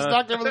God, he just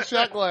knocked over the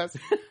shot glass.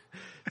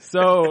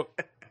 So,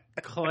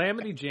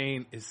 Calamity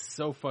Jane is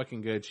so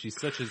fucking good.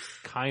 She's such a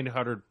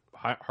kind-hearted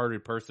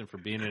person for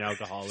being an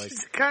alcoholic.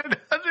 She's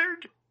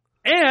kind-hearted.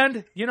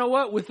 And, you know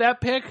what? With that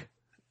pick,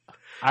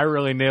 I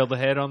really nailed the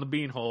head on the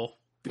beanhole.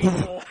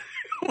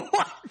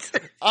 What?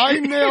 I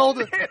nailed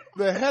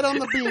the head on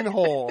the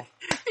beanhole.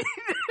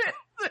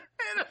 The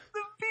head of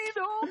the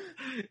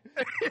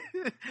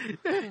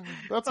beanhole.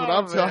 That's what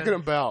I'm talking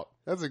about.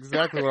 That's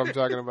exactly what I'm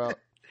talking about.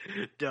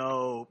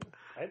 Dope.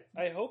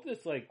 I hope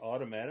this like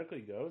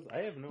automatically goes. I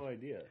have no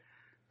idea.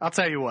 I'll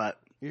tell you what.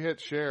 You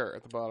hit share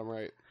at the bottom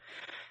right.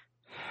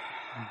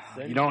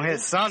 You don't hit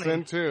Sunny.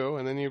 Send to,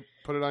 and then you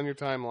put it on your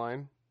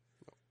timeline.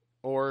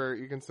 Or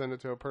you can send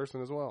it to a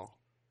person as well.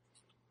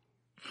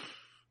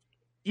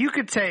 You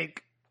could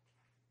take,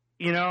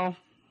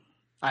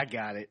 I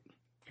got it.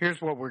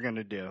 Here's what we're going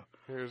to do.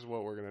 Here's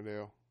what we're going to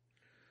do.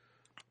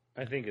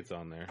 I think it's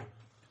on there.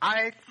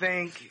 I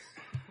think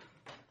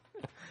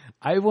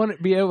I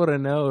wouldn't be able to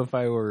know if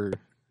I were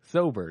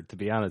sober, to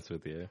be honest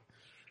with you.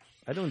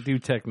 I don't do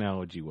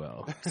technology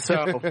well.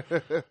 so.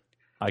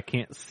 I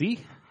can't see,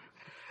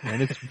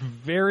 and it's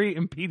very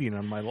impeding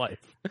on my life.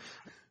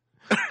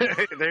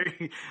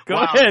 Go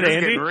ahead,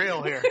 Andy. Getting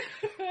real here.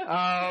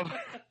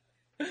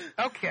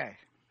 Okay.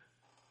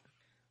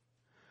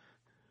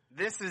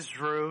 This is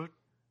Drew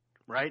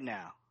right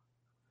now.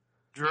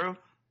 Drew?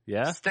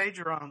 Yeah? Stay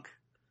drunk.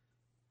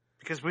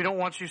 Because we don't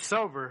want you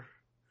sober.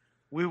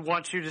 We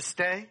want you to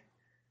stay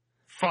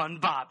Fun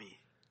Bobby.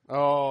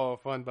 Oh,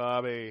 Fun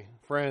Bobby.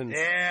 Friends.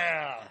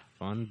 Yeah.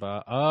 Fun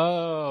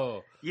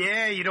Oh.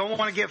 Yeah, you don't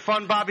want to get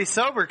Fun Bobby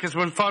sober because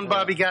when Fun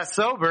Bobby got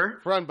sober.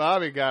 Fun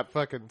Bobby got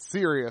fucking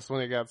serious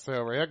when he got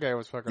sober. That guy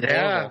was fucking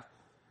horrible.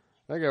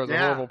 That guy was a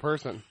horrible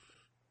person.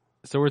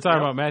 So we're talking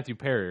about Matthew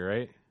Perry,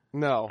 right?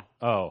 No.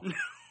 Oh.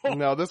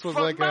 No, this was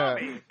Fun like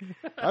Bobby.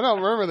 I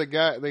don't remember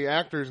the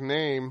actor's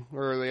name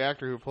or the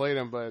actor who played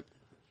him, but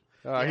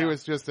he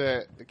was just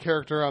a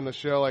character on the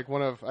show, like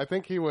I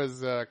think he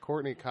was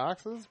Courtney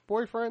Cox's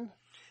boyfriend?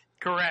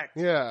 Correct.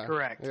 Yeah.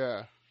 Correct.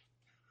 Yeah.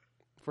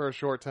 For a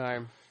short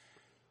time.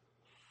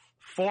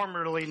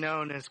 Formerly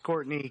known as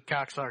Courtney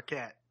Cox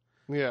Arquette.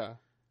 Yeah.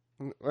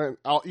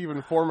 I'll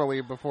even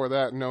formerly before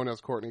that known as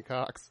Courtney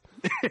Cox.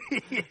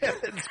 Yeah,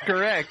 that's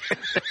correct.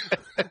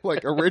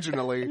 Like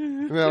originally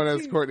known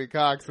as Courtney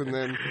Cox, and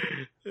then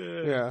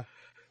yeah.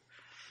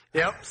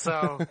 Yep.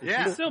 So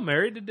yeah. She's still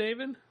married to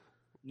David?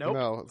 Nope.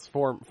 No, it's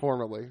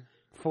formerly.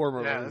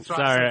 Yeah, that's why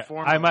Sorry, I said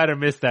formerly. I might have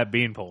missed that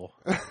beanpole.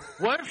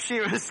 What if she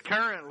was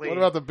currently? What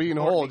about the bean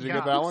hole? Courtney Did you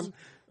get that Cox? one?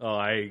 Oh,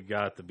 I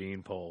got the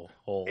beanpole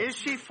hole. Is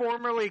she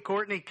formerly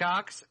Courtney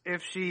Cox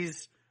if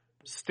she's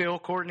still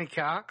Courtney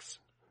Cox?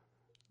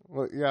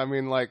 Well, yeah, I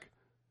mean, like,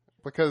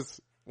 because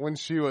when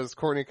she was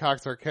Courtney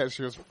Cox Arquette,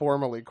 she was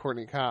formerly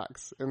Courtney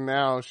Cox, and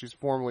now she's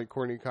formerly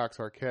Courtney Cox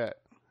Arquette.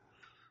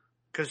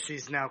 Because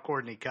she's now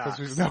Courtney Cox.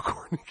 Because she's now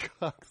Courtney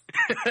Cox.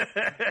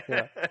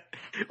 Yeah.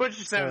 What'd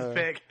you seventh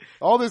pick?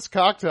 All this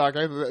cock talk,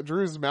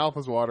 Drew's mouth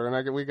is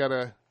watering. We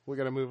gotta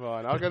move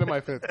on. I'll go to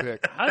my fifth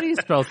pick. How do you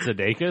spell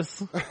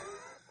Sudeikis?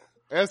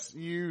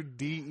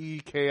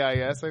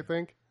 Sudekis, I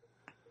think.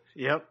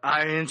 Yep,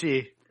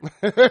 ING.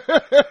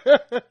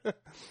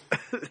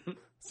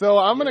 So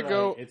I'm gonna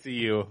go It's a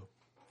you.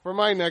 for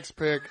my next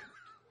pick.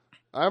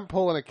 I'm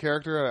pulling a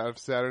character out of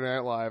Saturday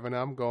Night Live, and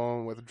I'm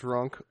going with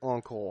Drunk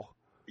Uncle.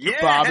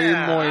 Yeah, Bobby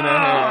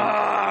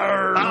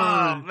Moynihan.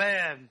 Oh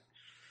man,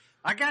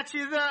 I got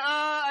you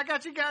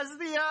guys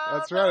the.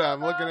 That's right.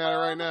 I'm looking at it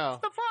right now.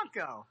 The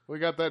Funko. We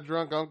got that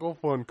Drunk Uncle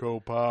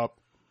Funko Pop.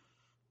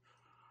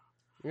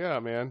 Yeah,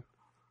 man.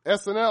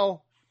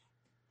 SNL.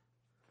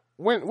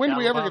 When do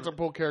we ever get to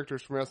pull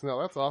characters from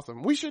SNL? That's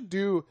awesome. We should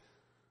do.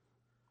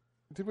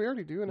 Did we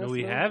already do an SNL?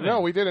 we haven't.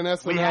 No, we did an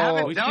SNL. We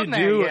haven't We done should that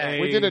do yet.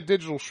 We did a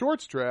digital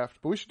shorts draft,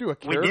 but we should do a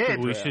character did.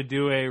 draft. We should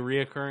do a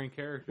reoccurring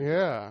character.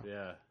 Yeah.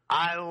 Yeah.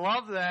 I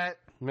love that.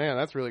 Man,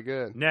 that's really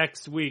good.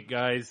 Next week,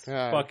 guys.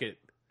 Yeah. Fuck it.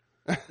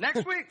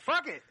 Next week,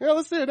 fuck it. Yeah,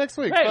 let's do it next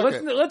week. Hey, Fuck let's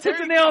it. hit There the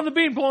you nail go. on the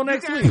beanpole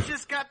next you guys week.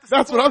 just got the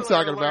That's what I'm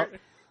spoiler talking alert. about.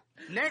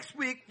 Next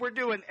week, we're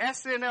doing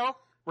SNL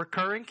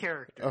recurring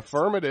characters.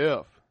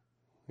 Affirmative.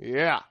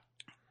 Yeah.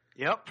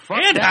 Yep. Fuck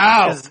And that,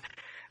 how? 'cause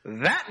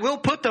that will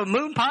put the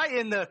moon pie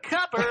in the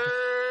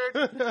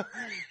cupboard.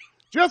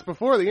 Just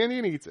before the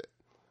Indian eats it.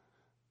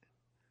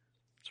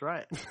 That's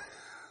right.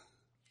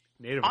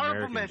 Native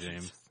Honorable American,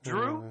 mentions. James.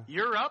 Drew,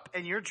 you're up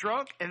and you're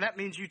drunk, and that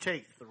means you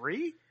take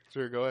 3?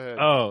 Sure, go ahead.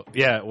 Oh,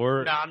 yeah,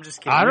 we're... No, I'm just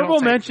kidding. Honorable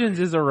You don't take mentions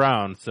is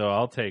around, so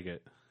I'll take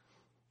it.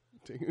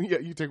 Yeah,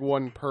 you take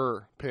one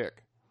per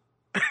pick.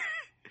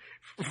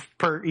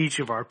 per each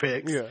of our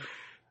picks. Yeah.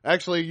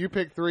 Actually, you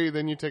pick 3,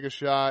 then you take a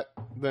shot.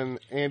 Then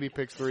Andy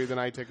picks 3, then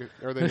then you take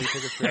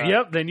a shot.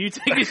 Yep, then you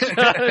take a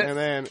shot. And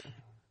then,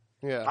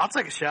 yeah. I'll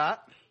take a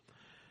shot.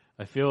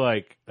 I feel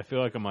like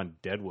I'm on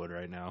Deadwood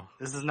right now.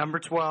 This is number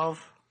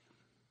 12.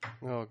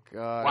 Oh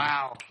God.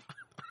 Wow.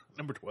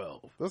 Number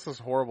 12. This is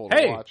horrible to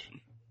Hey. watch.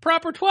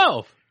 Proper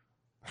 12.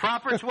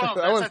 Proper 12.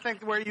 That That's, was- I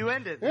think, where you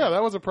ended. Yeah,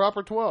 that was a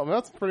proper 12.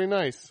 That's pretty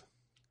nice.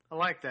 I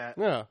like that.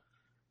 Yeah.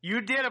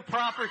 You did a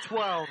proper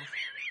 12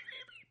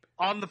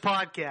 on the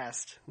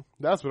podcast.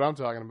 That's what I'm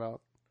talking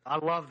about. I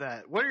love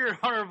that. What are your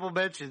honorable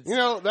mentions? You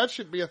know, that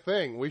should be a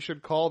thing. We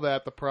should call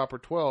that the proper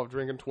 12,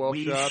 drinking 12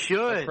 We shots.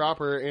 should.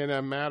 Proper in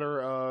a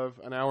matter of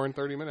an hour and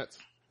 30 minutes.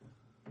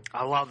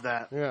 I love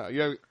that. Yeah,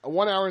 you have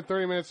 1 hour and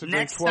 30 minutes to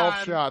Next drink 12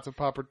 time- shots of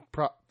proper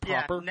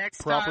Yeah,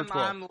 next proper time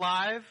 12. I'm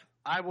live,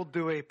 I will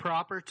do a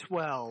proper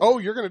 12. Oh,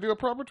 you're going to do a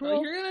proper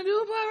 12? You're going to do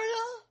a proper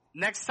 12?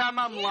 Next time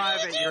I'm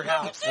live at your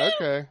house.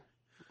 Okay.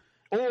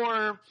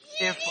 Or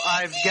if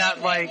I've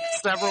got like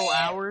several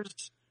hours.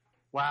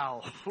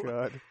 Wow.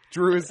 God.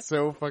 Drew is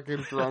so fucking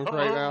drunk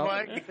right now. Oh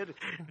my goodness.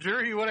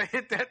 Drew, you want to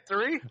hit that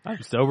 3?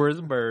 I'm sober as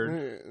a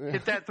bird.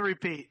 Hit that 3,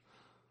 Pete.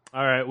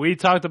 All right, we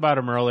talked about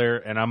him earlier,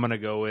 and I'm going to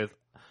go with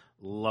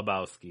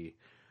Lebowski.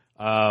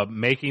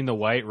 Making the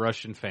White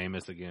Russian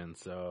famous again,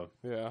 so.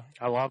 Yeah.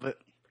 I love it.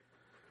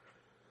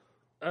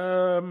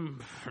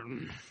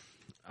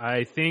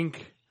 I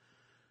think,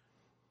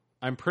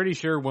 I'm pretty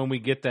sure when we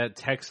get that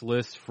text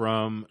list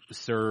from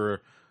Sir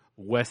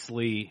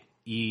Wesley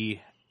E.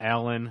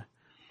 Allen,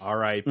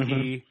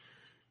 R.I.P.,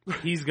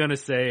 he's going to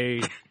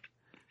say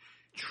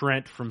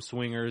Trent from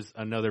Swingers,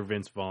 another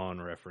Vince Vaughn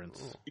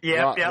reference.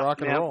 Yep,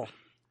 rock and roll.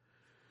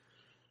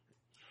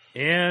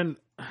 And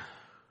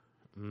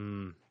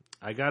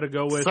I got to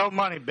go with... So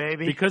money,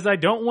 baby. Because I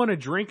don't want to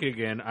drink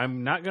again,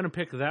 I'm not going to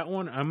pick that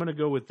one. I'm going to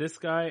go with this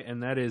guy,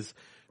 and that is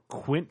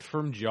Quint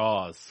from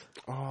Jaws.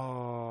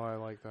 Oh, I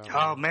like that one.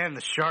 Oh, man,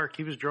 the shark.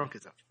 He was drunk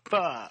as a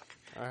fuck.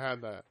 I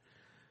had that.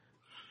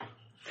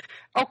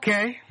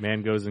 Okay.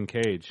 Man goes in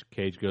cage.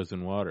 Cage goes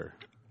in water.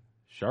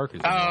 Shark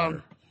is in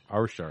water.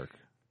 Our shark.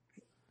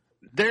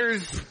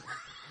 There's...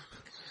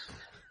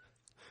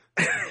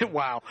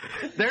 wow.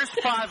 There's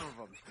 5 of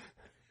them.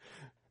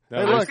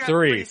 There's look. Got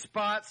 3.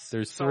 spots,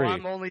 There's so 3.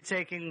 I'm only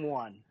taking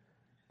 1.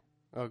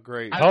 Oh,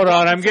 great. Hold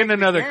on, I'm Take getting the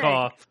another gang.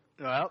 call.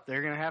 Well,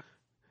 they're going to have...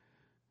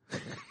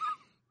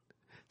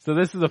 So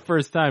this is the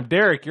first time.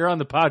 Derek, you're on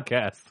the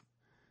podcast.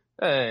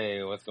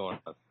 Hey, what's going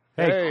on?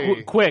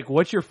 Hey, quick,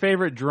 what's your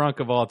favorite drunk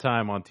of all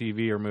time on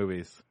TV or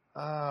movies?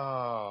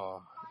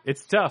 Oh,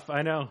 It's tough,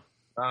 I know.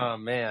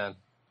 man.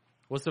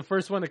 What's the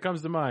first one that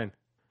comes to mind?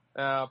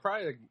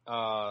 Probably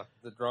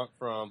the drunk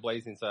from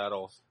Blazing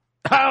Saddles.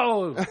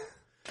 Oh!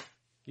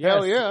 Yes,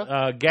 Hell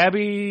yeah.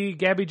 Gabby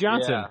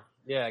Johnson.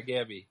 Yeah,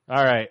 Gabby.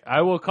 All right,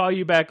 I will call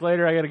you back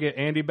later. I got to get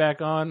Andy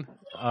back on.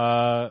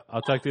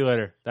 I'll talk to you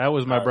later. That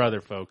was my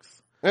brother, folks.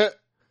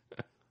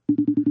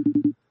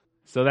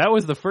 So that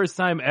was the first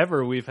time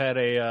ever we've had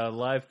a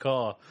live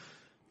call.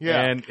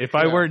 Yeah. And if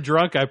I weren't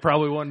drunk, I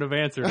probably wouldn't have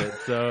answered it.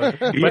 So,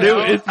 but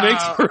it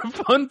makes for a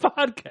fun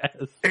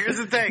podcast. Here's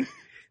the thing.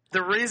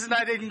 The reason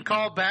I didn't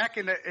call back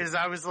is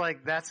I was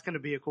like, that's going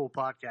to be a cool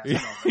podcast.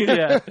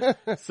 Yeah.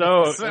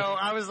 So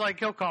I was like,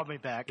 he'll call me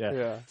back.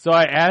 Yeah. So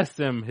I asked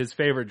him his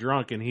favorite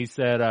drunk, and he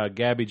said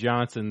Gabby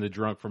Johnson, the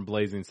drunk from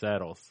Blazing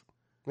Saddles.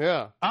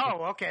 Yeah.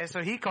 Oh, okay.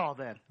 So he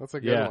called in. That's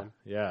a good one.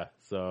 Yeah.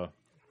 So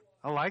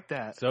I like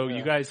that.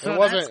 you guys. So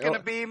that's going to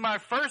be my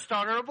first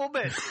honorable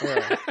bitch.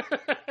 Yeah.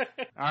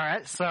 All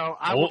right. So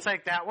I will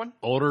take that one.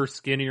 Older,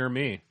 skinnier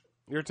me.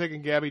 You're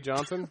taking Gabby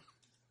Johnson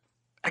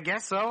I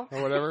guess so.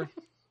 or whatever?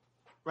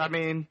 I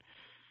mean,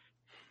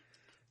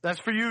 that's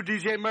for you,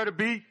 DJ Murder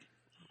Beat.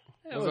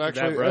 It was Look at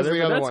actually that, brother, it was the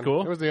but other that's one.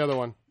 cool. It was the other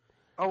one.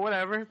 Oh,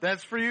 whatever.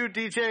 That's for you,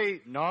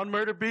 DJ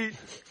Non-Murder Beat.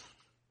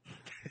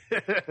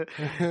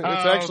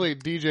 It's actually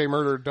DJ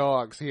Murder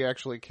Dogs. He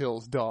actually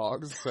kills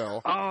dogs.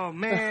 So. Oh,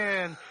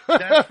 man.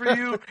 That's for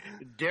you,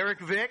 Derek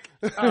Vick.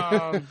 You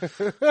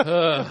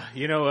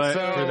know what?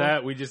 So- For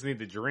that, we just need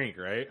to drink,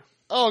 right?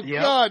 Oh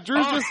Yep. God,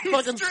 Drew's Oh, just he's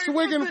fucking drinking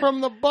swigging it.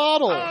 from the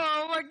bottle.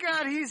 Oh, my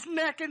God. He's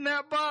necking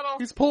that bottle.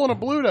 He's pulling a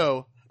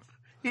Bluto.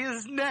 He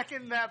is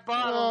necking that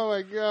bottle. Oh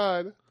my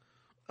God.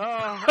 Oh,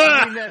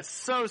 I mean that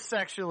so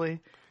sexually.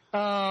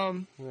 Yeah,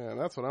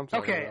 that's what I'm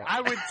talking Okay, about. I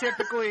would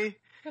typically,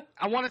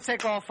 I want to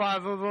take all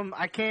 5 of them.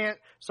 I can't,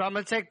 so I'm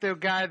going to take the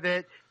guy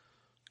that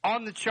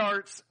on the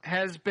charts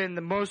has been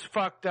the most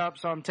fucked up,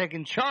 so I'm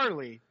taking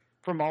Charlie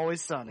from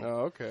Always Sunny.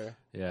 Oh, okay.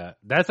 Yeah,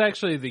 that's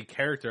actually the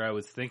character I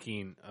was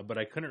thinking, but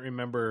I couldn't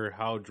remember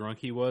how drunk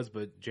he was.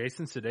 But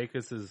Jason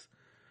Sudeikis'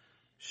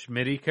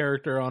 Schmitty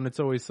character on It's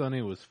Always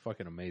Sunny was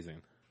fucking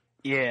amazing.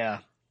 Yeah.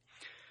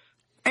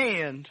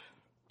 And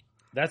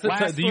That's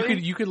Lastly-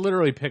 you could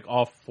literally pick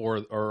all 4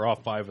 or all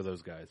 5 of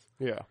those guys.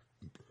 Yeah.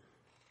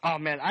 oh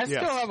man, I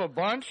still Yes. have a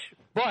bunch,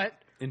 but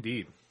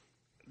Indeed.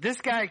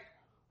 this guy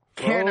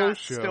cannot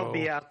show. still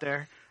be out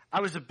there. I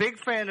was a big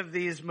fan of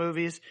these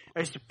movies. I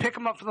used to pick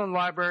them up from the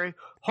library,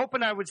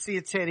 hoping I would see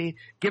a titty.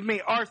 Give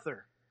me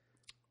Arthur.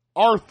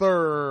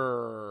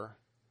 Arthur.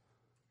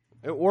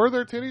 Were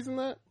there titties in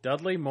that?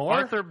 Dudley Moore?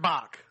 Arthur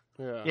Bach.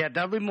 Yeah. Yeah,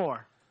 Dudley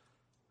Moore.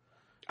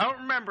 I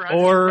don't remember. I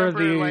Or just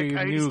remember, the like,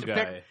 I new used to guy.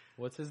 pick.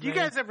 What's his Do you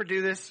name? guys ever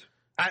do this?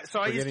 I used to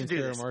Forgetting do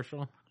Sarah this.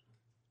 Marshall?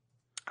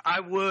 I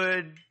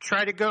would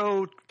try to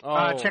go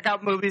Oh. check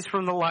out movies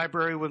from the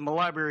library with my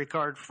library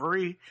card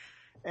free,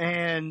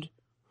 and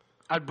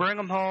I'd bring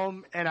them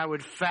home, and I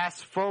would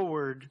fast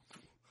forward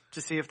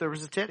to see if there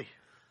was a titty.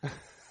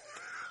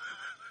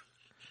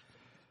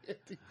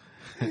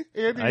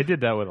 Andy, I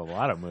did that with a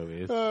lot of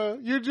movies.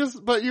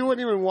 but you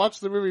wouldn't even watch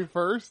the movie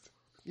first.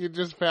 You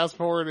just fast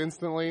forward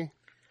instantly.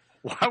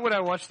 Why would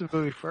I watch the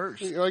movie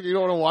first? Like you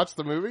don't want to watch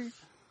the movie?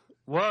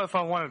 Well, if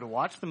I wanted to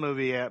watch the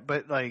movie, yeah,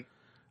 but like,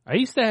 I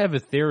used to have a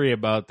theory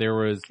about there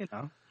was you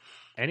know,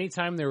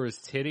 anytime there was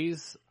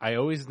titties, I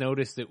always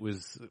noticed it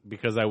was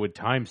because I would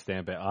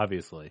timestamp it,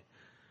 obviously.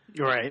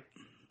 you're right.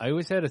 I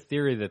always had a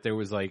theory that there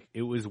was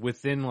it was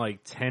within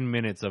 10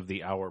 minutes of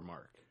the hour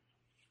mark.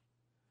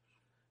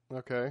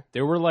 Okay.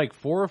 There were 4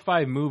 or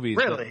 5 movies.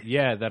 Really?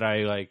 That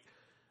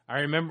I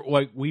remember,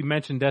 we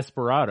mentioned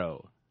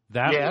Desperado.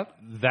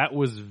 That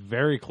was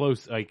very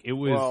close. It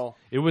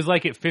was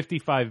at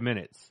 55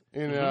 minutes.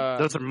 In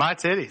Those are my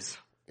titties.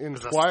 in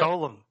I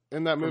stole them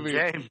in that from movie,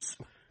 James.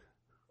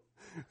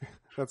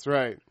 that's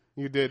right.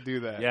 You did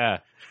do that. Yeah.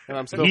 And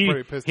I'm still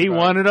pretty pissed. He about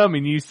wanted them,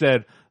 and you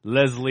said,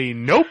 Leslie,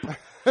 nope.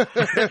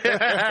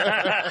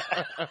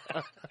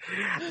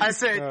 I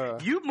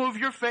said, you move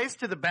your face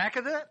to the back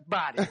of the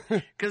body,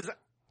 because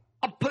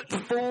I'm putting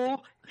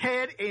full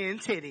head in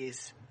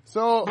titties.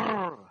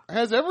 So,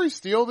 has every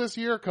steal this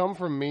year come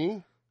from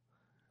me?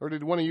 Or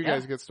did one of you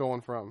guys get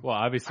stolen from? Well,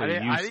 obviously, I you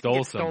didn't stole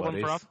get stolen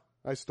somebody's. from.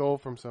 I stole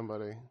from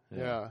somebody.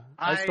 Yeah.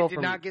 I stole did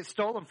from not get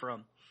stolen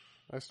from.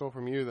 I stole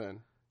from you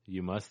then.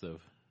 You must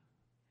have.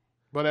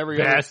 But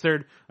every other...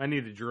 Bastard. I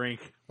need a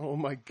drink. Oh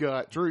my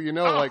god. Drew, he He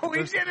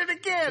there's did it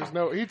again!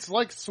 he's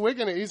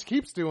swigging it. He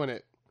keeps doing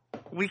it.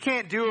 We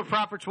can't do a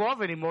proper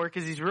 12 anymore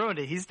because he's ruined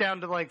it. He's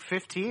down to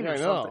 15 Yeah, or I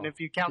know. something if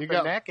you count You the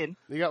got- necking.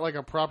 You got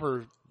a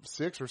proper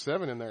 6 or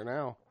 7 in there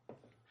now.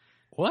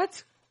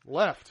 What?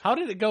 Left. How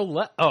did it go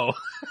left? Oh.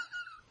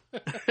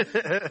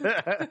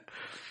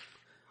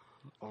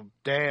 Oh,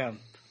 damn.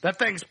 That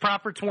thing's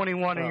proper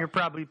 21 and Oh. you're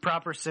probably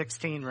proper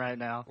 16 right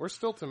now. We're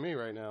still to me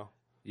right now.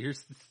 You're...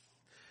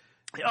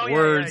 Oh,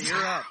 Words. yeah,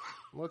 you're up.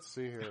 Let's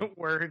see here.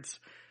 Words.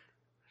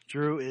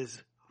 Drew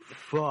is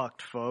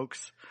fucked,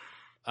 folks.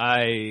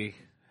 I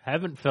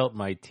haven't felt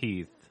my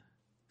teeth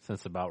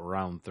since about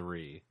round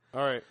 3.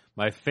 All right.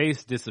 My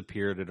face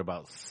disappeared at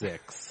about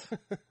 6.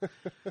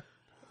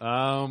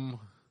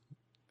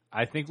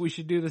 I think we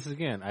should do this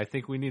again. I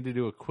think we need to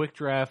do a quick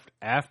draft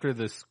after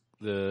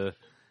the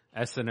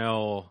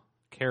SNL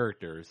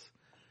characters,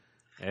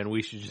 and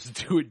we should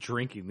just do it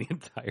drinking the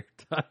entire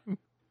time.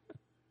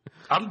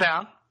 I'm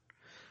down.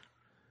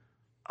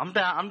 I'm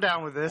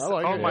down with this. I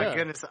like oh it, my yeah.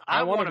 goodness.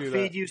 I I wanna want to do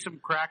feed that. you some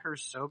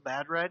crackers so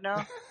bad right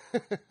now.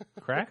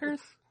 Crackers?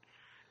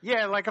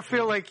 Yeah, I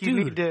feel like you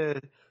Dude. need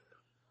to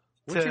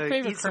What's your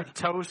favorite eat some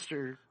toast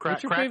or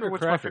What's your cracker. favorite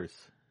What's my crackers?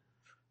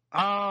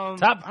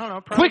 Top, I don't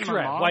know. Probably Quick my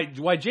draft.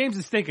 mom. Why James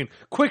is thinking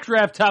quick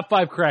draft top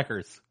 5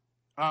 crackers.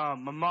 My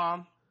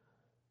mom.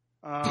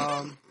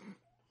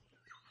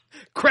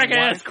 Crack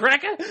ass Wife.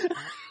 cracker.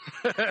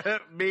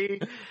 Me.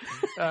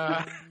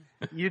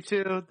 You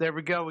two. There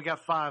we go. We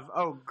got 5.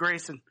 Oh,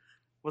 Grayson.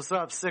 What's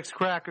up? 6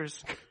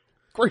 crackers.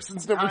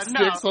 Grayson's number No,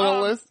 6 on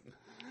the list.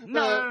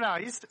 No.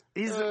 He's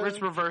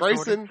it's reverse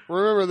Grayson,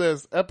 order. remember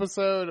this.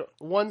 Episode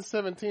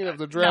 117 of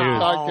the Draft No.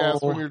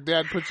 Podcast when your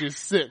dad puts you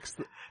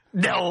 6th.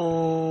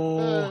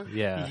 No.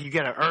 Yeah. You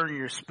gotta earn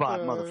your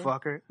spot,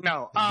 motherfucker.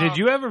 No. Did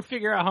you ever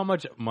figure out how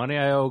much money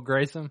I owe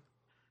Grayson?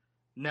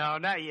 No,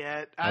 not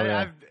yet.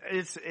 yeah.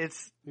 It's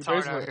You hard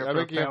out basically, here I for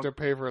think a you have pimp.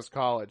 to pay for his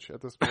college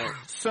at this point.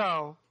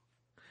 So,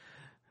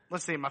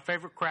 let's see. My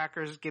favorite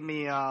crackers. Give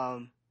me. I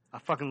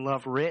fucking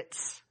love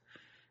Ritz.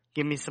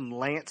 Give me some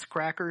Lance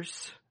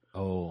crackers.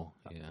 Oh,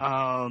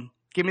 yeah.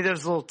 Give me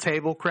those little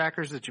table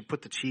crackers that you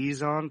put the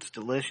cheese on. It's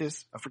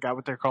delicious. I forgot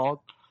what they're called.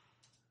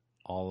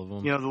 All of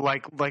them. You know,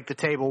 like the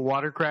table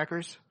water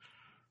crackers.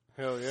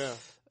 Hell yeah.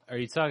 Are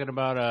you talking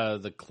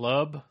about the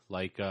club?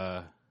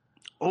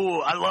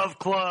 Oh, I love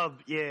Club.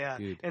 Yeah.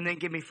 Dude. And then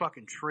give me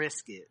fucking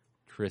Triscuit.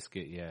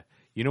 Triscuit, yeah.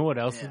 You know what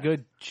else is Yeah.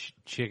 good?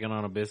 Chicken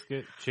on a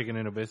biscuit. Chicken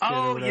in a biscuit. or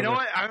Oh, whatever. you know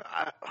what?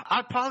 I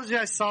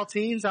apologize,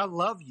 saltines. I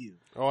love you.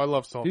 Oh, I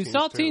love saltines. Dude,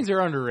 saltines too. are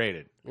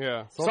underrated.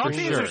 Yeah.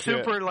 Saltines sure. are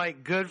super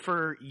good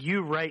for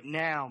you right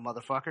now,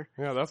 motherfucker.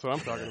 Yeah, that's what I'm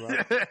talking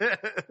about.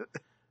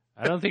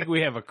 I don't think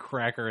we have a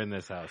cracker in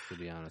this house, to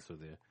be honest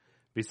with you.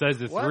 Besides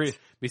the What?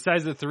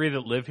 3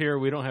 that live here,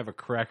 we don't have a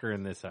cracker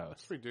in this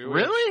house. We do.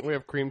 Really? We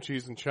have cream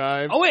cheese and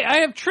chive. Oh wait, I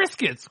have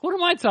Triscuits. What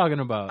am I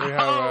talking about? We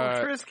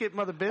have, Triscuit,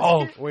 mother biscuit.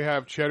 Oh, We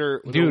have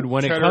cheddar. dude,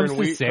 when it cheddar comes and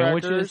to wheat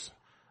sandwiches, crackers.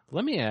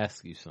 let me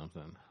ask you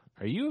something.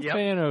 Are you a Yep.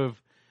 fan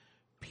of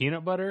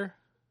peanut butter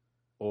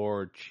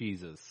or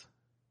cheeses?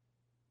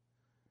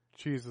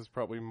 Cheese is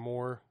probably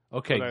more.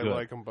 Okay, but good. I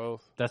like them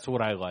both. That's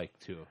what I like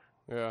too.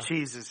 Yeah.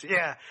 Jesus,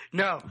 yeah.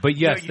 No. But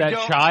yes, no, you that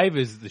don't- chive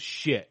is the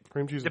shit.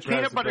 Cream cheese The and chive is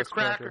peanut the butter best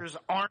cracker. crackers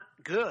aren't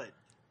good.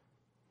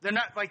 They're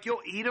not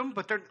you'll eat them,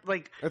 but they're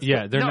That's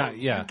Yeah, the- they're no, not.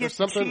 Yeah, You get There's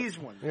the something- cheese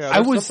ones. Yeah, I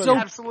there's was something-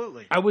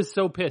 Absolutely. I was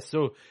so pissed.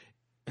 So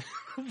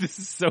this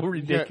is so Yeah,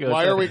 ridiculous.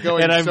 why are we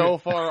going And I'm- so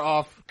far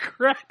off?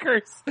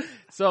 crackers?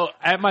 So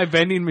at my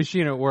vending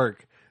machine at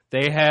work,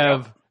 they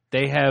have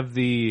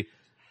the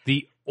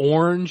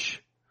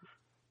orange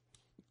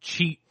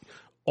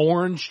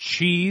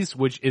cheese,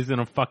 which isn't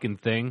a fucking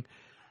thing.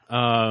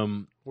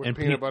 With and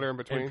peanut butter in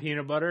between? and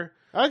peanut butter.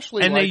 I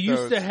actually And like they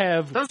used those. to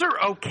have Those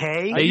are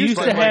okay. they used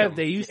to like have them.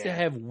 they used to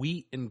have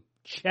wheat and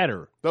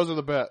cheddar, Those are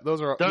the best.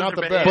 Those are Those not are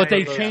the best. best. but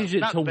they those- changed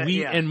it Not to bad,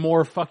 wheat yeah. and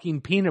more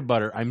fucking peanut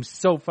butter. I'm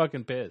so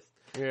fucking pissed.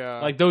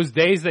 Yeah. Like those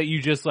days that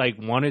you just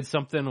wanted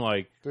something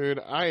Dude,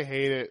 I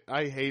hate it.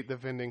 I hate the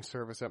vending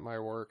service at my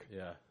work.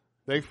 yeah.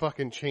 They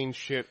fucking change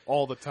shit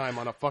all the time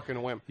on a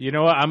fucking whim. You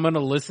know what? I'm going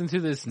to listen to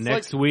this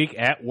next week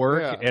at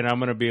work, Yeah. and I'm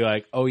going to be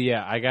like, oh,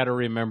 yeah, I got to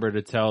remember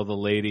to tell the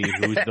lady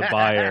who's the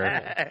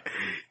buyer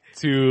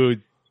to...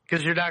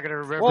 Because you're not going to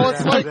remember Well,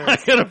 it's that. like- I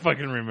got to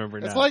fucking remember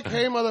now. It's like,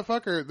 hey,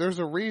 motherfucker, there's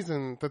a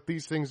reason that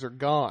these things are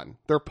gone.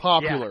 They're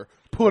popular.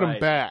 Put them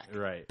Right, back.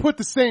 right. Put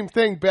the same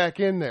thing back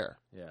in there.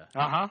 Yeah.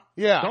 Uh-huh.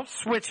 Yeah. Don't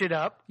switch it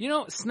up. You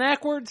know,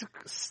 snack words,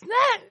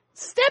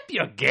 step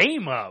your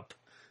game up.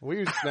 We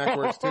use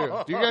Snackworks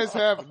too. Do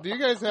you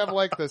guys have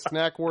like the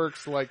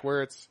Snackworks like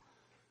where it's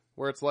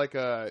like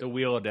a The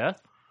Wheel of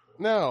Death?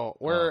 no,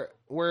 where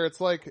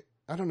it's like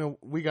I don't know,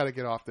 we got to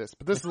get off this.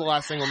 But this is the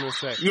last thing I'm going to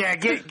say. Yeah,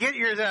 get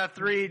your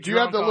 3 Do you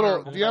have the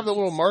drunk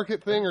little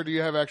market thing or do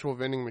you have actual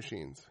vending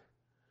machines?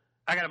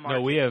 I got a mark.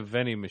 No, we have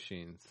vending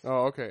machines.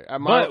 Oh, okay. At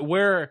my, But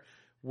where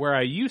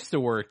I used to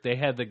work, they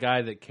had the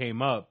guy that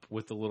came up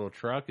with the little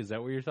truck. Is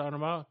that what you're talking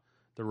about?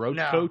 The roach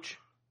No. coach?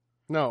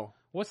 no.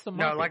 What's the No,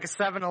 market? like a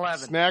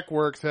 7-Eleven.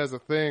 Snackworks has a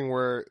thing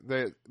where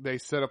they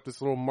set up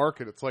this little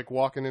market. It's like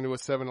walking into a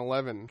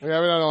 7-Eleven. We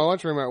have it on the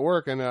lunchroom at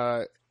work, and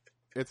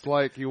it's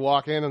like you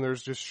walk in and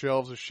there's just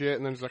shelves of shit,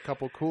 and there's a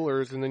couple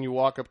coolers, and then you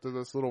walk up to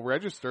this little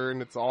register,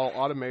 and it's all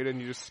automated, and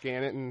you just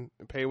scan it and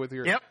pay with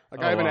your. Yep.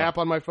 Like I have an wow. app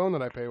on my phone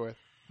that I pay with.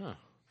 Huh.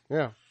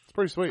 Yeah, it's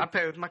pretty sweet. I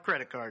pay with my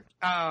credit card.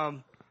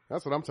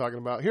 That's what I'm talking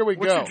about. Here we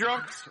What's go. your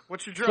drunks?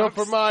 What's your So drunks?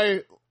 for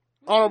my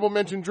honorable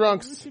mention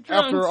drunks,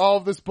 after all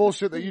of this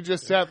bullshit that you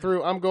just sat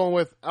through, I'm going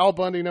with Al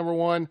Bundy, number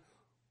 1.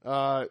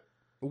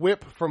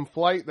 Whip from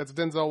Flight, that's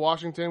Denzel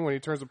Washington when he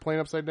turns the plane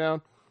upside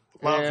down.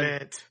 Love And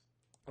it.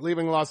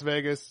 Leaving Las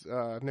Vegas,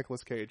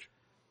 Nicolas Cage.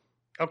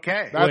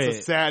 Okay. That's a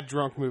Wait. sad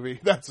drunk movie.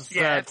 That's a sad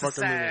Yeah, it's a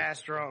fucking sad movie.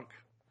 ass drunk.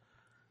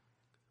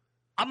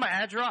 I'm gonna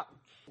add drop.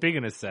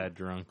 Speaking of sad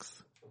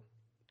drunks.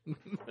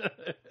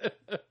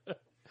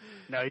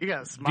 No, you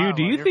got a smile. Dude,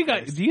 do on you your think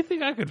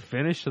face. I could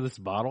finish this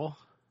bottle?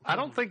 I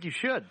don't think you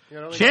should. You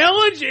know, like-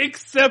 Challenge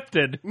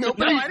accepted.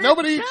 nobody No, I didn't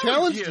nobody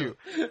challenge challenged you.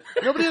 you.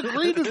 Nobody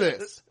agreed to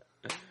this.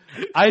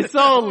 I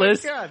saw a Oh my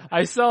list. God.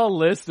 I saw a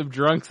list of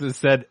drunks that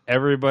said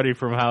everybody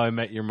from How I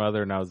Met Your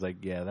Mother, and I was like,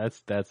 yeah,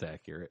 that's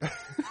accurate.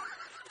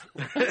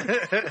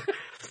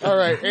 All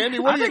right, Andy,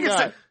 what I do you think it's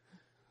got?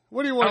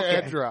 What do you want to Okay.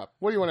 add drop?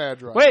 What do you want to add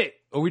drop? Wait,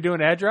 are we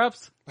doing ad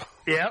drops?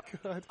 Yep.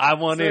 I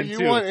want so in you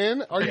too. want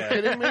in? Are you Yeah.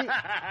 kidding me?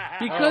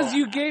 Because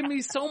you gave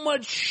me so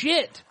much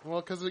shit.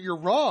 Well, because you're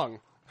wrong.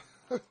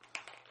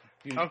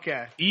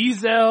 Okay.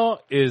 Ezel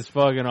is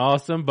fucking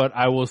awesome, but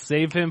I will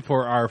save him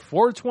for our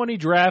 420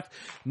 draft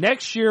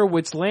next year,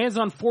 which lands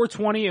on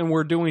 420, and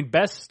we're doing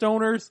best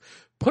stoners.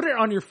 Put it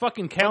on your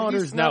fucking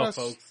calendars He's not now, a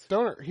folks.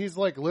 Stoner. He's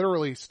like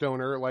literally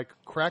stoner, like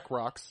crack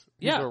rocks.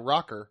 He's Yeah. a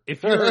rocker.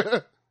 If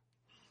you're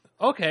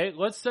okay,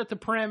 let's set the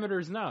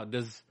parameters now.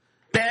 Does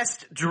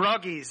Best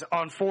druggies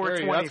on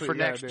 420 that's for what you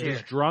gotta next do.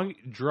 year.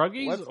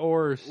 druggies Let's-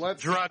 or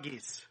let's.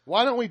 Druggies.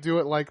 Why don't we do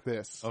it like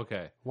this?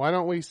 okay? Why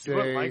don't we it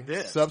say like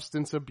this.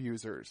 substance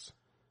abusers?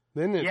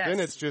 Then Yes.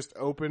 it's just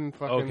open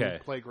fucking Okay.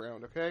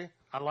 playground. Okay.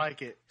 I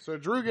like it. So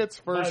Drew gets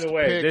By first. the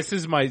way, pick. this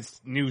is my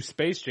new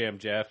Space Jam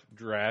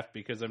draft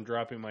because I'm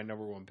dropping my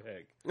number 1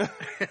 pick.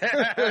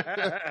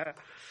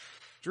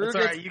 Drew That's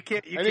gets. all right. You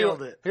and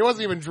killed it. He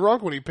wasn't even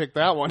drunk when he picked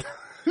that one.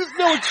 There's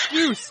no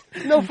excuse.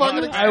 No fucking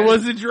excuse. I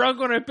wasn't drunk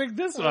when I picked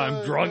this one.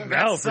 I'm drunk That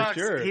now for sucks.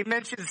 sure. He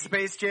mentioned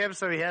Space Jam,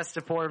 so he has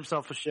to pour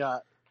himself a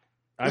shot.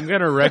 I'm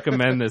gonna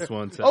recommend this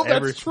one to Oh, that's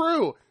every.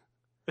 true.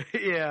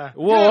 Yeah.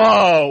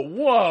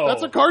 Whoa!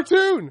 That's a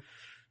cartoon.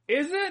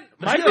 Is it?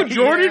 Michael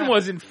Jordan Yeah.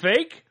 wasn't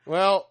fake.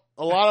 Well,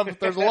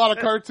 there's a lot of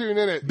cartoon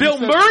in it. Bill You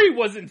said- Murray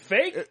wasn't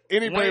fake.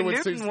 Anybody Wayne would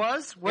Newton see.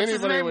 was? What's his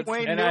anybody name? would-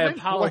 Wayne And Newman? I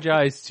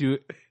apologize to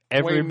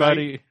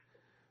everybody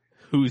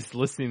who's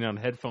listening on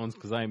headphones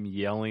because I'm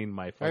yelling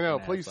my fucking I know.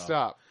 ass Please off.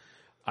 stop.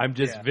 I'm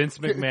just Yeah. Vince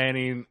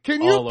McMahon.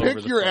 Can all you over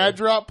pick the your place. ad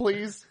drop,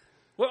 please?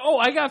 Well, oh,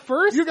 I got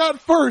first. You got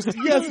first.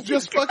 Yes,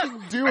 just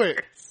fucking do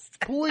it,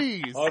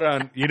 please. Hold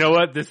on. You know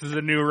what? This is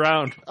a new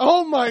round.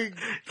 Oh my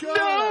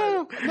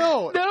god!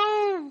 No,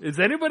 No. Is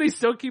anybody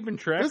still keeping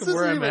track This of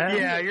where isn't I'm even- at?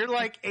 Yeah, you're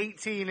like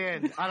 18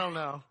 in. I don't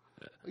know.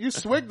 You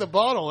swigged the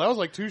bottle. That was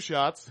like 2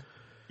 shots.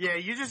 Yeah,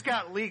 you just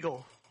got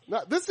legal.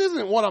 No, this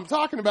isn't what I'm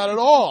talking about at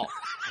all.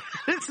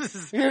 This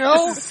is, You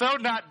know? this is so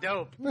not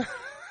dope.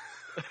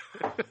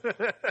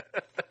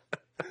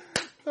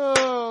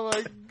 Oh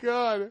my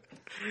god!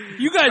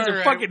 You guys All are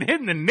right. fucking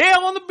hitting the nail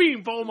on the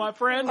beanpole, my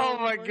friend. Oh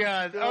my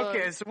god. God.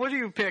 Okay, so what are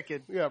you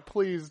picking? Yeah,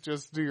 please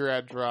just do your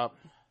ad drop.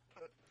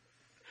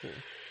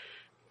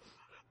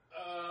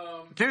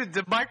 Dude,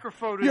 the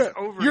microphone is Yeah,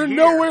 over you're here.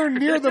 nowhere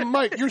near the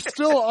mic. You're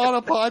still on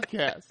a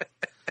podcast.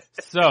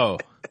 So,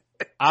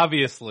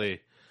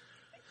 obviously,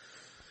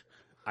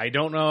 I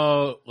don't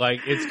know. Like,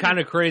 it's kind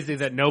of crazy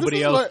that nobody This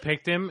is else what-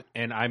 picked him,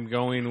 and I'm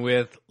going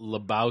with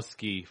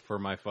Lebowski for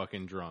my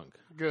fucking drunk.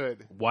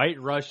 Good. White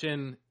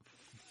Russian,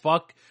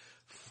 fuck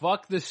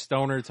the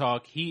stoner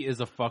talk. He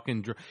is a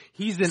fucking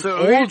he's an So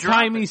who you old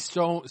timey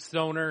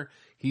stoner.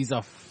 He's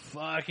a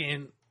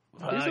fucking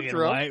drunk.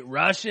 White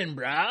Russian,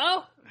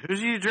 bro. Who's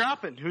you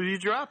dropping? Who are you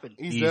dropping?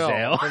 Ezel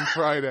Ezel. from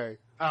Friday.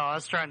 Oh, I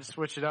was trying to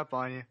switch it up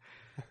on you.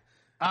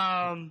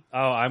 I'm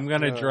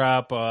gonna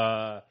drop.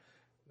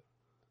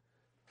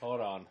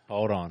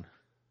 Hold on.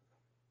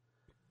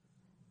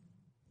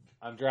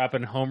 I'm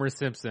dropping Homer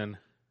Simpson.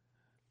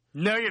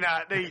 No, you're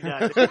not. No, you're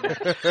not.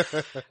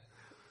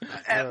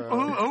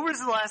 Who was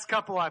the last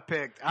couple I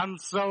picked? I'm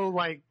so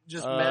like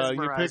just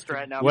mesmerized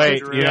right now.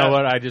 Wait, you know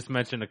what? I just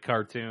mentioned a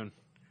cartoon.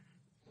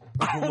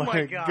 Oh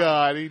my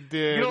god, he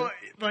did. You don't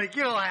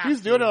have He's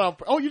to. doing it on.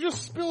 Oh, you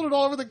just spilled it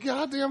all over the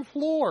goddamn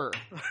floor.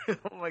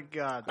 Oh my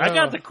god. I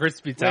got the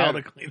crispy towel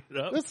man. to clean it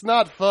up. It's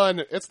not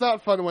fun. It's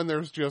not fun when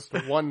there's just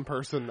one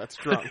person that's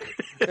drunk,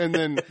 and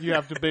then you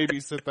have to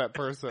babysit that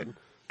person.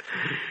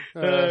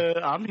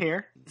 I'm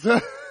here.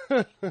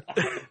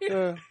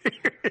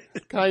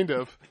 Kind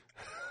of.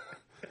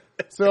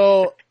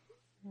 So,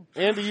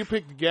 Andy, you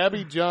picked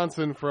Gabby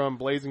Johnson from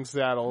Blazing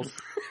Saddles.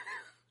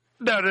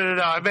 No.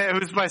 I mean, it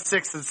was my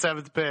 6th and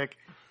 7th pick.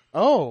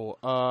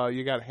 Oh,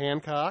 you got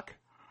Hancock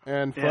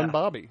and Fun Yeah.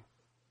 Bobby.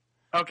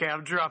 Okay,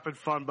 I'm dropping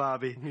Fun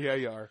Bobby. Yeah,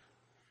 you are.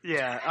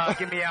 Yeah,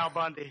 give me Al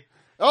Bundy.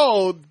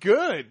 Oh,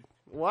 good.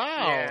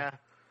 Wow. Yeah.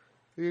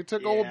 You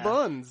took old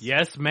buns.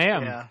 Yes,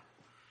 ma'am. Yeah.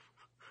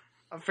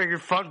 I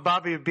figured Fun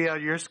Bobby would be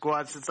on your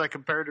squad since I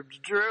compared him to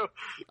Drew.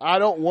 I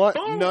don't want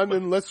none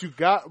unless you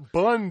got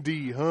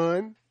Bundy,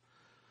 hun.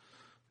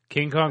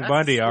 King Kong That's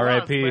Bundy, the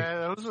squads, R.I.P.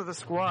 man. Those are the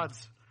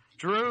squads.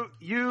 Drew,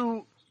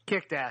 you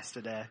kicked ass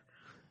today.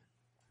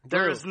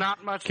 There is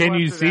not much Can left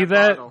you of see that?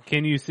 that? bottle.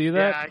 Can you see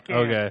that? Yeah, I can.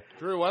 Okay.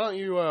 Drew, why don't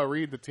you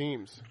read the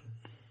teams?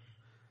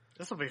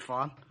 This will be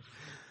fun.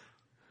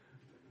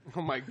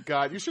 Oh my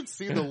god, you should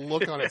see the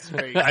look on his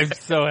face. I'm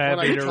so When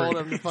I happy told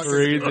him to to fucking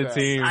read do the that.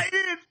 team. I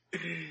did.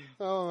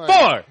 Oh my.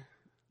 4.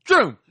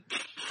 Drew.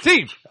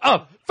 Team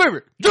of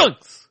favorite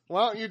junks.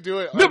 Why don't you do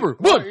it? Number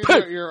why don't one you do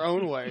pick. it your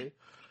own way?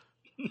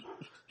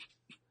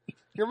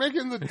 You're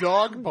making the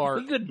dog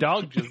bark. The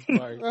dog just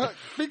barked.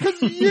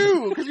 Because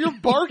you're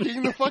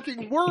barking the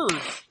fucking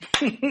words.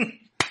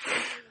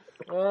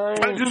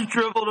 I just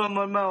dribbled on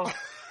my mouth.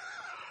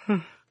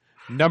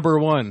 Number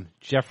 1,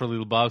 Jeffrey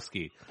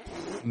Lebowski.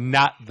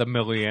 Not the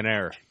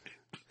millionaire.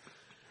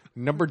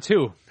 Number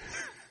 2,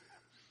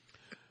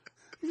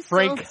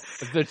 Frank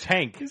the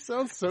Tank. He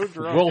sounds so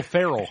drunk. Will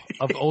Ferrell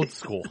of Old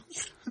School.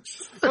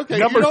 Okay,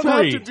 Number you don't 3,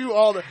 have to do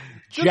all the.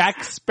 Just-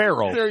 Jack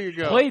Sparrow. There you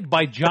go. Played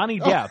by Johnny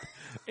Depp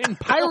in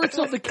Pirates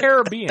of the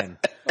Caribbean.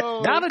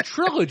 Oh. Not a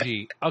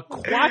trilogy, a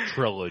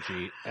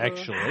quadrilogy,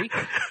 actually.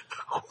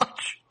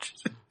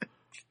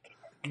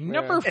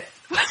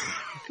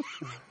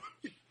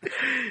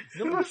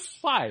 Number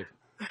 5,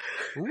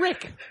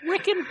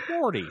 Rick and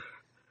Morty.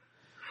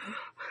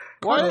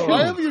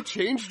 Why have you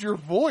changed your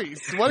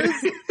voice? What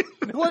is this?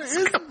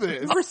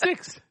 Number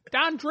 6,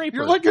 Don Draper.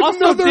 You're like also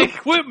another-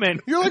 Dick Whitman.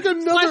 You're like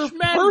another Slash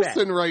Mad Men.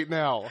 person right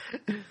now.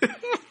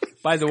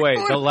 By the way,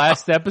 the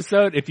last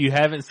episode, if you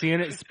haven't seen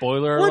it,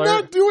 spoiler We're alert,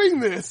 not doing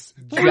this.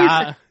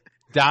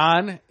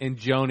 Don and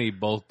Joni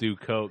both do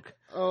coke.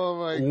 Oh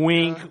my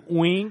Wink, God.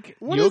 wink.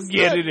 What You'll is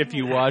get that? it if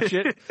you watch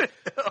it.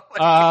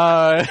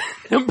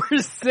 Number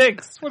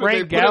 6, What, did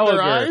Frank they put in their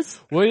Gallagher. eyes?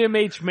 William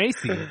H.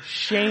 Macy,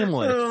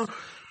 Shameless.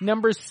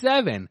 Number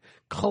 7,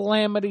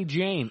 Calamity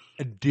Jane,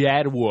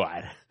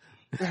 Deadwood.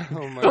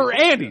 Oh my Or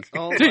Andy's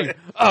Oh team my-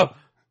 of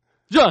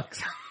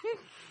junks.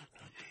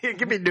 Here,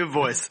 give me a new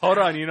voice. Hold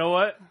on, you know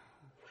what?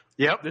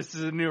 Yep. This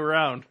is a new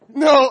round.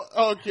 No.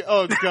 Okay.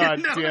 Oh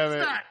god No, damn it's it.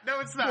 not. No,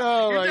 it's not.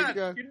 Oh, You're my done.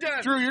 God. You're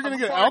done. Drew, you're gonna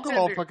I'm get a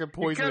alcohol bartender. fucking You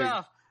cut poisoning.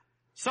 off.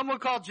 Someone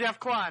call Jeff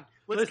Klein.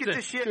 Let's get Listen,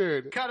 this shit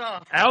dude. cut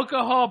off.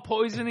 Alcohol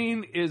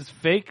poisoning is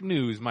fake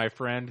news, my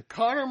friend.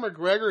 Conor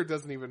McGregor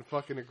doesn't even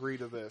fucking agree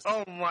to this.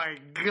 Oh my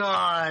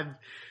god.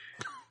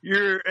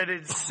 You're an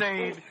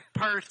insane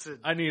person.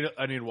 I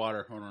need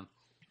water. Hold on.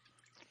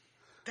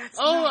 That's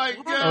Oh not my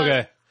right. God.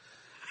 Okay.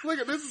 Look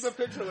at this is the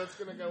picture that's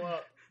gonna go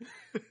up.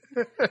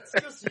 It's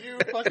just you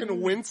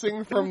fucking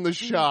wincing from the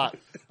shot.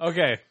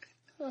 Okay.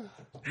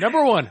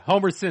 Number 1,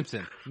 Homer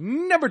Simpson.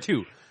 Number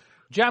 2,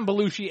 John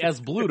Belushi as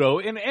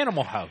Bluto in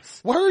Animal House.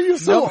 Why are you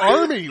so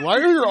army? Why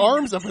are your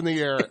arms up in the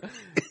air?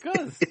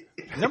 Because.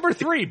 Number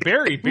 3,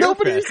 Barry Bearfest,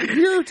 Nobody's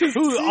here to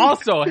who see.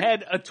 also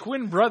had a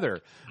twin brother.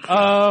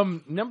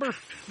 Number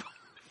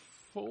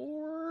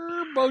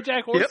 4,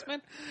 BoJack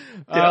Horseman,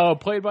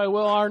 played by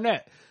Will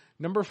Arnett.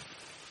 Number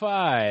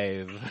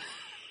 5,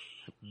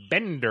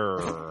 Bender,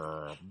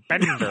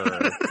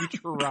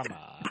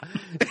 Futurama.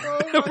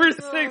 Number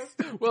 6,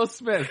 Will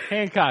Smith,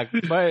 Hancock,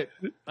 but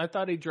I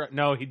thought he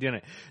no, he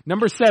didn't.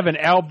 Number 7,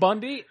 Al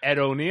Bundy, Ed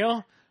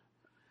O'Neill,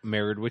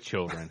 Married with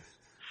Children.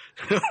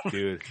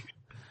 Dude,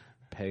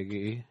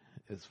 Peggy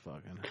is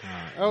fucking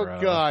hot. Oh bro.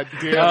 god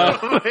damn it.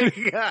 Oh my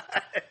god.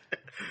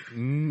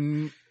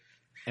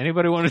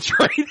 Anybody want to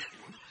trade?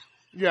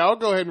 Yeah, I'll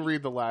go ahead and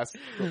read the last.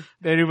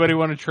 Anybody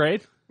want to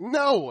trade?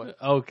 No.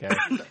 Okay.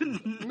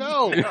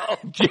 No.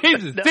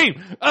 Jesus,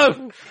 team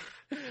of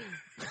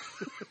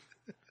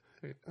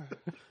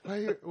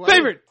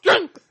favorite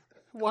drunk.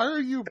 Why are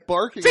you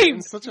barking Team.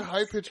 in such a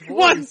high pitched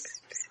One. voice?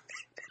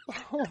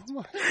 Oh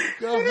my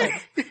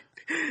god.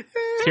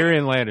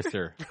 Tyrion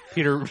Lannister,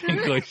 Peter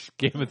English,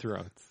 Game of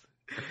Thrones.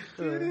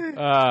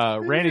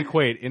 Randy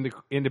Quaid,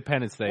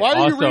 Independence Day. Why are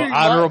you Also, reading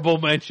honorable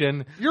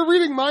mention. You're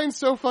reading mine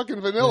so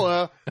fucking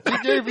vanilla. He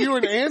gave you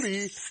and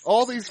Andy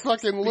all these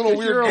fucking little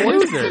Because you're weird a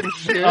quizzes loser. and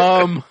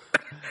shit.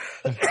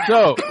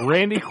 So,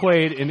 Randy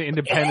Quaid in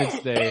Independence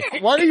Day.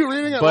 Why are you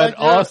reading it But like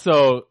you're-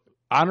 also,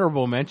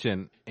 honorable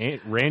mention,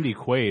 Randy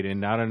Quaid in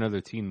Not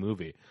Another Teen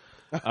Movie.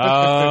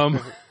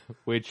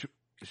 Which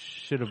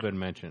should have been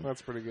mentioned.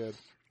 That's pretty good.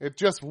 It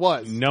just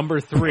was. Number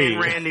 3.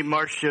 Randy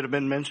Marsh should have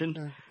been mentioned.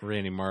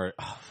 Randy Marsh.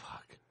 Oh,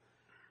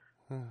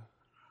 fuck.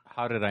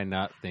 How did I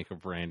not think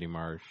of Randy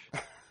Marsh?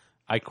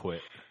 I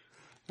quit.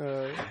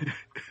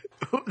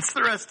 Who's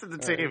the rest of the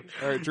team?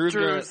 All right, Drew's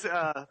gonna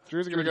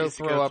go needs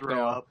to throw up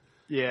now.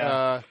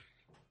 Yeah.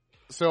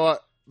 So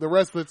the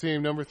rest of the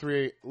team: number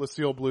 3,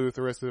 Lucille Bluth,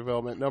 Arrested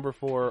Development. Number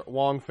 4,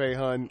 Wong Fei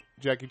Hun,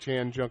 Jackie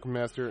Chan, Drunken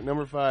Master.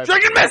 Number 5,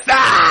 Drunken Master!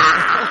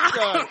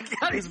 Oh,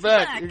 God. He's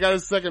back. He got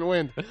his second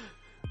wind.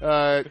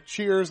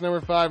 Cheers.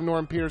 Number 5,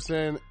 Norm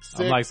Peterson. 6,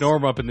 I'm like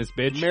Norm up in this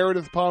bitch.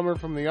 Meredith Palmer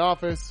from The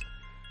Office.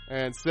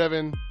 And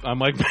 7, I'm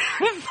like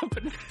up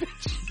in this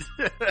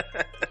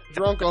bitch.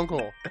 Drunk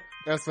Uncle,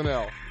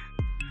 SNL.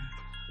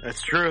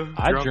 That's true.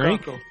 I Drunk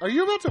drink. uncle. Are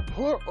you about to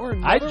pour or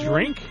I another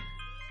drink.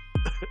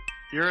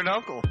 You're an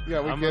uncle. One?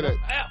 Yeah, we I'm get it.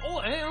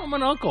 I'm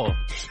an uncle.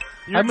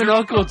 You're I'm an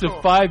drunk uncle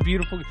to 5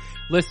 beautiful.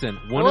 Listen,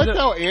 I one like of the.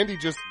 how Andy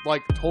just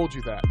like told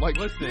you that. Like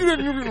Listen. you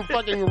didn't even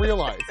fucking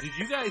realize. Did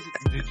you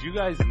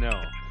guys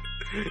know?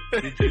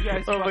 Did you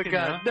guys Oh my fucking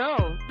god, know?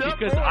 no. Not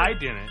Because more. I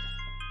didn't.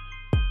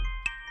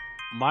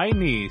 My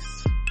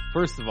niece,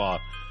 first of all,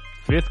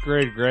 5th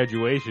grade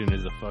graduation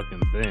is a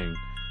fucking thing.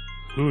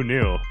 Who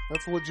knew?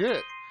 That's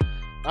legit.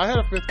 I had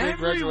a 5th grade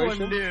Everyone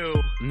graduation.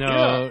 knew. No,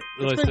 Yeah,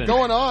 it's listen. been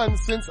going on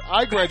since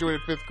I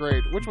graduated 5th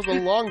grade, which was a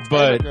long time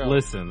But ago.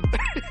 listen,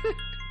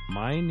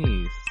 my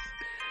niece,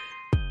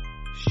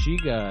 she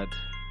got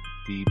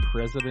the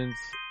President's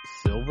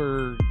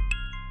Silver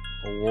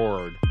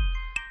Award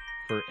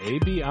for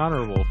AB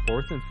Honorable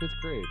 4th and 5th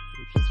grade,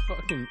 which is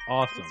fucking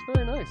awesome. It's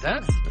very nice.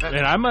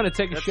 And I'm gonna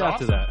take a That's shot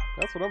awesome. to that.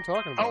 That's what I'm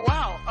talking about. Oh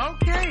wow.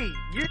 Okay.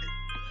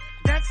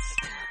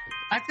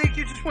 I think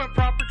you just went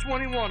proper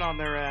 21 on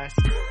their ass.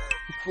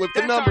 Flip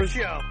the That's numbers.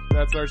 our show.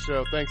 That's our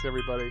show. Thanks,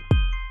 everybody.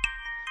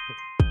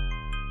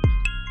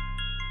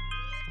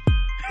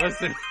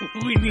 Listen,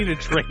 we need a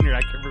train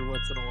wreck every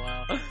once in a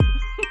while.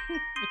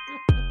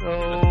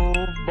 Oh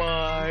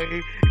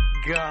my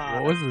god.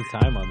 What was the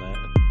time on that?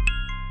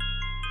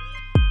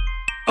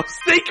 Oh,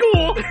 stay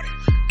cool!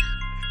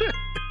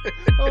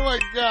 Oh my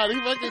god,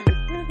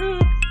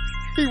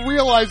 he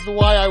realized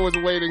why I was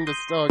waiting to.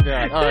 Oh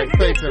god. All right,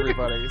 thanks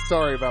everybody.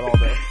 Sorry about all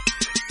this.